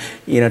signal,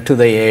 to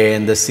the A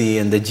and the C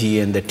and the G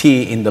and the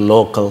T in the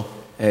local,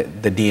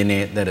 the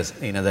DNA that is,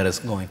 that is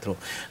going through.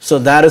 So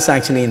that is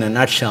actually in a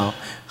nutshell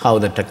how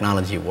the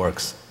technology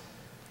works.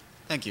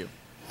 Thank you.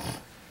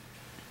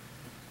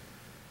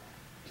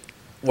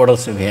 What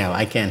else do we have?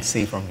 I can't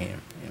see from here.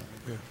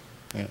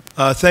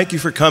 Yeah. Thank you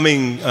for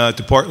coming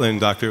to Portland,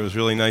 Doctor. It was a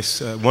really nice,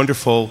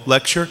 wonderful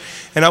lecture.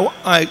 And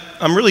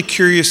I'm really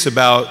curious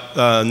about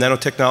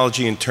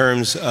nanotechnology in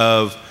terms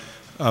of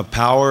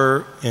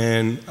power.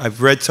 And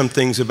I've read some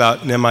things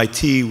about an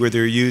MIT where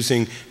they're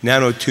using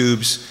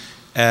nanotubes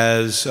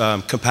as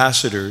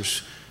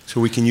capacitors.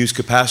 So we can use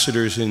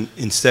capacitors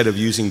instead of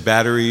using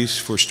batteries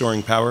for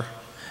storing power.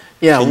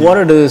 Yeah, what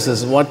it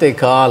is what they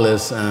call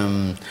is,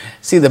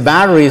 see, the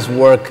batteries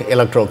work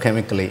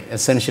electrochemically.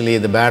 Essentially,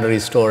 the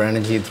batteries store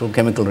energy through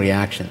chemical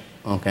reaction.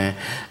 Okay,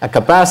 a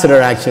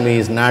capacitor actually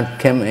is not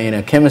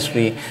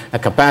chemistry. A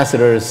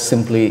capacitor is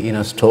simply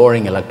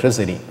storing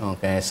electricity.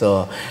 Okay,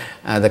 so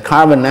the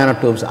carbon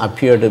nanotubes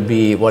appear to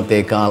be what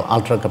they call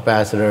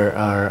ultracapacitor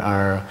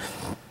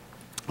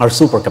or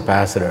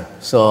supercapacitor.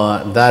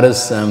 So that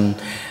is.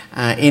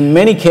 In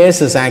many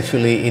cases,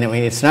 actually,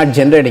 it's not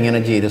generating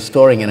energy; it is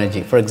storing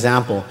energy. For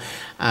example,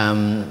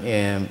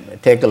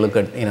 take a look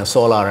at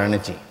solar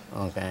energy.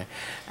 Okay,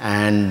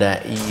 and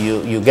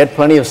you get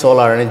plenty of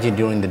solar energy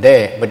during the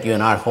day, but you're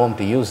not home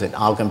to use it.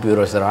 All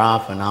computers are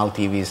off, and all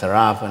TVs are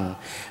off, and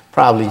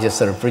probably just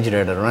a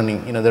refrigerator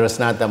running. There is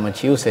not that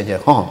much usage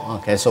at home.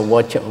 Okay, so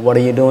what are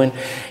you doing?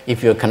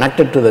 If you're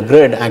connected to the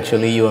grid,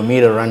 actually your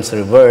meter runs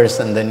reverse,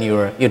 and then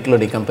your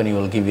utility company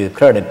will give you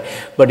credit.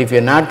 But if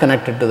you're not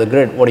connected to the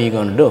grid, what are you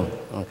going to do?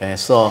 Okay,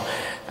 so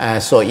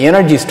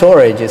energy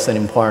storage is an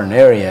important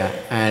area,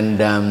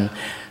 and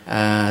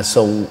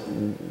so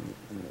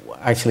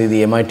actually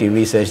the MIT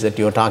research that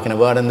you're talking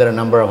about, and there are a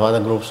number of other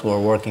groups who are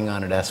working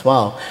on it as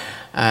well.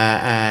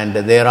 And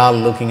they're all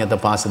looking at the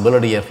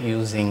possibility of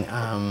using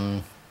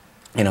carbon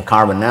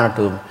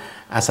nanotube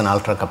as an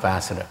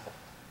ultracapacitor.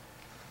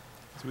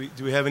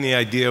 Do we have any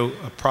idea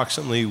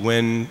approximately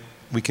when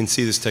we can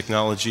see this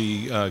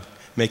technology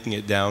making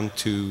it down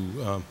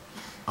to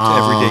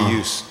everyday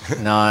use?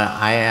 No,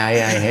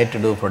 I hate to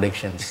do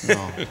predictions.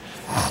 No. Okay,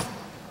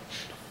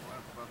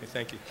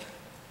 thank you.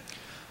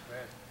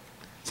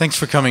 Thanks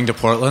for coming to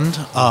Portland.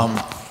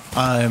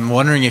 I'm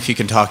wondering if you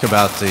can talk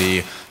about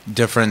the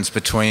difference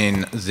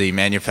between the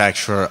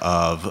manufacture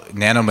of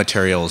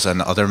nanomaterials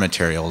and other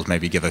materials,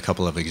 maybe give a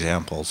couple of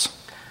examples.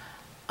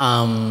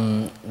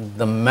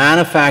 The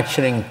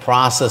manufacturing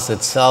process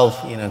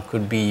itself,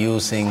 could be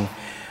using,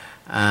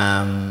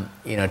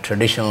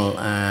 traditional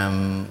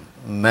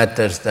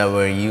methods that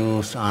were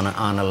used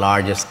on a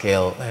larger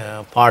scale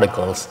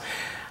particles.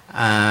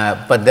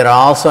 But there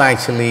are also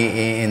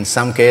actually, in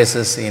some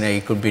cases,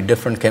 it could be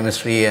different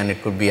chemistry, and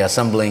it could be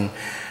assembling,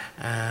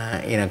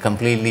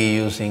 completely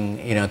using,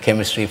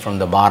 chemistry from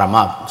the bottom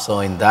up.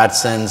 So in that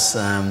sense,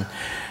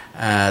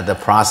 the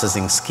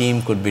processing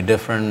scheme could be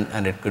different,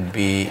 and it could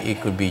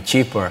be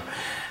cheaper.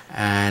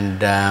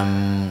 And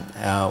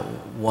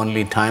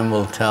only time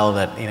will tell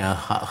that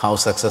how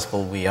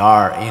successful we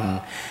are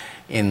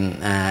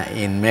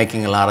in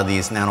making a lot of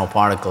these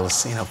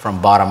nanoparticles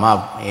from bottom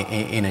up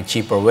in a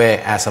cheaper way,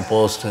 as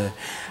opposed to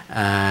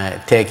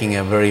taking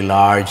a very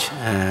large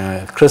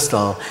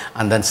crystal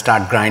and then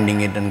start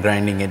grinding it and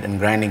grinding it and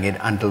grinding it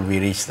until we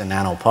reach the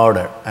nano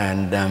powder.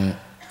 And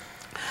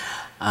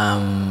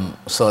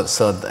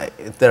so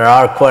there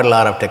are quite a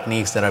lot of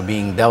techniques that are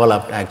being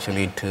developed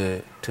actually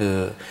to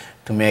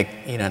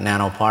make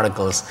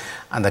nanoparticles,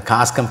 and the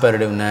cost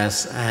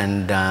competitiveness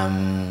and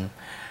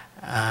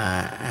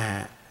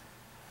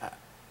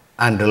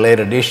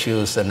related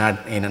issues are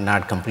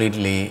not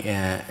completely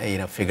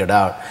figured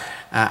out.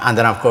 And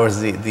then of course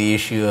the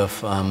issue of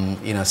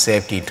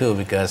safety too,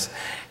 because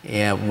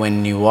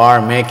when you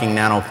are making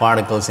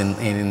nanoparticles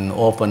in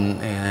open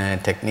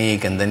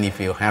technique, and then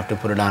if you have to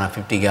put it on a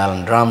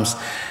 50-gallon drums,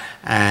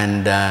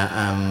 and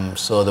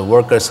so the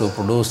workers who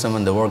produce them,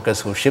 and the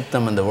workers who ship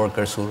them, and the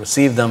workers who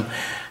receive them,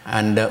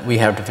 and we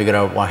have to figure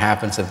out what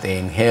happens if they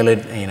inhale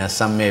it.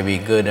 Some may be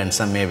good and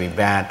some may be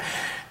bad.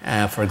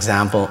 For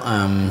example,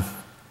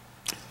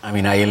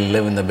 I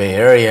live in the Bay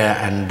Area,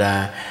 and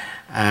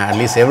at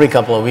least every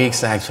couple of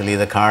weeks, actually,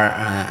 the car,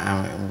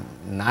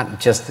 not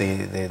just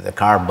the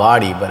car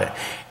body, but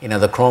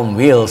the chrome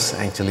wheels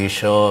actually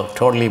show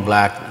totally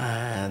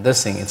black.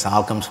 This thing, it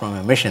all comes from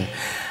emission.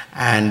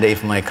 And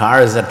if my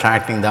car is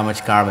attracting that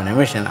much carbon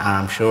emission,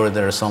 I'm sure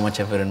there is so much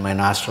of it in my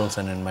nostrils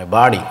and in my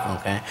body.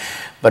 Okay,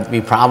 but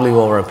we probably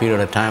over a period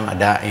of time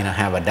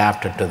have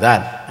adapted to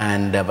that.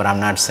 And but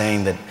I'm not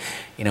saying that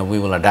we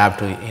will adapt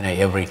to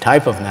every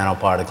type of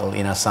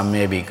nanoparticle. Some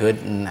may be good,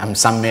 and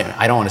some may,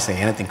 I don't want to say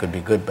anything could be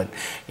good, but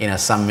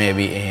some may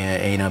be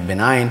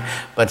benign,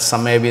 but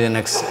some may be the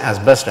next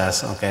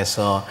asbestos. Okay,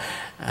 so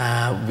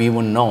we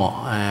wouldn't know.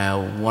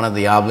 One of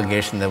the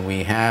obligations that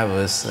we have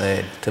is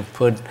to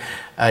put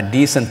a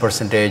decent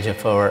percentage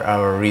of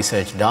our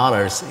research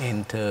dollars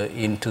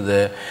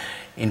into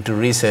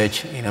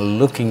research,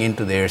 looking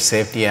into their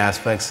safety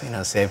aspects,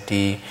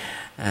 safety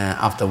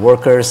of the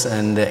workers,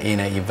 and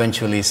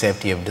eventually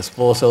safety of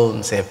disposal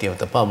and safety of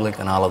the public,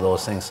 and all of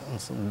those things.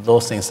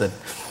 Those things that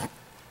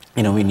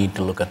we need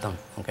to look at them.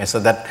 Okay, so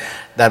that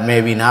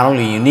may be not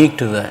only unique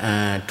to the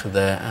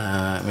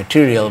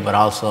material, but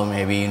also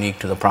may be unique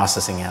to the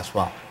processing as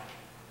well.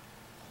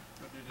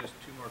 I'll do just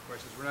two more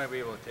questions. We're not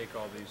going to be able to take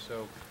all these,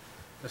 so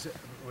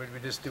would we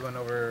just do one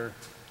over?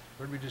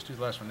 Where did we just do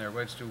the last one there?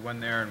 Let's do one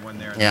there and one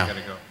there, and yeah. then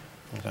we got to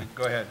go. Okay.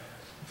 Go ahead.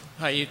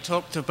 Hi, you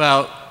talked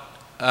about.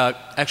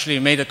 Actually,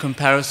 you made a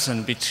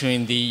comparison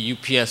between the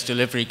UPS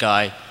delivery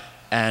guy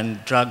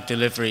and drug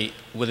delivery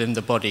within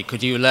the body.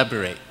 Could you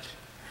elaborate?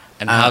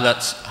 And how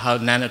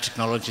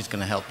nanotechnology is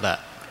going to help that?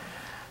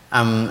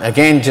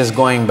 Again, just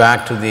going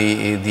back to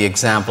the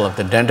example of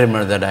the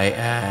dendrimer that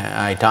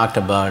I talked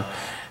about,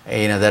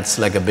 that's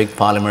like a big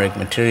polymeric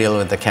material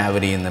with a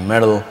cavity in the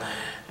middle,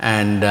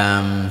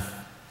 and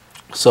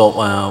so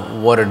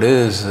what it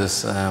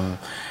is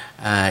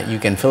you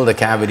can fill the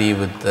cavity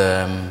with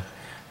the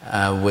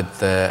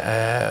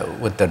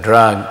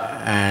drug,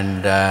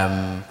 and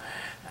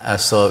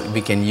so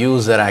we can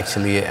use that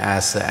actually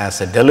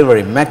as a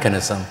delivery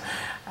mechanism.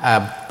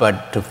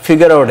 But to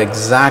figure out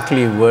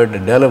exactly where to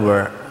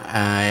deliver,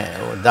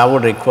 that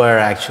would require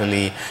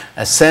actually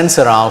a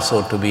sensor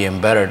also to be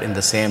embedded in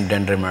the same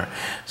dendrimer.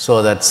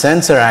 So that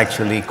sensor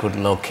actually could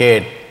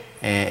locate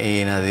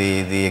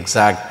the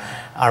exact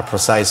or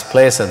precise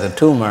place of the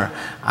tumor,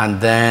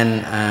 and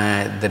then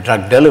the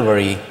drug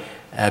delivery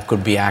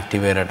could be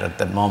activated at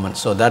that moment.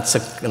 So that's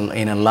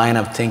a line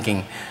of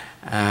thinking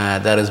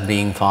that is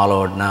being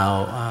followed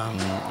now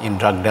in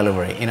drug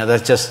delivery.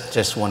 That's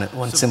just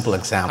one simple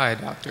example. Hi,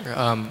 doctor.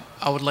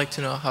 I would like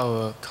to know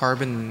how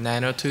carbon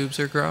nanotubes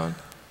are grown.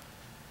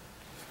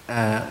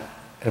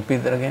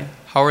 Repeat that again.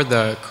 How are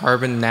the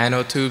carbon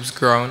nanotubes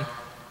grown?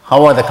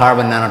 How are the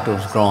carbon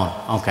nanotubes grown?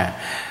 Okay.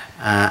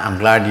 I'm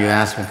glad you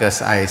asked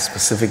because I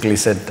specifically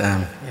said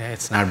yeah,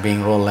 it's not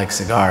being rolled like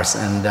cigars.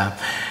 And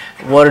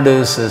what it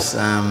is there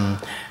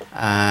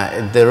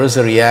is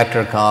a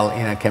reactor called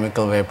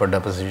chemical vapor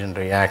deposition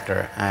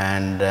reactor.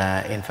 And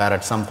in fact,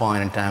 at some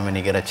point in time when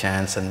you get a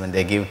chance and when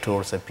they give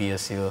tours at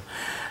PSU,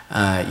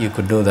 you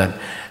could do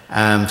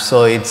that.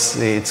 So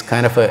it's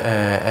kind of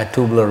a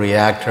tubular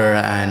reactor,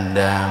 and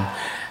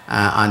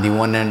on the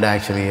one end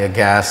actually a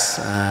gas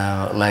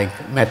like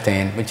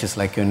methane, which is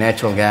like your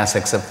natural gas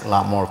except a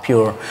lot more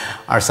pure,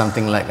 or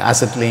something like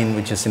acetylene,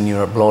 which is in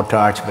your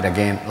blowtorch but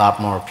again a lot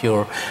more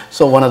pure.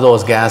 So one of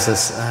those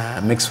gases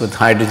mixed with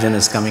hydrogen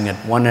is coming at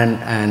one end,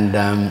 and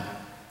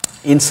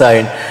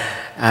inside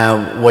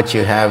what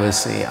you have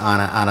is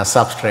on a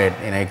substrate.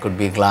 It could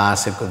be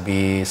glass, it could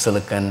be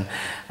silicon.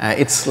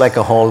 It's like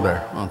a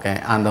holder, okay?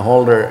 On the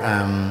holder,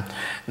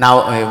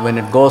 now when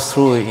it goes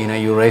through,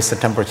 you raise the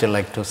temperature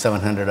like to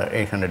 700 or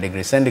 800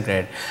 degrees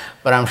centigrade.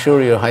 But I'm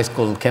sure your high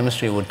school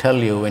chemistry would tell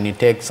you when you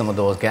take some of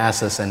those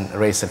gases and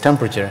raise the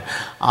temperature,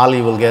 all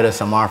you will get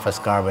is amorphous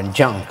carbon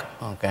junk,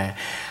 okay?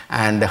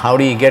 And how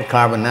do you get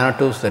carbon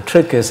nanotubes? The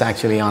trick is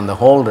actually on the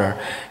holder,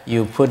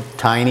 you put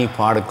tiny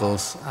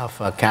particles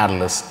of a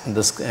catalyst.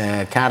 This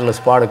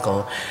catalyst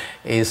particle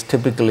is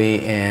typically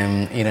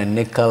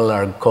nickel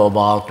or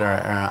cobalt or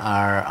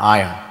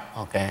iron.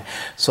 Okay,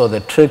 so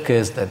the trick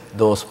is that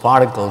those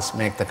particles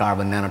make the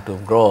carbon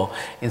nanotube grow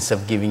instead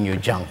of giving you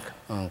junk.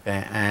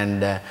 Okay,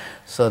 and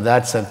so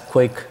that's a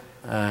quick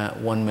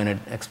 1 minute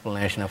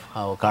explanation of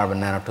how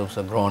carbon nanotubes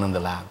are grown in the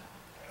lab.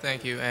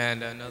 Thank you.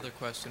 And another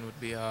question would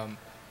be,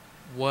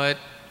 what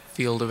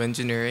field of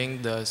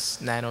engineering does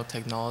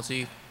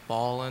nanotechnology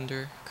fall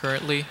under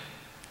currently?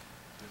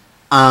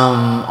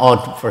 Or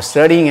for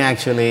studying,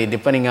 actually,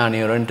 depending on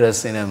your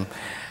interest in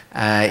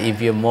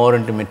if you're more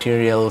into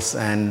materials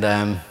and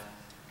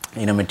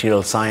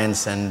material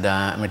science and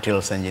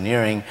materials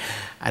engineering,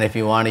 and if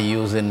you want to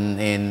use in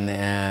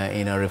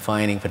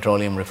refining,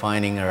 petroleum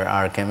refining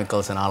or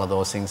chemicals and all of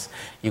those things,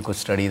 you could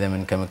study them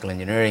in chemical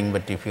engineering.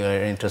 But if you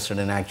are interested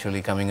in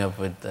actually coming up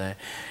with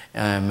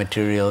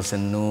materials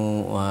and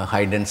new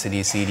high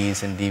density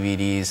CDs and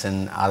DVDs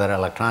and other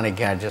electronic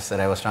gadgets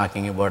that I was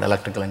talking about,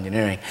 electrical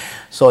engineering.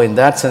 So in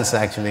that sense,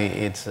 actually,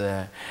 it's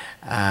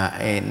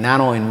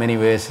nano in many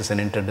ways is an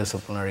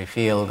interdisciplinary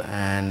field,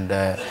 and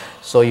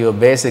so your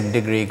basic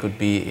degree could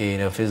be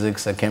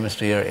physics or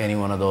chemistry or any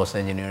one of those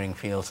engineering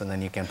fields, and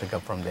then you can pick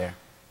up from there.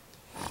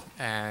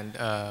 And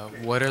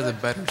what are the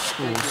better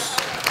schools?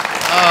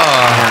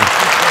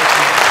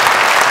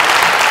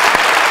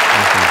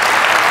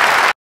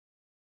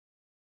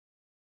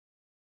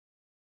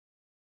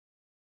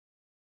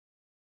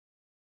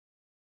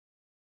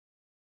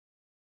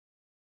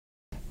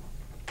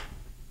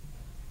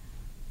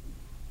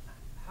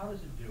 How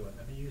does it do it?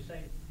 I mean, you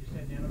said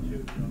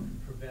nanotube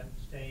prevent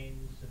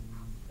stains and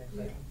things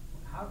like that.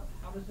 How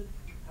does it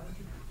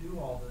do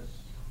all this?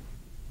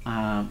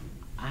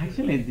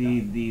 Actually,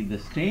 the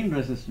stain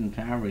resistant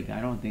fabric, I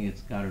don't think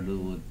it's got to do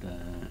with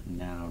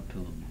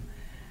nanotube.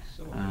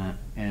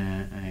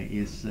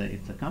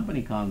 It's a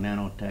company called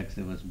Nanotech.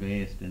 It was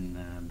based in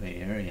Bay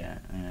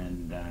Area,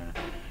 and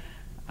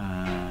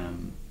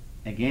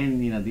again,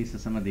 these are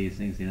some of these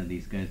things.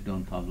 These guys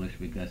don't publish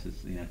because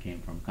it's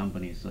came from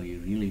companies, so you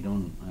really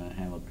don't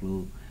have a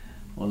clue,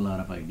 a whole lot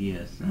of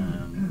ideas.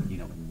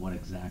 What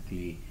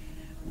exactly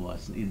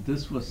was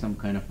this? Was some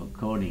kind of a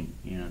coating,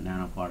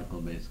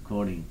 nanoparticle-based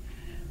coating,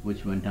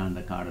 which went on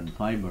the cotton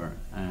fiber,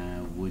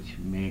 which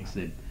makes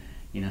it,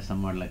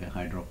 somewhat like a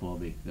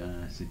hydrophobic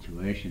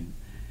situation,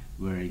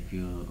 where if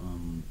you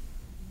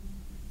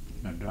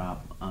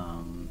drop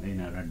in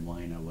a red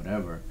wine or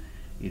whatever,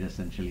 it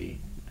essentially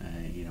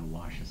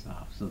washes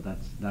off. So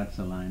that's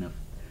a line of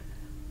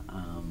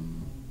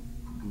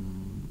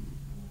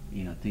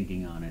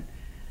thinking on it,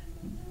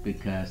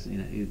 because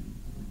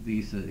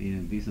these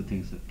are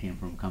things that came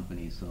from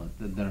companies, so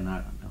there are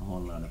not a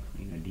whole lot of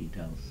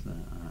details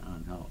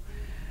on how.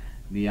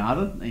 The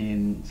other,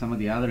 in some of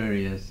the other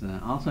areas,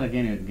 also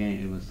again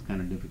it was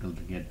kind of difficult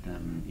to get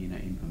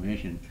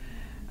information.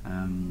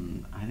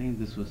 I think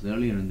this was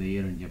earlier in the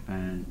year in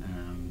Japan.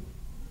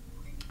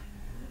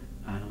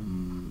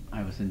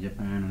 I was in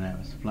Japan and I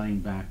was flying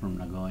back from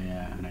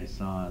Nagoya, and I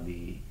saw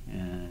the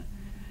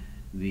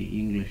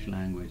English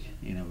language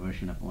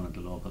version of one of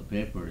the local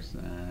papers.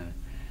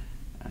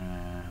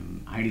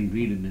 I didn't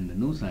read it in the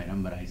news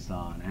item, but I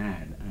saw an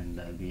ad, and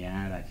the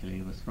ad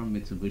actually was from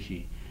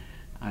Mitsubishi,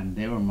 and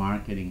they were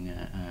marketing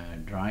a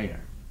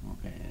dryer.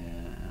 Okay,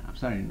 I'm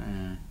sorry,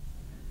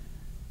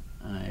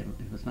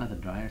 it was not the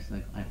dryer,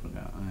 I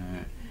forgot.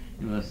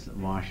 It was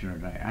washer or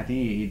dryer. I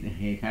think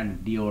he had a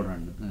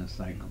deodorant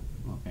cycle,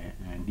 okay,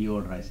 and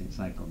deodorizing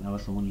cycle. That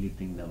was the only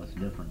thing that was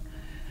different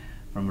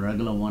from a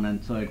regular one,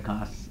 and so it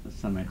costs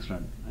some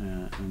extra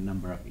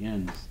number of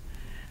yens.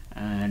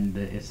 And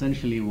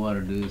essentially what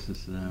it is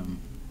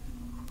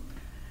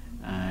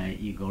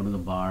You go to the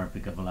bar,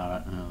 pick up a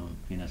lot of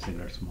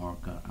cigarette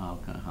smoke or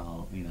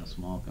alcohol,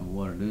 smoke, and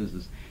what it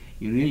is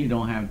you really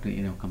don't have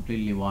to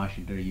completely wash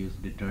it or use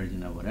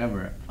detergent or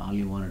whatever. All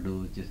you want to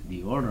do is just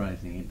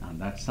deodorizing it on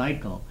that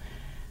cycle.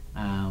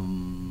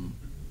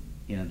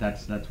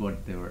 That's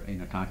what they were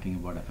talking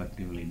about,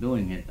 effectively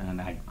doing it.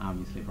 And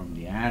obviously from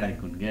the ad I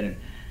couldn't get it.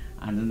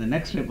 And then the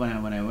next trip when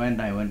I went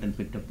and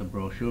picked up the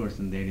brochures,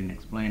 and they didn't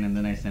explain. And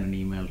then I sent an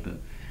email to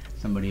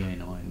somebody I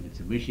know in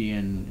Mitsubishi,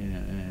 and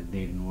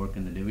they didn't work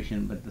in the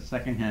division. But the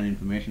second-hand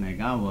information I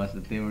got was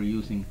that they were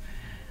using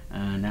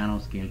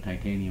nanoscale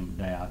titanium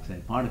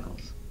dioxide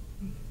particles.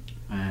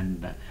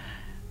 And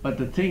but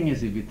the thing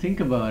is, if you think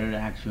about it,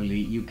 actually,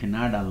 you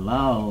cannot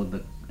allow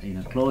the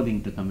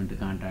clothing to come into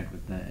contact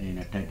with the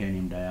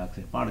titanium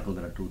dioxide particle.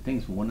 There are two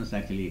things. One is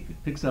actually, if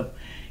it picks up,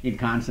 it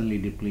constantly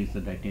depletes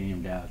the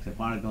titanium dioxide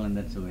particle, and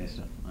that's a waste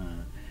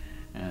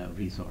of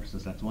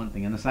resources. That's one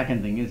thing. And the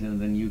second thing is,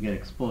 then you get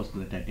exposed to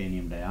the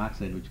titanium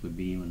dioxide, which could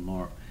be even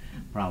more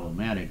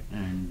problematic.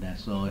 And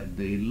so it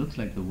looks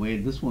like the way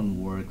this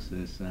one works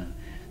is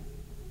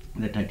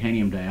the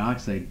titanium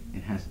dioxide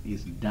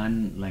is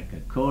done like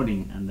a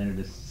coating, and then it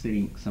is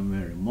sitting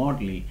somewhere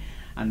remotely,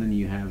 and then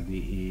you have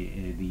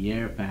the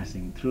air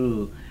passing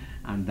through,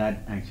 and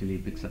that actually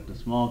picks up the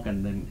smoke,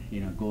 and then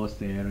goes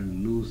there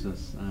and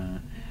loses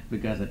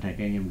because the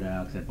titanium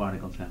dioxide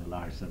particles have a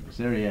large surface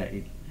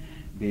area.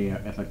 They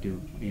are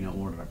effective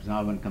odor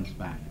absorbent, comes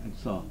back, and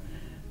so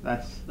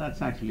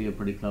that's actually a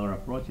pretty clever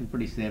approach and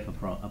pretty safe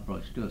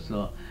approach too.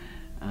 So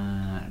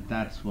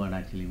that's what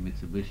actually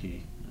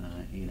Mitsubishi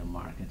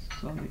markets.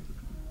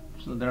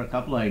 So there are a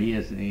couple of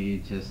ideas.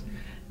 It's just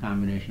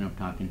combination of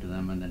talking to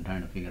them and then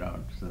trying to figure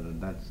out. So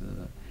that's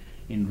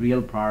in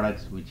real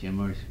products which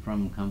emerge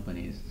from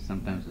companies.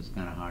 Sometimes it's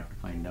kind of hard to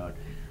find out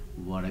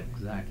what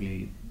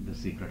exactly the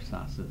secret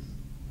sauce is.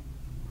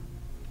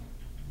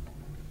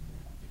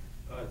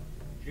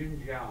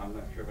 Jin Zhao, I'm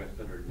not sure if I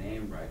said her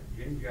name right.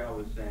 Jin Zhao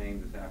was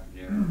saying this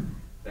afternoon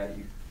that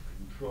you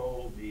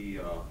control the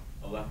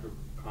electrical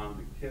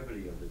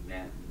conductivity of the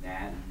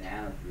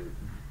nanotubes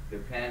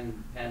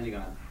depending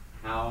on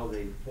how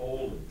they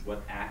folded,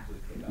 what axis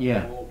they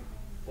got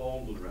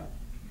folded around.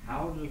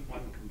 How does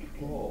one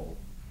control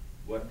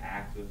what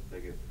axis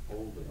they get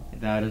folded on?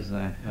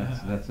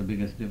 That's the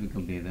biggest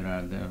difficulty. There are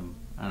an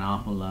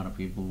awful lot of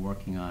people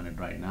working on it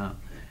right now,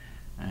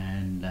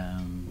 and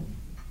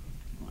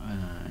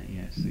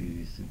yes,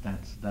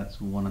 that's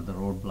one of the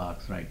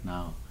roadblocks right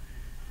now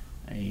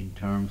in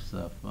terms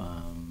of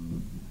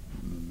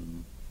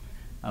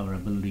our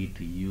ability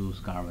to use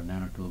carbon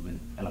nanotube in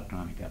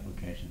electronic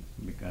applications,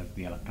 because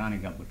the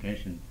electronic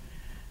application,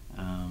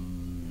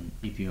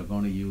 if you're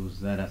going to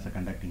use that as a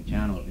conducting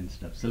channel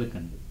instead of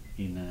silicon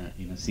in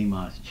a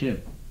CMOS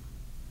chip,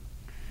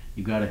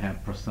 you got to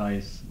have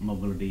precise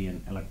mobility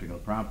and electrical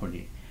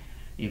property.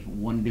 If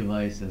one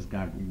device has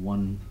got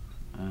one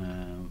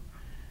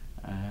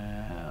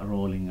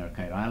rolling or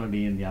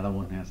chirality and the other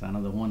one has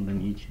another one,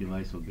 then each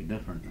device will be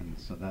different, and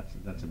so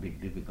that's a big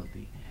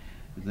difficulty.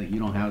 You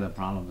don't have that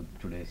problem with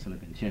today's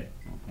silicon chip.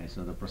 Okay,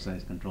 so the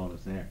precise control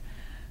is there.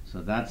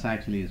 So that's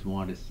actually is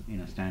what is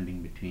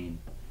standing between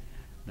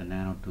the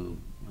nanotube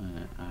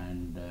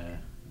and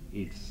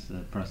its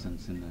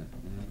presence in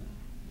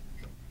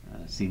a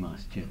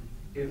CMOS chip.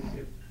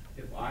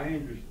 If I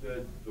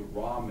understood the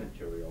raw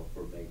material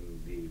for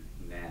making the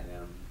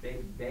nano,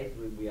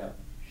 basically we have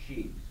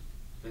sheets,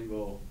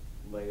 single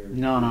layers.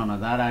 No.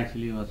 That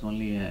actually was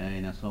only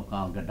a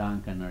so-called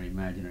Gedanken or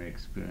imaginary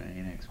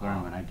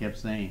experiment. I kept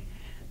saying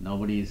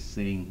nobody is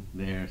sitting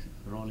there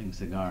rolling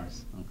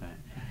cigars. Okay,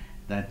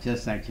 that's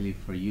just actually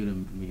for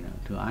you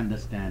to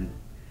understand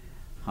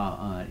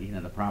how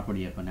the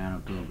property of a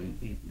nanotube.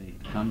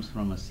 It comes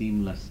from a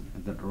seamless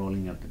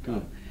rolling of the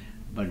tube,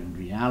 but in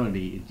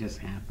reality it just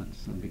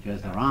happens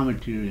because the raw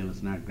material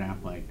is not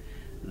graphite.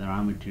 The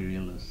raw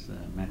material is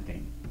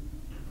methane.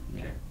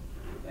 Yeah.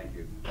 Thank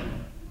you.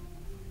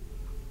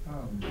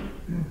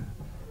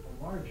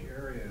 A large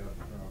area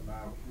of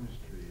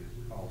biochemistry is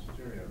called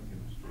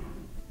stereochemistry.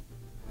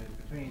 And it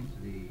pertains to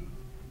the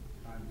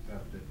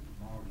concept that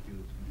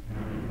molecules can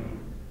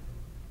contain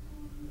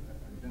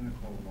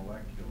identical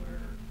molecular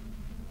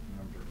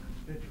number of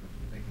constituents,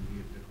 but they can be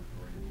of different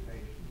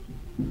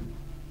orientations.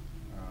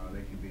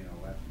 They can be in a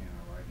left-hand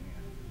or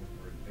right-hand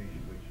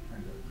orientation, which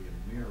turns out to be a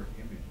mirror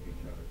image of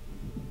each other.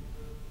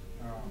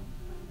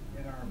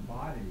 In our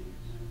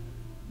bodies,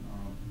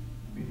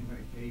 many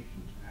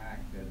medications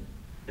act at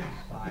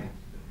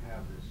sites that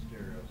have this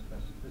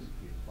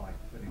stereospecificity. It's like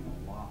putting a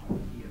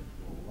key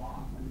into a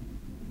lock.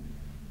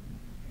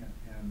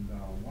 And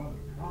one of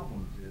the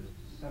problems is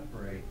to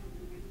separate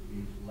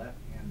these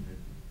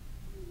left-handed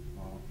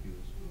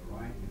molecules from the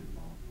right-handed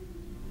molecules.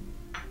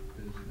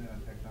 There's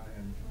nanotechnology,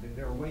 and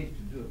there are ways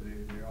to do it,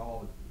 but they're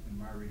all, in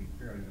my reading,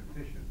 fairly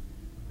inefficient.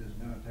 Does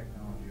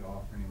nanotechnology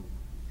offer any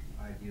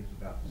ideas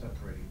about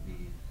separating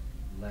these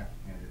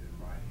left-handed and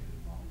right-handed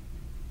molecules?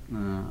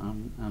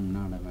 I'm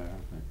not aware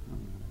of it.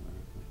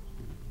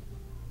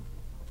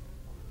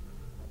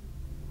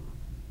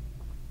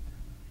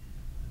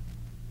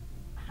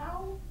 How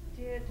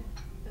did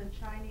the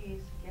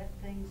Chinese get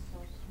things so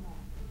small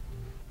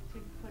to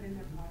put in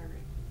their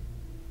pottery?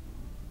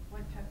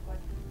 What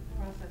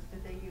process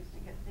did they use to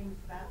get things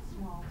that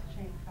small to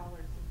change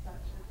colors and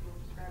such as you were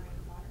describing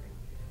in pottery?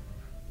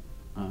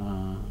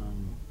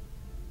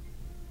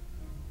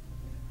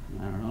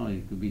 I don't know,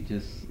 it could be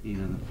just,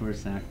 the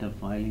first act of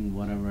filing,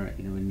 whatever,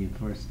 when you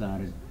first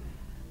started,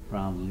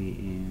 probably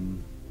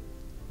in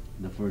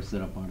the first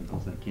set of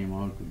particles that came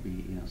out could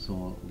be,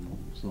 so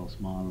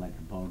small, like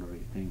a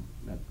powdery thing.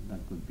 That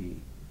could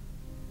be,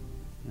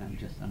 I'm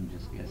just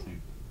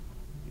guessing.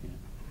 Yeah.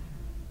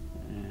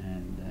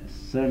 And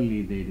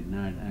certainly they did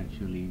not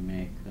actually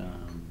make,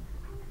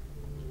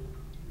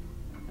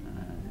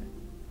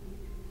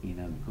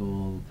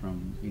 gold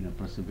from,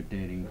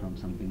 precipitating from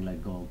something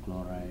like gold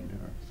chloride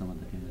or some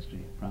other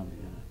chemistry, probably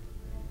not.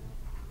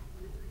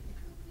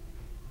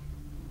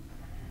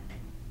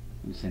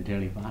 It's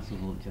entirely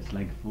possible, just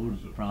like food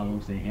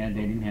problems they had,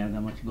 they didn't have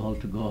that much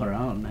gold to go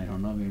around. I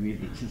don't know, maybe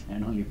they just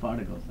had only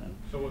particles.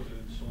 So was it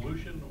in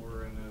solution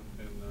or in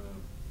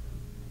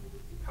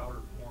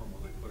powder form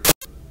when they put it?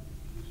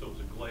 So it was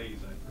a glaze,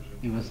 I presume?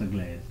 It was a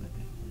glaze, I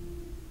think.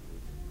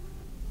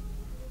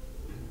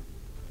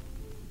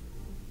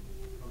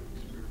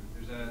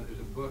 There's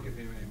a book, if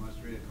anybody wants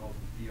to read it, called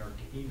The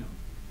Arcanum,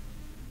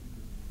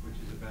 which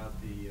is about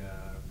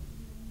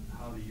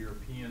how the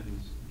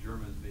Europeans,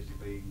 Germans,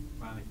 basically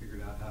finally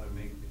figured out how to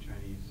make the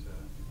Chinese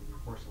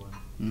porcelain,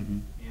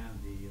 and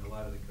a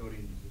lot of the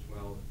coatings as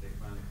well. That they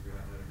finally figured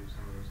out how to do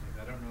some of those things.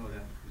 I don't know whether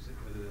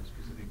that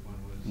specific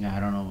one was. Yeah, I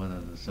don't know whether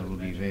the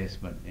Saudi vase,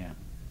 but yeah.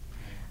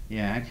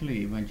 Yeah,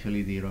 actually,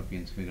 eventually the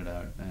Europeans figured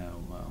out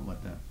what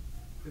the.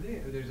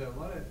 There's a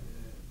lot of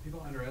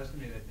people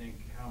underestimate, I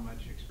think, how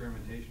much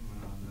experimentation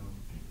went on, though.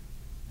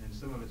 And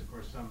some of it's, of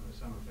course, some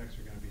effects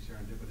are going to be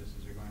serendipitous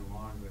as they're going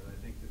along, but I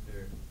think that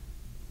they're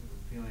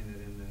feeling that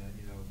in the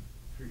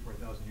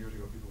 3,000-4,000 years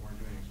ago, people weren't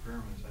doing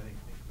experiments. I think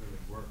they clearly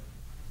were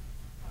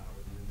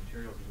with the new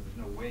materials. So there's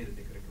no way that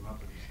they could have come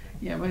up with these things.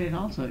 Yeah, but it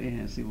also,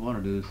 see, what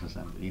it is,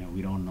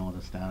 we don't know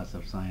the status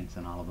of science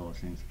and all of those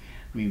things.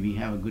 I mean, we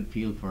have a good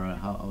feel for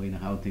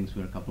how things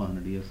were a couple of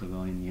hundred years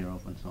ago in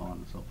Europe and so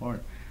on and so forth.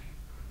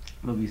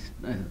 But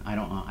I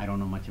don't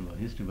know much about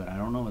history, but I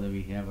don't know whether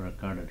we have a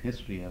recorded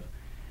history of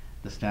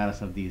the status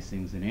of these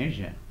things in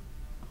Asia.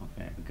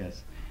 Okay,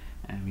 because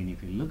I mean,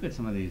 if you look at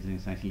some of these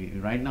things, actually,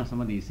 right now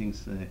some of these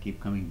things keep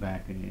coming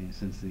back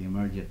since the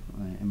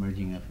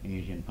emerging of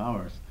Asian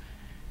powers.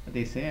 But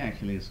they say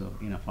actually, so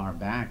far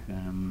back,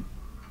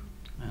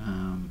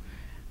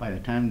 by the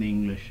time the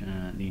English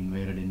they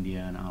invaded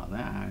India and all of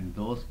that, in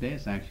those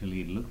days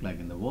actually it looked like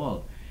in the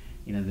world,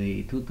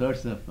 the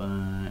 2/3 of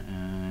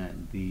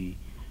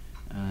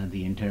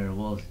the entire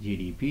world's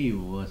GDP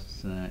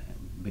was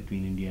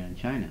between India and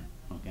China.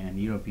 Okay, and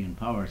European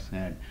powers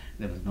there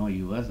was no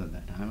U.S. at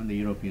that time, and the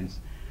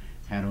Europeans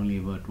had only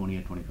about 20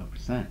 or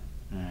 25%,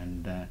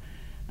 and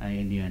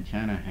India and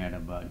China had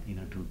about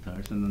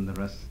 2/3, and then the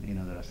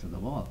rest of the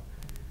world.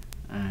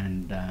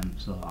 And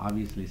so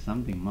obviously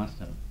something must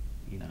have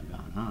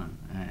gone on,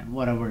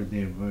 whatever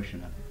their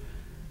version of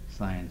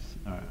science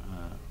or.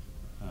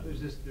 There's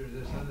this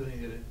other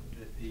thing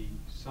that the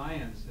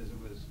science, as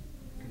it was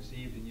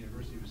conceived in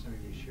university, was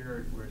something we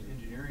shared, whereas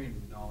engineering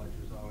knowledge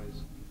was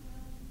always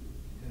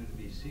tended to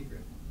be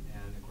secret.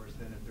 And of course,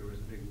 then if there was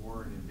a big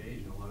war and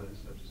invasion, a lot of this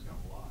stuff just got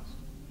lost.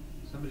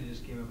 Somebody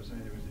just came up with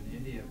something. There was in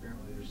India,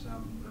 apparently there's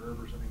some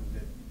herb or something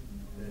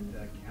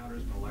that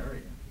counters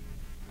malaria.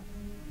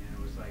 And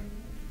it was like,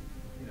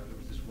 there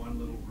was this one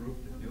little group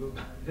that knew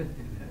about it.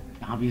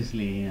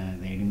 Obviously,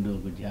 they didn't do a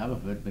good job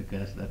of it,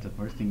 because that's the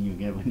first thing you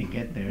get when you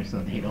get there,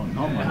 so they don't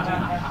know much.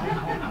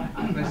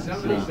 But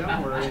somebody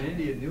somewhere in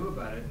India knew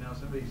about it. Now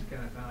somebody's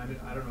kind of found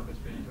it. I don't know if it's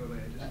been totally,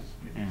 just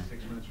maybe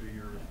 6 months or a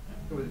year.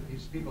 So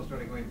these people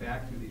started going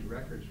back through these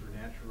records for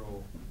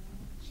natural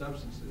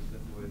substances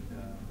that would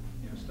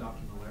stop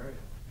the malaria.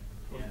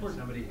 And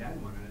somebody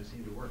had one, and it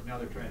seemed to work. Now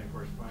they're trying to, of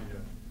course, find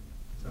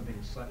something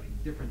slightly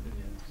different than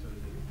it, so that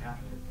they can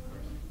patent it, of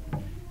course.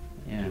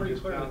 Yeah. Pretty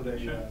clear that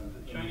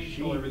the Chinese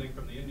stole everything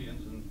from the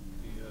Indians, and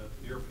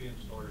the Europeans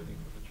stole everything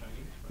from the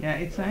Chinese. Right? Yeah,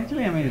 it's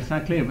actually, it's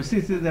not clear. But see,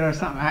 there are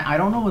some, I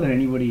don't know whether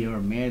anybody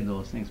ever made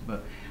those things,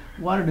 but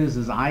what it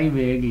is I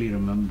vaguely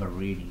remember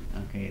reading,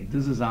 okay,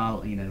 this is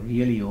all,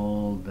 really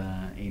old,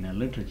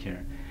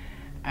 literature.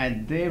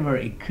 And they were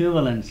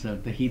equivalents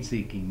of the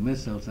heat-seeking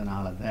missiles and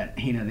all of that,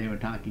 they were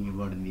talking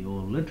about in the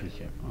old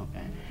literature,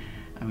 okay.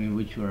 I mean,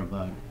 which were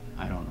about,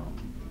 I don't know,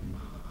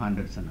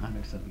 hundreds and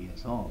hundreds of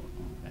years old,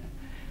 okay.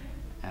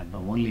 But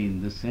only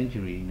in this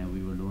century,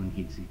 we were doing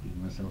heat-seeking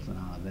missiles and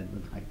all of that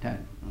with high tech,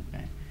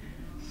 okay.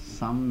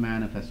 Some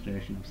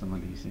manifestation of some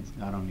of these things,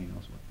 God only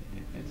knows what they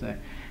did. It's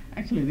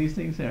actually these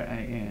things are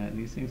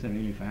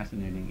really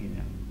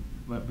fascinating,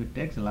 but it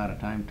takes a lot of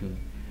time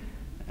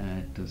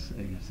to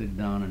sit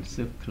down and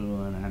sift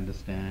through and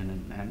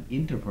understand and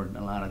interpret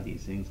a lot of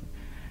these things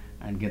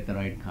and get the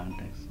right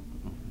context.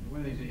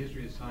 One of the things in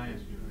history of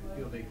science, I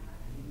feel the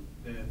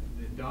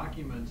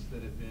documents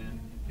that have been,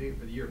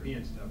 for the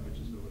European stuff, which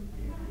is what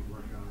we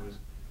worked on, was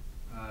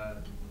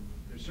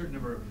there's a certain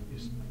number of,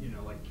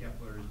 like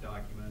Kepler's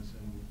documents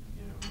and,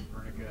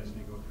 Copernicus, and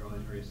you go through all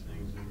these various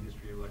things and the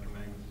history of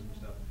electromagnetism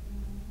stuff.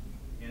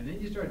 And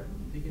then you start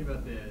thinking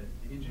about the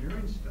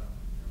engineering stuff.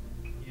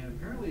 And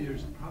apparently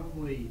there's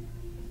probably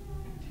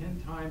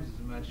 10 times as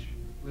much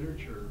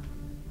literature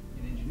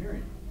in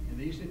engineering. And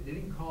they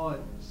didn't call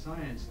it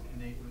science,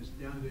 and it was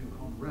down to being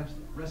called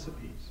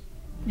recipes.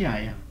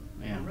 Yeah.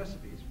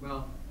 Recipes.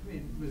 Well, I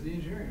mean, it was the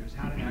engineering. It was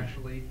how to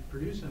actually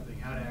produce something,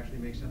 how to actually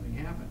make something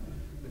happen.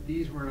 But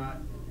these were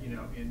not,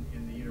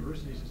 in the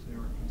university system, they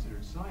weren't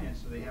considered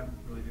science, so they haven't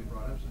really been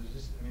brought up. So there's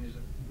just, there's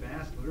a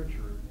vast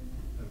literature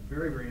of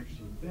very, very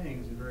interesting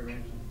things and very, very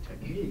interesting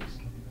techniques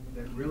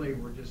that really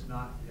were just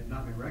had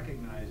not been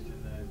recognized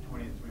in the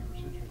 20th,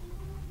 21st century.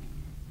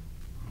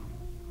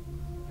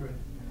 Go ahead.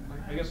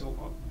 I guess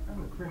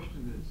I'm a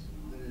Christian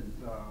that is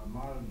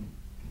modern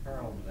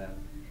parallel to that.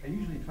 I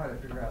usually try to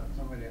figure out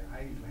somebody.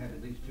 I usually have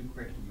at least two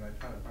questions, but I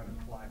try to find a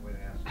polite way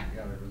to ask them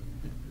together.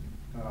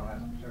 But I'll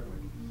ask them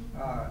separately.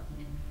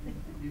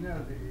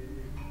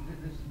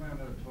 This is my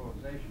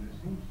totalization. It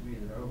seems to me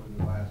that over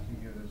the last few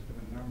years, there's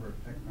been a number of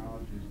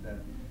technologies that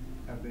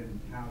have been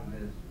touted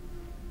as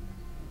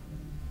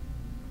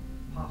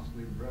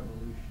possibly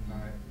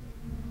revolutionizing,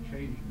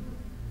 changing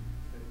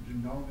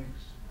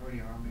genomics,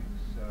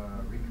 proteomics,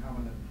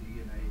 recombinant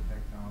DNA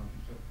technology,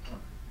 so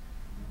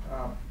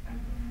forth.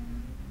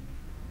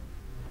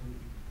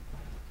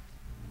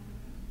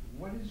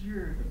 What is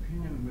your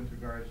opinion with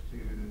regards to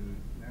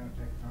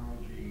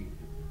nanotechnology,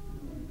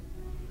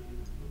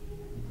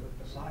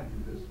 aside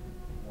from this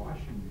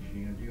washing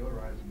machine, a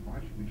deodorizing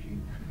washing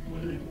machine?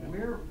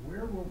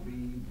 Where will be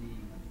the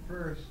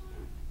first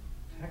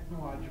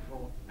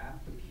technological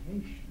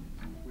application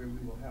where we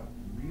will have a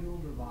real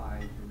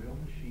device, a real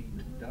machine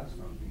that does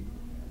something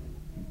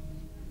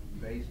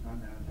based on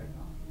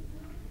nanotechnology?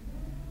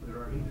 They're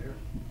already there.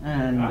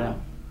 And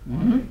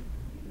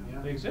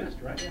They exist,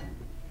 right? Yeah.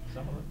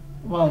 Some of them.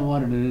 well,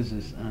 what it is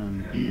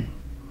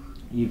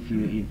if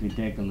you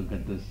take a look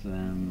at this, the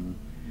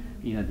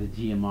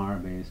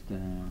GMR based,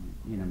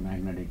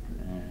 magnetic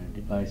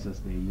devices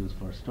they use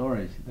for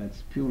storage,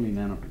 that's purely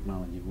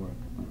nanotechnology work.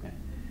 Okay.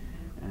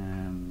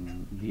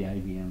 The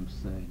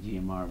IBM's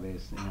GMR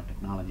based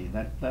technology,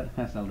 that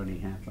has already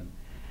happened.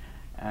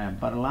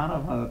 But a lot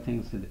of other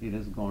things, it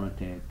is going to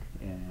take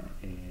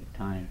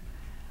time.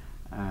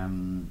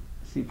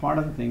 See, part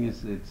of the thing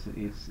is it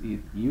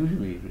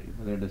usually,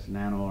 whether it is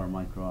nano or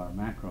micro or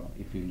macro,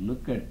 if you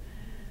look at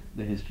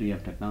the history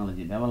of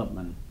technology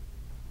development,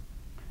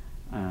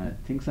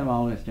 things have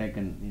always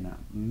taken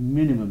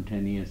minimum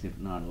 10 years, if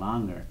not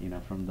longer,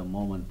 from the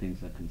moment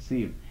things are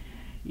conceived.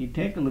 You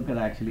take a look at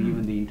actually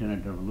even the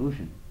internet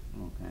revolution.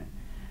 Okay,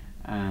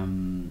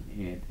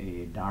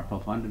 DARPA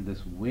funded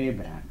this way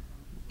back.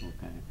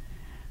 Okay.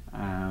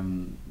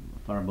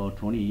 For about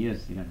 20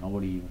 years,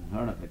 nobody even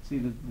heard of it. See,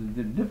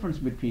 the difference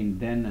between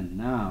then and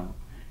now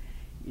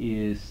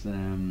is,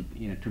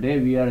 today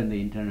we are in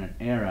the internet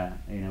era,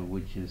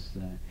 which is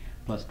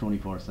plus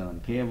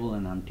 24/7 cable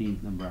and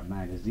umpteenth number of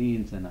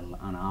magazines and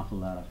an awful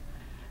lot of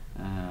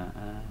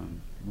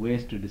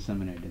ways to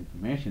disseminate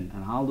information.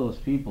 And all those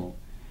people,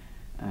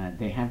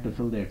 they have to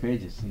fill their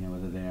pages,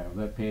 whether they are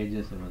web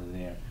pages or whether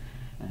they are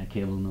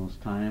cable news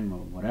time or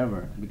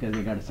whatever, because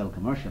they got to sell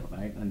commercial,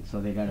 right? And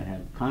so they got to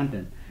have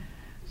content.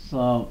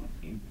 So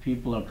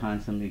people are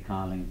constantly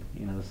calling,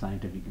 the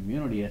scientific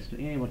community as to,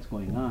 hey, what's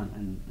going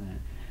on,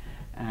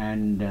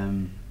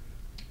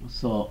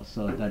 so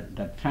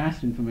that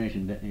fast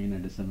information,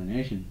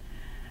 dissemination,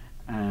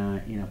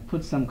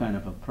 puts some kind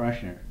of a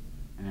pressure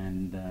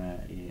and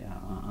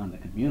on the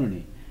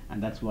community,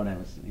 and that's what I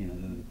was,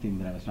 the thing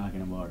that I was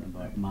talking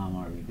about Mom,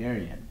 are we there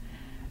yet?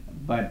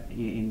 But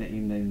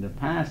in the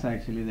past,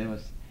 actually, there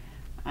was,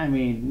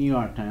 New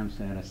York Times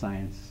had a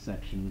science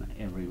section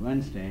every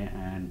Wednesday,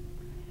 and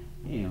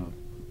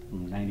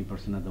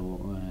 90% of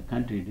the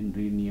country didn't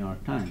read New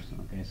York Times.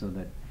 Okay, so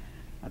that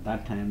at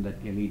that time,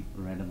 that elite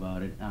read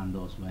about it on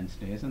those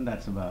Wednesdays, and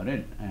that's about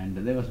it. And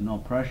there was no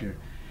pressure,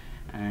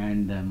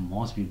 and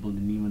most people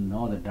didn't even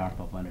know that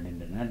DARPA funded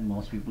internet.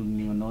 Most people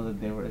didn't even know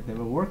that they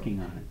were working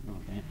on it.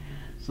 Okay,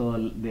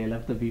 so they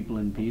left the people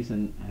in peace,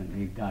 and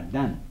it got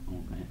done.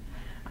 Okay,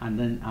 and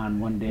then on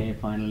one day,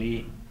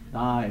 finally,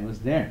 it was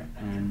there,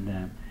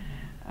 and.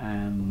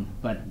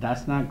 But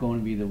that's not going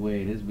to be the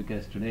way it is,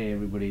 because today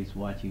everybody's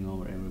watching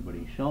over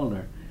everybody's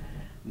shoulder.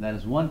 That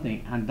is one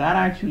thing, and that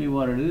actually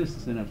what it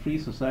is in a free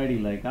society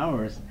like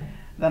ours,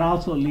 that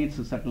also leads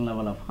to a certain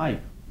level of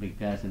hype,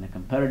 because in a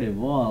competitive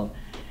world,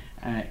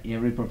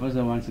 every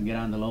professor wants to get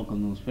on the local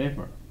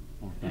newspaper,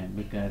 okay,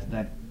 because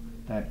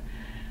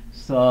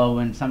so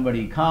when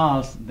somebody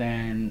calls,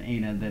 then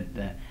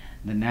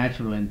the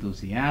natural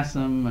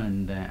enthusiasm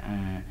and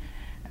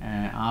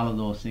all of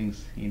those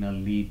things,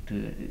 lead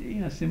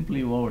to,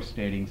 simply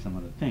overstating some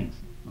of the things.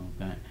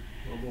 Okay.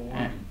 Global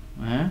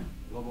warming.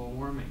 Global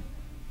warming.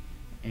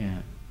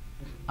 Yeah.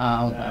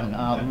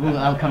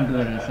 I'll come to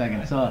that in a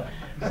second. So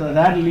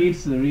that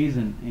leads to the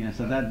reason,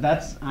 so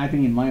that's, I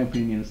think, in my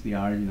opinion, is the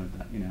origin of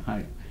that,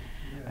 hype.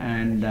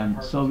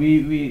 And so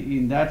we,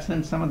 in that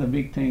sense, some of the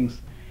big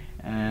things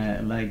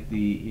like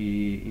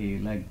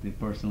the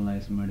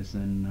personalized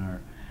medicine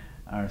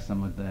or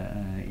some of the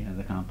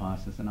the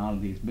composites and all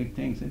these big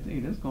things, it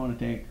is going to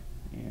take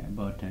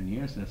about 10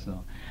 years or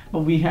so. But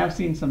we have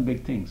seen some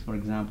big things. For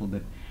example,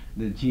 that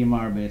the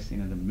GMR based, the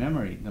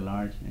memory, the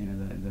large,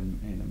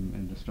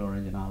 the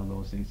storage and all of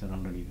those things are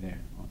already there.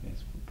 Okay,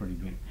 it's pretty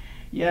big.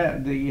 Yeah,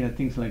 the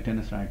things like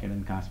tennis racket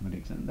and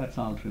cosmetics, and that's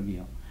all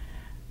trivial.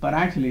 But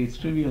actually, it's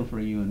trivial for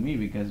you and me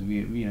because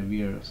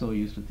we are so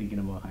used to thinking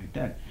about high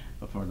tech.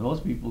 But for those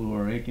people who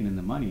are raking in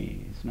the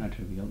money, it's not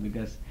trivial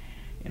because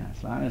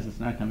as long as it's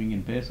not coming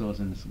in pesos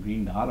and it's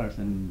green dollars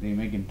and they're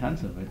making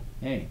tons of it,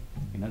 hey,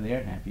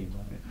 they're happy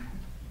about it.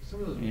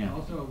 Some of those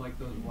also like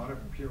those water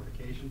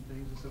purification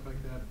things and stuff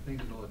like that,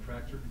 things that will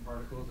attract certain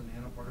particles and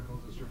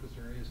nanoparticles at surface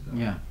area stuff.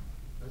 Yeah.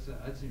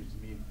 That seems to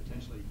me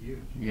potentially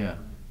huge. Yeah.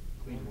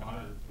 Clean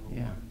water.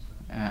 Yeah.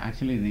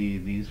 Actually,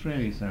 the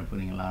Israelis are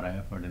putting a lot of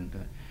effort into,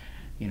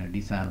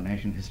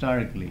 desalination.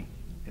 Historically,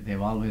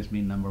 they've always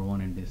been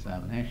 #1 in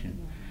desalination,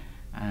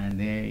 and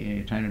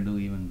they're trying to do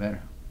even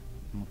better.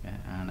 Okay,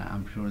 and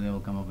I'm sure they will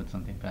come up with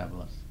something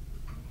fabulous.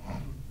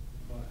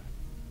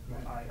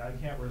 I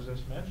can't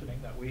resist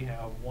mentioning that we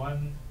have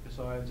one,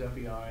 besides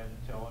FEI and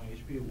Intel and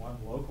HP, one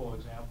local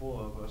example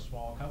of a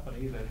small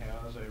company that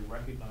has a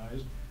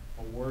recognized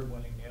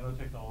award-winning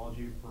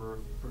nanotechnology for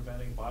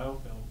preventing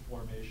biofilm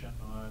formation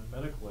on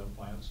medical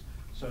implants,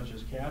 such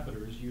as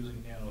catheters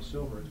using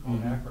nanosilver. It's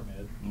called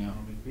Acromed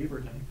in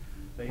Beaverton.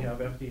 They have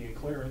FDA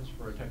clearance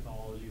for a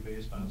technology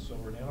based on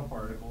silver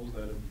nanoparticles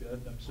that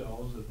embed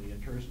themselves in the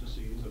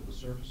interstices of the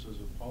surfaces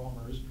of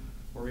polymers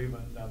or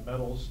even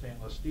metals,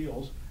 stainless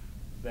steels,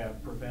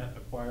 that prevent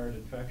acquired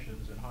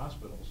infections in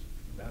hospitals.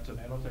 That's a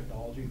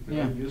nanotechnology,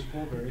 very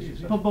useful, very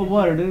successful. But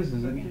what it is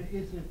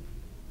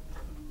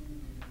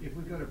if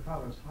we go to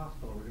Providence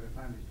Hospital, we're going to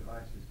find these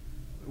devices.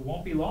 It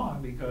won't be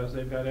long because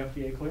they've got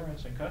FDA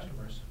clearance and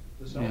customers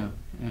to sell them.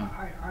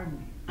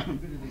 I'm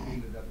admittedly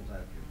being the devil's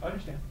advocate. I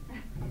understand.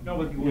 No,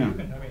 but you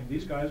can,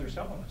 these guys are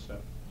selling this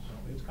stuff, so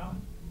it's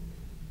coming.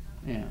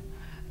 Yeah.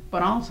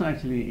 But also,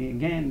 actually,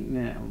 again,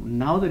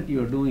 now that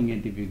you're doing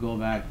it, if you go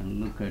back and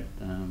look at,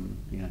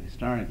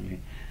 historically,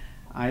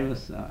 I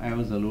was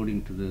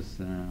alluding to this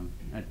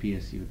at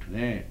PSU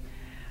today.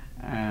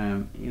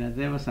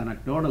 There was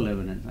anecdotal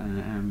evidence.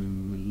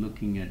 I'm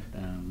looking at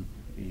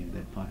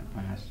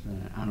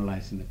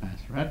analyzing the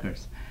past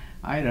records.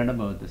 I read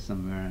about this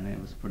somewhere, and it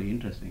was pretty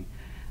interesting.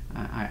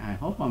 I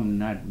hope I'm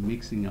not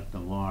mixing up the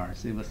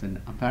wars.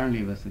 Apparently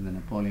it was in the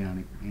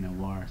Napoleonic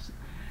wars,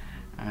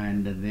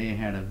 and they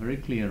had a very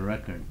clear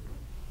record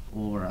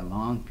over a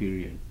long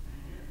period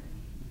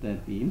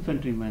that the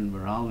infantrymen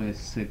were always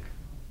sick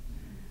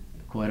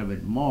quite a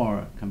bit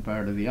more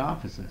compared to the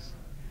officers.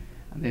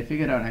 And they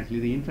figured out actually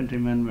the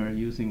infantrymen were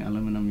using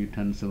aluminum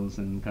utensils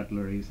and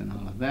cutleries and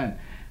all of that,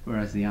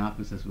 whereas the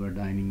officers were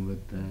dining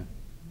with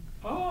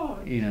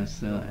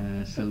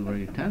silver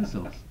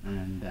utensils.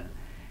 And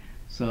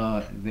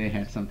so they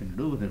had something to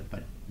do with it,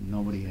 but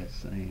nobody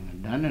has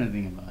done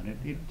anything about it.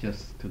 It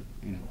just took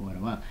quite a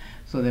while.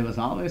 So there was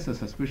always a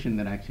suspicion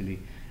that actually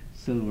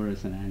silver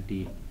is an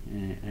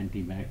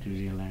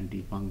antibacterial,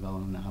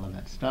 antifungal, and all of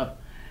that stuff.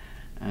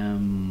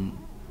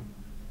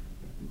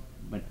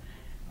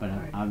 But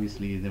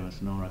obviously there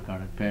was no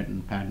recorded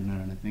patent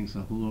or anything. So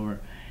whoever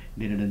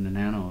did it in the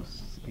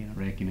nanos,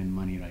 raking in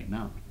money right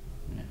now.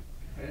 Yeah.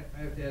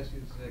 I have to ask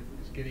you,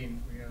 it's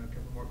getting. We got a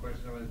couple more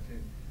questions I wanted to.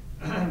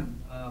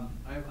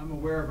 I'm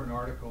aware of an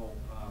article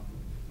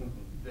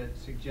that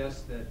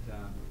suggests that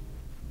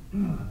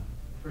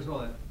first of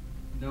all, it's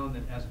known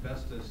that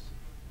asbestos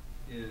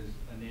is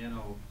a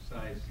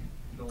nano-sized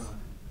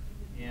filament,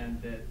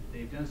 and that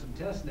they've done some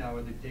tests now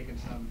where they've taken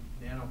some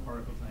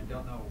nanoparticles, and I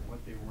don't know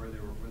what they were.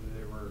 Whether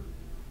they were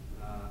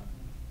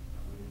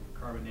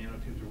carbon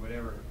nanotubes or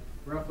whatever,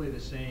 roughly the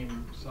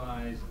same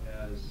size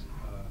as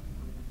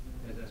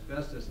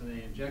asbestos, and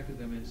they injected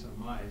them in some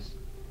mice,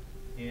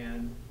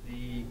 and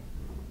the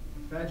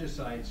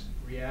phagocytes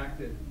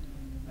reacted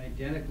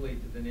identically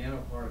to the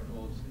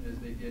nanoparticles as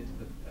they did to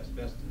the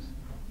asbestos.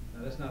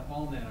 Now that's not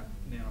all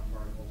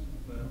nanoparticles,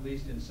 but at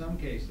least in some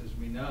cases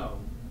we know,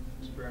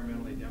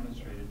 experimentally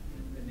demonstrated,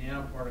 that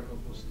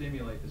nanoparticles will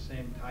stimulate the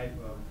same type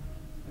of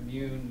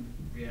immune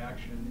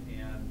reaction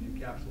and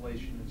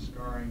encapsulation and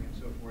scarring and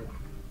so forth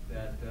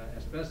that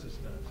asbestos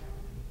does.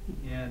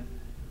 And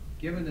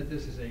given that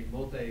this is a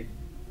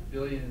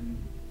multi-billion,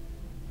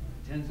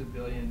 tens of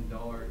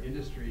billion-dollar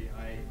industry,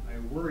 I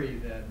worry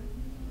that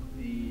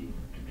the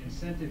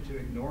incentive to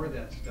ignore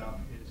that stuff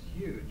is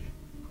huge.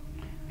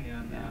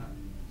 And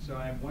so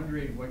I'm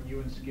wondering what you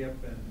and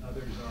Skip and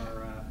others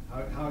are,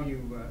 how you,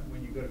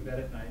 when you go to bed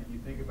at night, you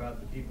think about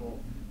the people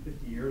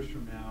 50 years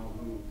from now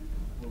who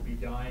will be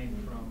dying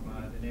from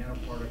the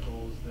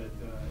nanoparticles that,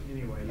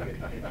 anyway.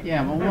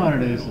 Yeah, but what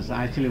it is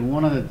actually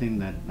one of the things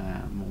that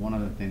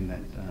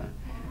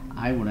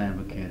I would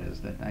advocate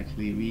is that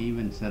actually we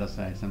even set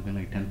aside something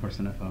like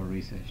 10% of our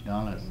research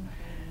dollars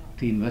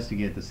to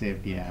investigate the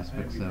safety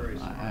aspects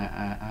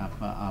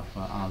of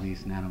all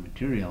these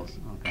nanomaterials.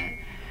 Okay,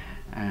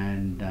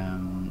 and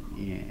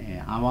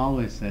I've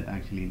always said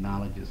actually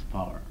knowledge is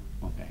power.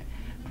 Okay,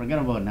 forget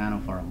about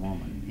nano for a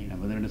moment.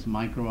 Whether it is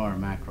micro or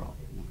macro.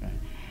 Okay,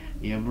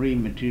 every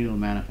material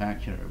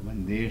manufacturer,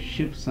 when they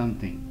ship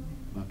something,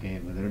 okay,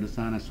 whether it is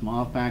on a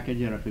small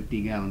package or a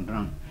 50-gallon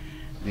drum,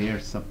 they are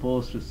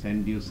supposed to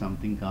send you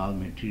something called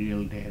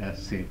material data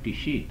safety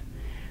sheet,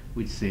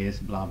 which says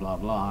blah blah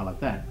blah, all of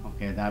that.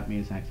 Okay, that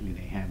means actually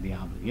they have the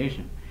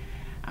obligation.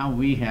 And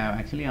we have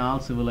actually all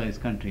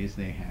civilized countries,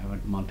 they have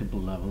at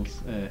multiple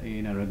levels,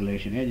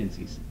 regulation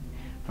agencies,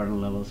 federal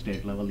level,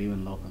 state level,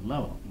 even local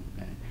level.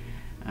 Okay,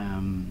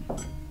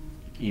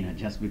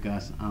 just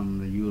because I'm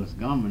the U.S.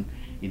 government,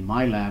 in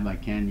my lab I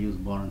can't use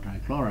boron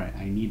trichloride.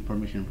 I need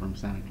permission from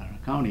Santa Clara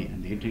County,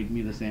 and they treat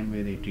me the same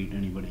way they treat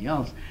anybody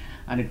else,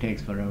 and it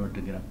takes forever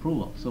to get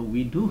approval. So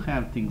we do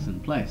have things in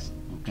place.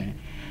 Okay,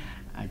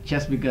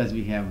 just because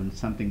we have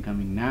something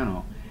coming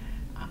nano,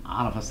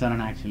 all of a sudden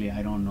actually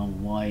I don't know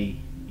why,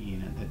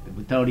 that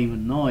without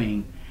even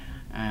knowing,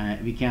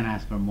 we can't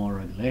ask for more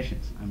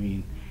regulations. I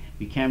mean,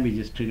 we can't be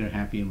just trigger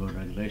happy about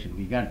regulation.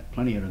 We got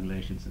plenty of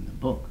regulations in the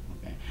book.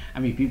 Okay, I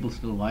mean, people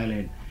still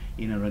violate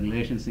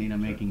regulations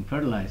making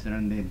fertilizer,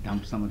 and they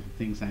dump some of the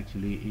things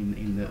actually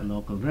in the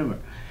local river.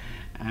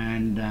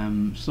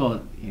 And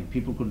so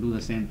people could do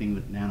the same thing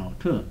with nano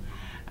too,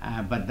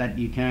 but that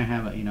you can't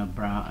have a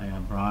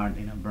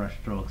broad brush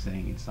stroke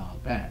saying it's all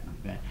bad.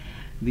 Okay,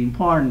 the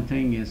important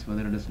thing is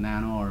whether it is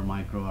nano or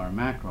micro or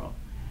macro,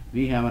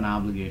 we have an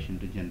obligation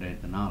to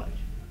generate the knowledge.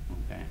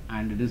 Okay,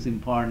 and it is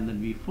important that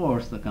we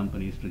force the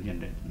companies to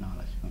generate the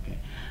knowledge. Okay,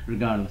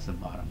 regardless of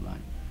bottom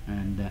line.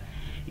 And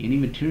any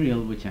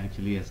material which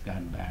actually has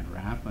got bad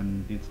rap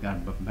and it's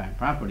got bad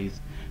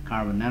properties,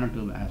 carbon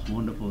nanotube, as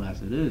wonderful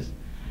as it is,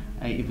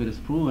 if it is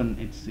proven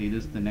it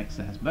is the next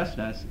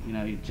asbestos,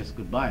 it's just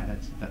goodbye.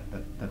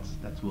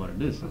 That's what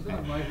it is.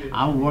 Okay,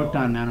 I've worked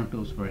on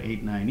nanotubes for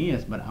 8-9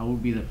 years, but I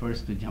would be the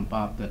first to jump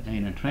off the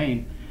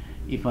train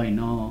if I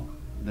know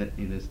that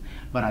it is.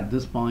 But at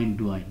this point,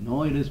 do I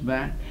know it is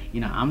bad?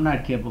 I'm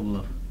not capable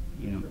of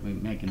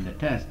making the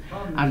test,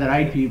 and the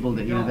right people,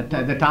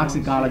 the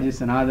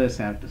toxicologists and others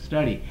have to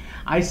study.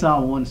 I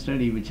saw one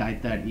study which I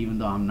thought, even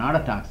though I'm not a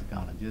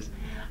toxicologist,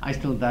 I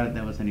still thought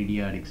that was an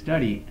idiotic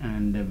study,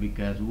 and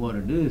because what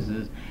it is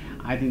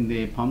I think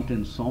they pumped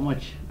in so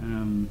much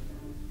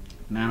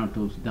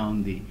nanotubes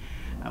down the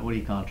what do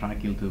you call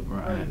tracheal tube,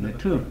 or the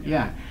tube,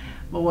 yeah.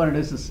 But what it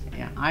is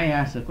I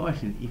asked the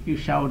question: if you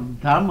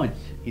showered that much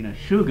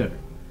sugar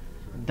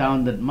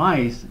down that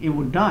mice, it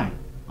would die.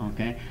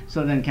 Okay,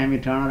 so then can we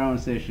turn around and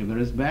say sugar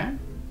is bad?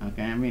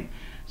 Okay, I mean,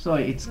 so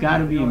it's got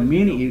to be a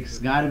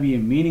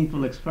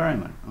meaningful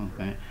experiment.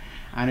 Okay,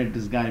 and it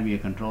has got to be a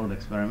controlled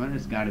experiment.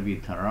 It's got to be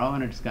thorough,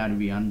 and it's got to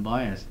be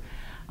unbiased.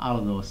 All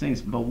of those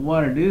things. But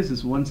what it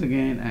is once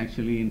again,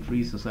 actually, in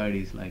free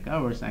societies like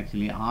ours,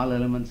 actually all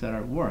elements are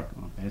at work.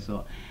 Okay,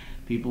 so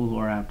people who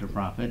are after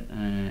profit,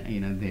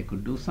 they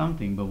could do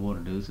something. But what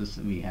it is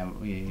we have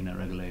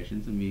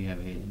regulations, and we have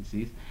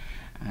agencies.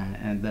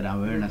 And that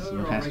awareness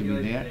has to be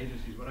there.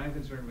 Agencies. What I'm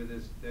concerned with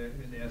is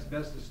in the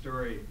asbestos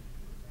story,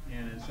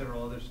 and in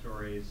several other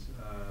stories,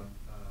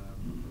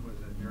 was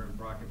it Aaron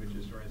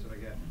Brockovich's story and stuff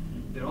like that,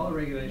 that all the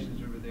regulations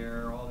were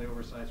there, all the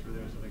oversights were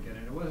there, and stuff like that.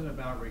 And it wasn't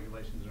about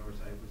regulations and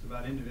oversight; it was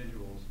about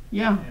individuals.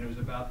 Yeah. And it was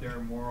about their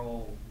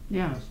moral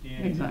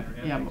standing,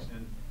 exactly. And their ethics.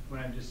 And what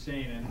I'm just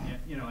saying,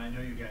 and I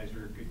know you guys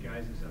are good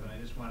guys and stuff, and I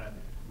just want to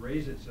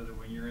raise it so that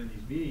when you're in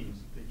these meetings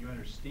that you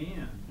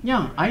understand.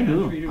 Yeah, I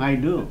do.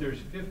 That there's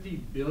 $50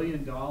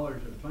 billion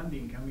of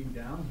funding coming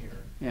down here.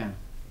 Yeah.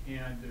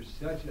 And there's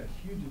such a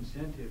huge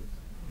incentive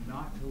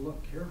not to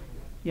look carefully.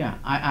 Yeah,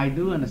 I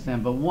do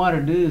understand, but what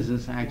it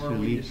is actually. Or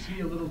when you see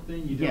a little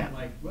thing you don't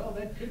like, well,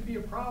 that could be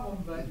a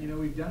problem, but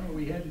we've done what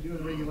we had to do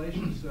in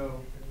regulations,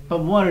 so. But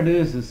what it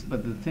is,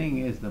 but the thing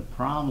is, the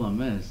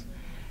problem is,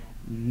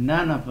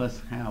 none of us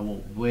have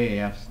a way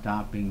of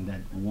stopping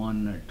that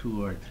 1 or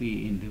 2 or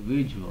 3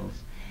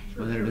 individuals,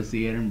 whether it is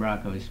the Aaron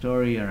Brockovich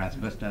story or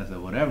asbestos or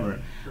whatever.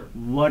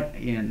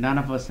 None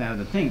of us have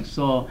the thing.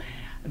 So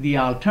the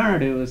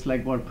alternative is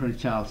like what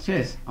Prince Charles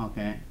says,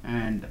 okay,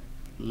 and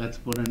let's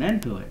put an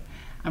end to it.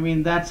 I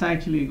mean, that's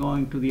actually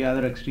going to the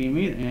other extreme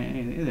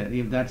either.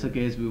 If that's the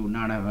case, we would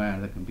not have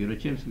had the computer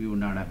chips, we would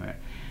not have had.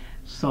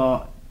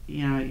 So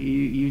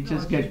you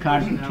just get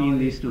caught between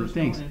these two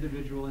things.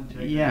 Individual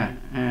integrity. Yeah,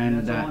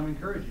 and that's all I'm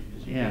encouraging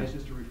is you guys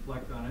just to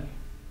reflect on it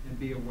and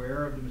be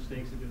aware of the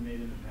mistakes that have been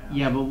made in the past.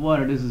 Yeah, but what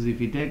it is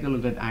if you take a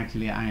look at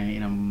actually,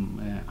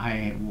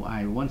 I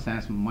once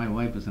asked, my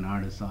wife is an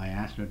artist, so I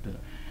asked her to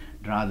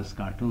draw this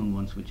cartoon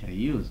once, which I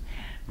use.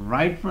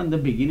 Right from the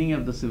beginning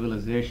of the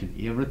civilization,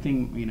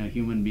 everything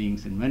human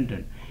beings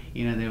invented,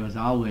 there was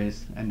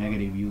always a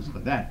negative use for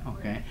that.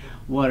 Okay,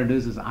 what it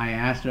is I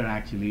asked her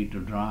actually to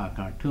draw a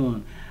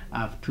cartoon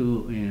of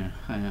two,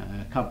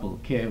 a couple,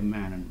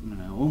 caveman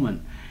and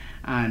woman,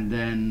 and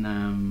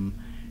then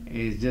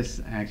it's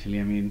just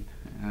actually,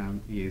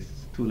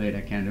 It's too late,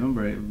 I can't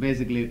remember.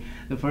 Basically,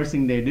 the first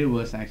thing they did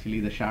was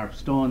actually the sharp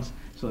stones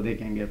so they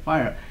can get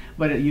fire.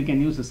 But you can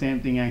use the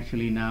same thing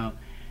actually now,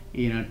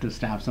 to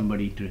stab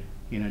somebody to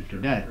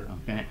death.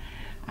 Okay,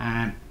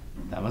 and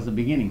that was the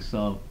beginning.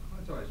 So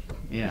That's always true.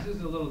 yeah. This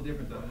is a little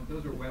different though.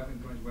 Those are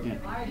weapons, weapons.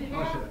 Yeah. I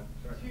Oh, shut up.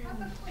 have Sorry.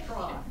 to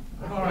try.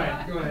 All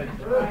right, go ahead.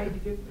 Try to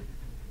get.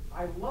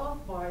 I love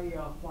my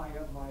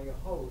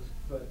host,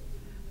 but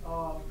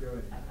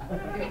Good.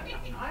 okay,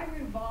 I'm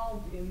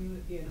involved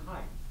in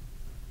height.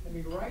 I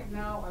mean, right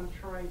now I'm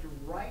trying to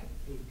write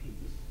a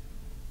piece,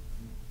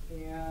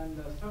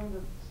 and some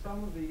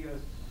of the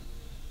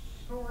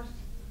source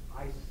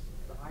I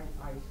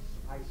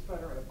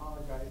stutter. I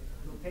apologize.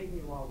 It'll take me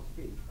a while to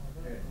speak.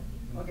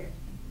 Okay,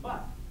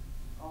 but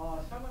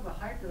some of the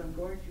hype that I'm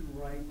going to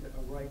write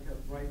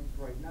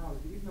now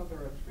is, even though there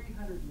are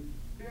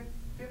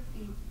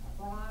 350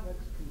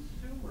 products,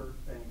 consumer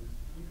things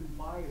you can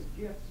buy as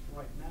gifts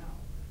right now,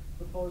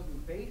 supposedly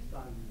based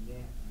on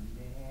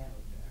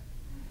nanotech.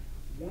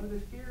 One of the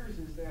fears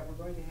is that we're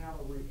going to have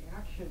a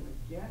reaction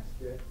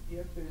against it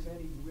if there's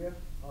any whiff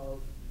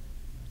of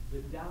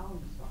the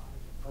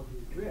downside of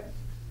the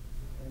risks,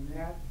 and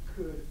that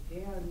could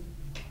end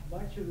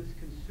much of this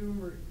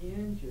consumer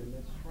engine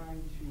that's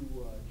trying to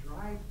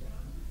drive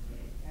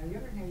things. And on the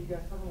other hand, you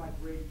got someone like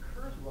Ray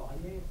Kurzweil. I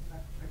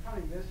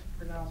probably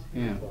mispronounced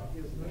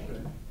his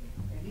name.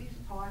 And he's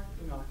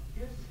talking,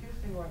 his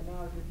thing right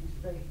now is if you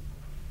stay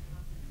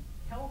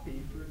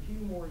healthy for a few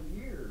more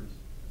years,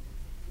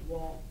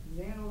 well,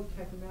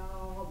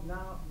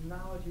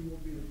 nanotechnology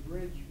will be the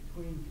bridge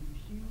between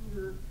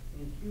computer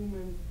and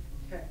human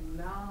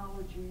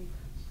technology,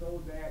 so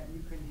that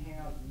you can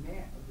have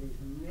these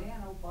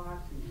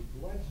nanobots in your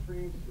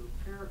bloodstream to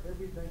repair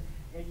everything,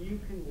 and you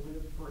can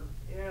live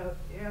forever.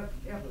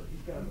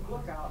 He's got a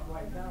book out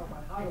right now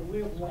about how to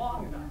live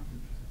long enough.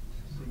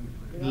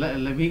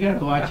 We got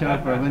to watch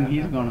out for when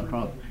he's going to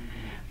cross.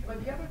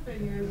 But the other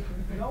thing is,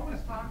 no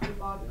one's talking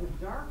about the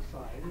dark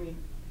side. I mean,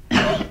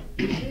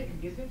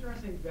 it's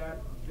interesting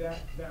that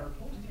our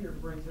host here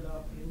brings it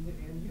up, and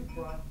you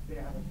brought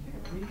that up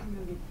too. Even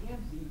in the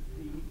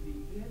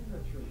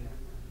internet,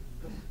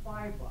 the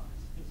spy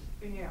bots, the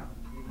spam,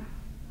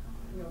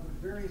 the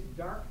various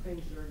dark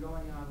things that are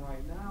going on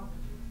right now,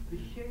 the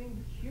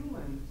hitting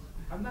humans.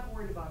 I'm not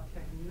worried about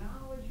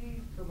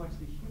technology so much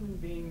the human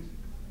beings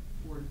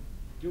who are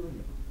doing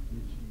it.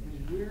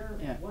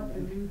 And what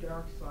the new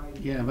dark side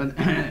is. Yeah, but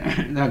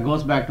that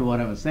goes back to what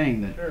I was saying,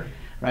 that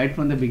right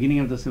from the beginning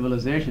of the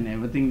civilization,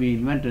 everything we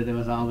invented, there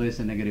was always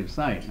a negative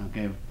side,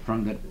 okay,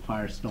 from that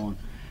firestone.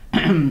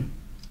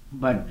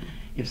 But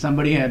if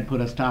somebody had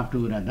put a stop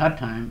to it at that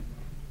time,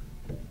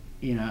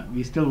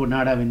 we still would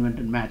not have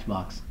invented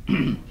matchbox.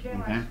 Can okay?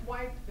 I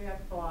swipe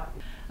that thought?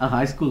 A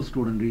high school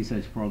student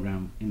research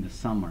program in the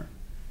summer,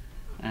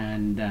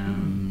 and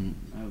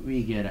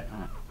we get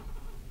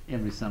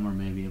every summer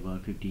maybe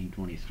about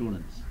 15-20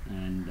 students,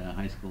 and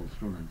high school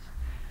students.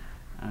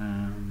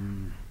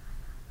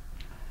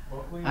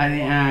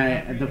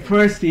 The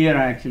first year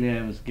actually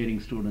I was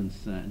getting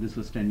students, this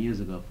was 10 years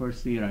ago,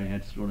 first year I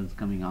had students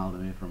coming all the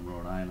way from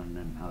Rhode Island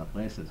and other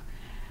places.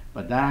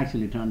 But that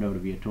actually turned out to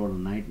be a total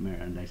nightmare,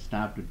 and I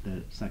stopped at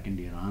the second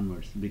year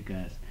onwards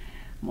because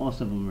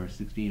most of them were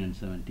 16 and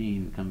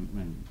 17,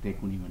 and they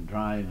couldn't even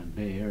drive, and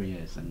Bay Area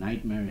is a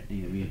nightmare.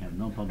 We have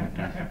no public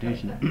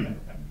transportation.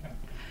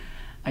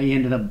 I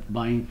ended up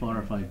buying 4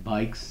 or 5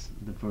 bikes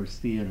the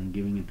first year and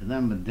giving it to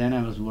them, but then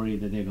I was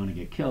worried that they're going to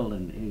get killed,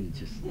 and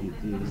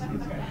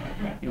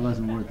it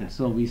wasn't worth it.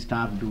 So we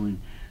stopped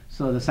doing.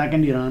 So the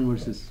second year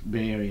onwards is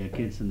Bay Area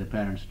kids, and the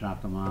parents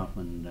drop them off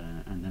and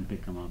then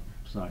pick them up.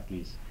 So at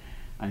least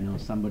I know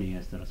somebody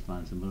has the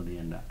responsibility,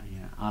 and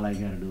all I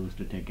got to do is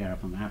to take care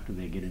of them after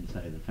they get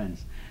inside the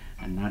fence,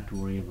 and not to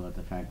worry about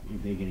the fact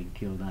if they're getting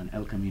killed on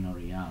El Camino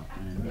Real.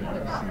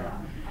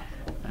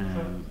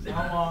 And, so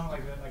how long,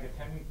 like a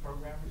 10-week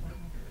program or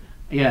something?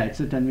 Yeah, it's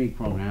a 10-week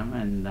program,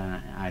 and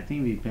I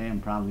think we pay them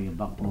probably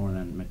 $1 more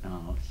than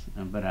McDonald's,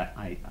 but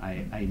I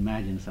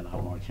imagine it's a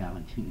lot more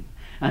challenging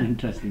and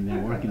interesting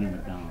than working in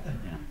McDonald's.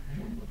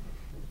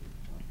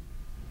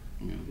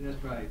 Yeah. That's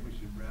probably, we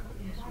should wrap it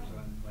unless there's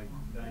like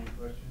any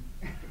question.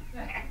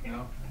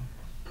 No?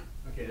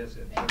 Okay, that's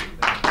it.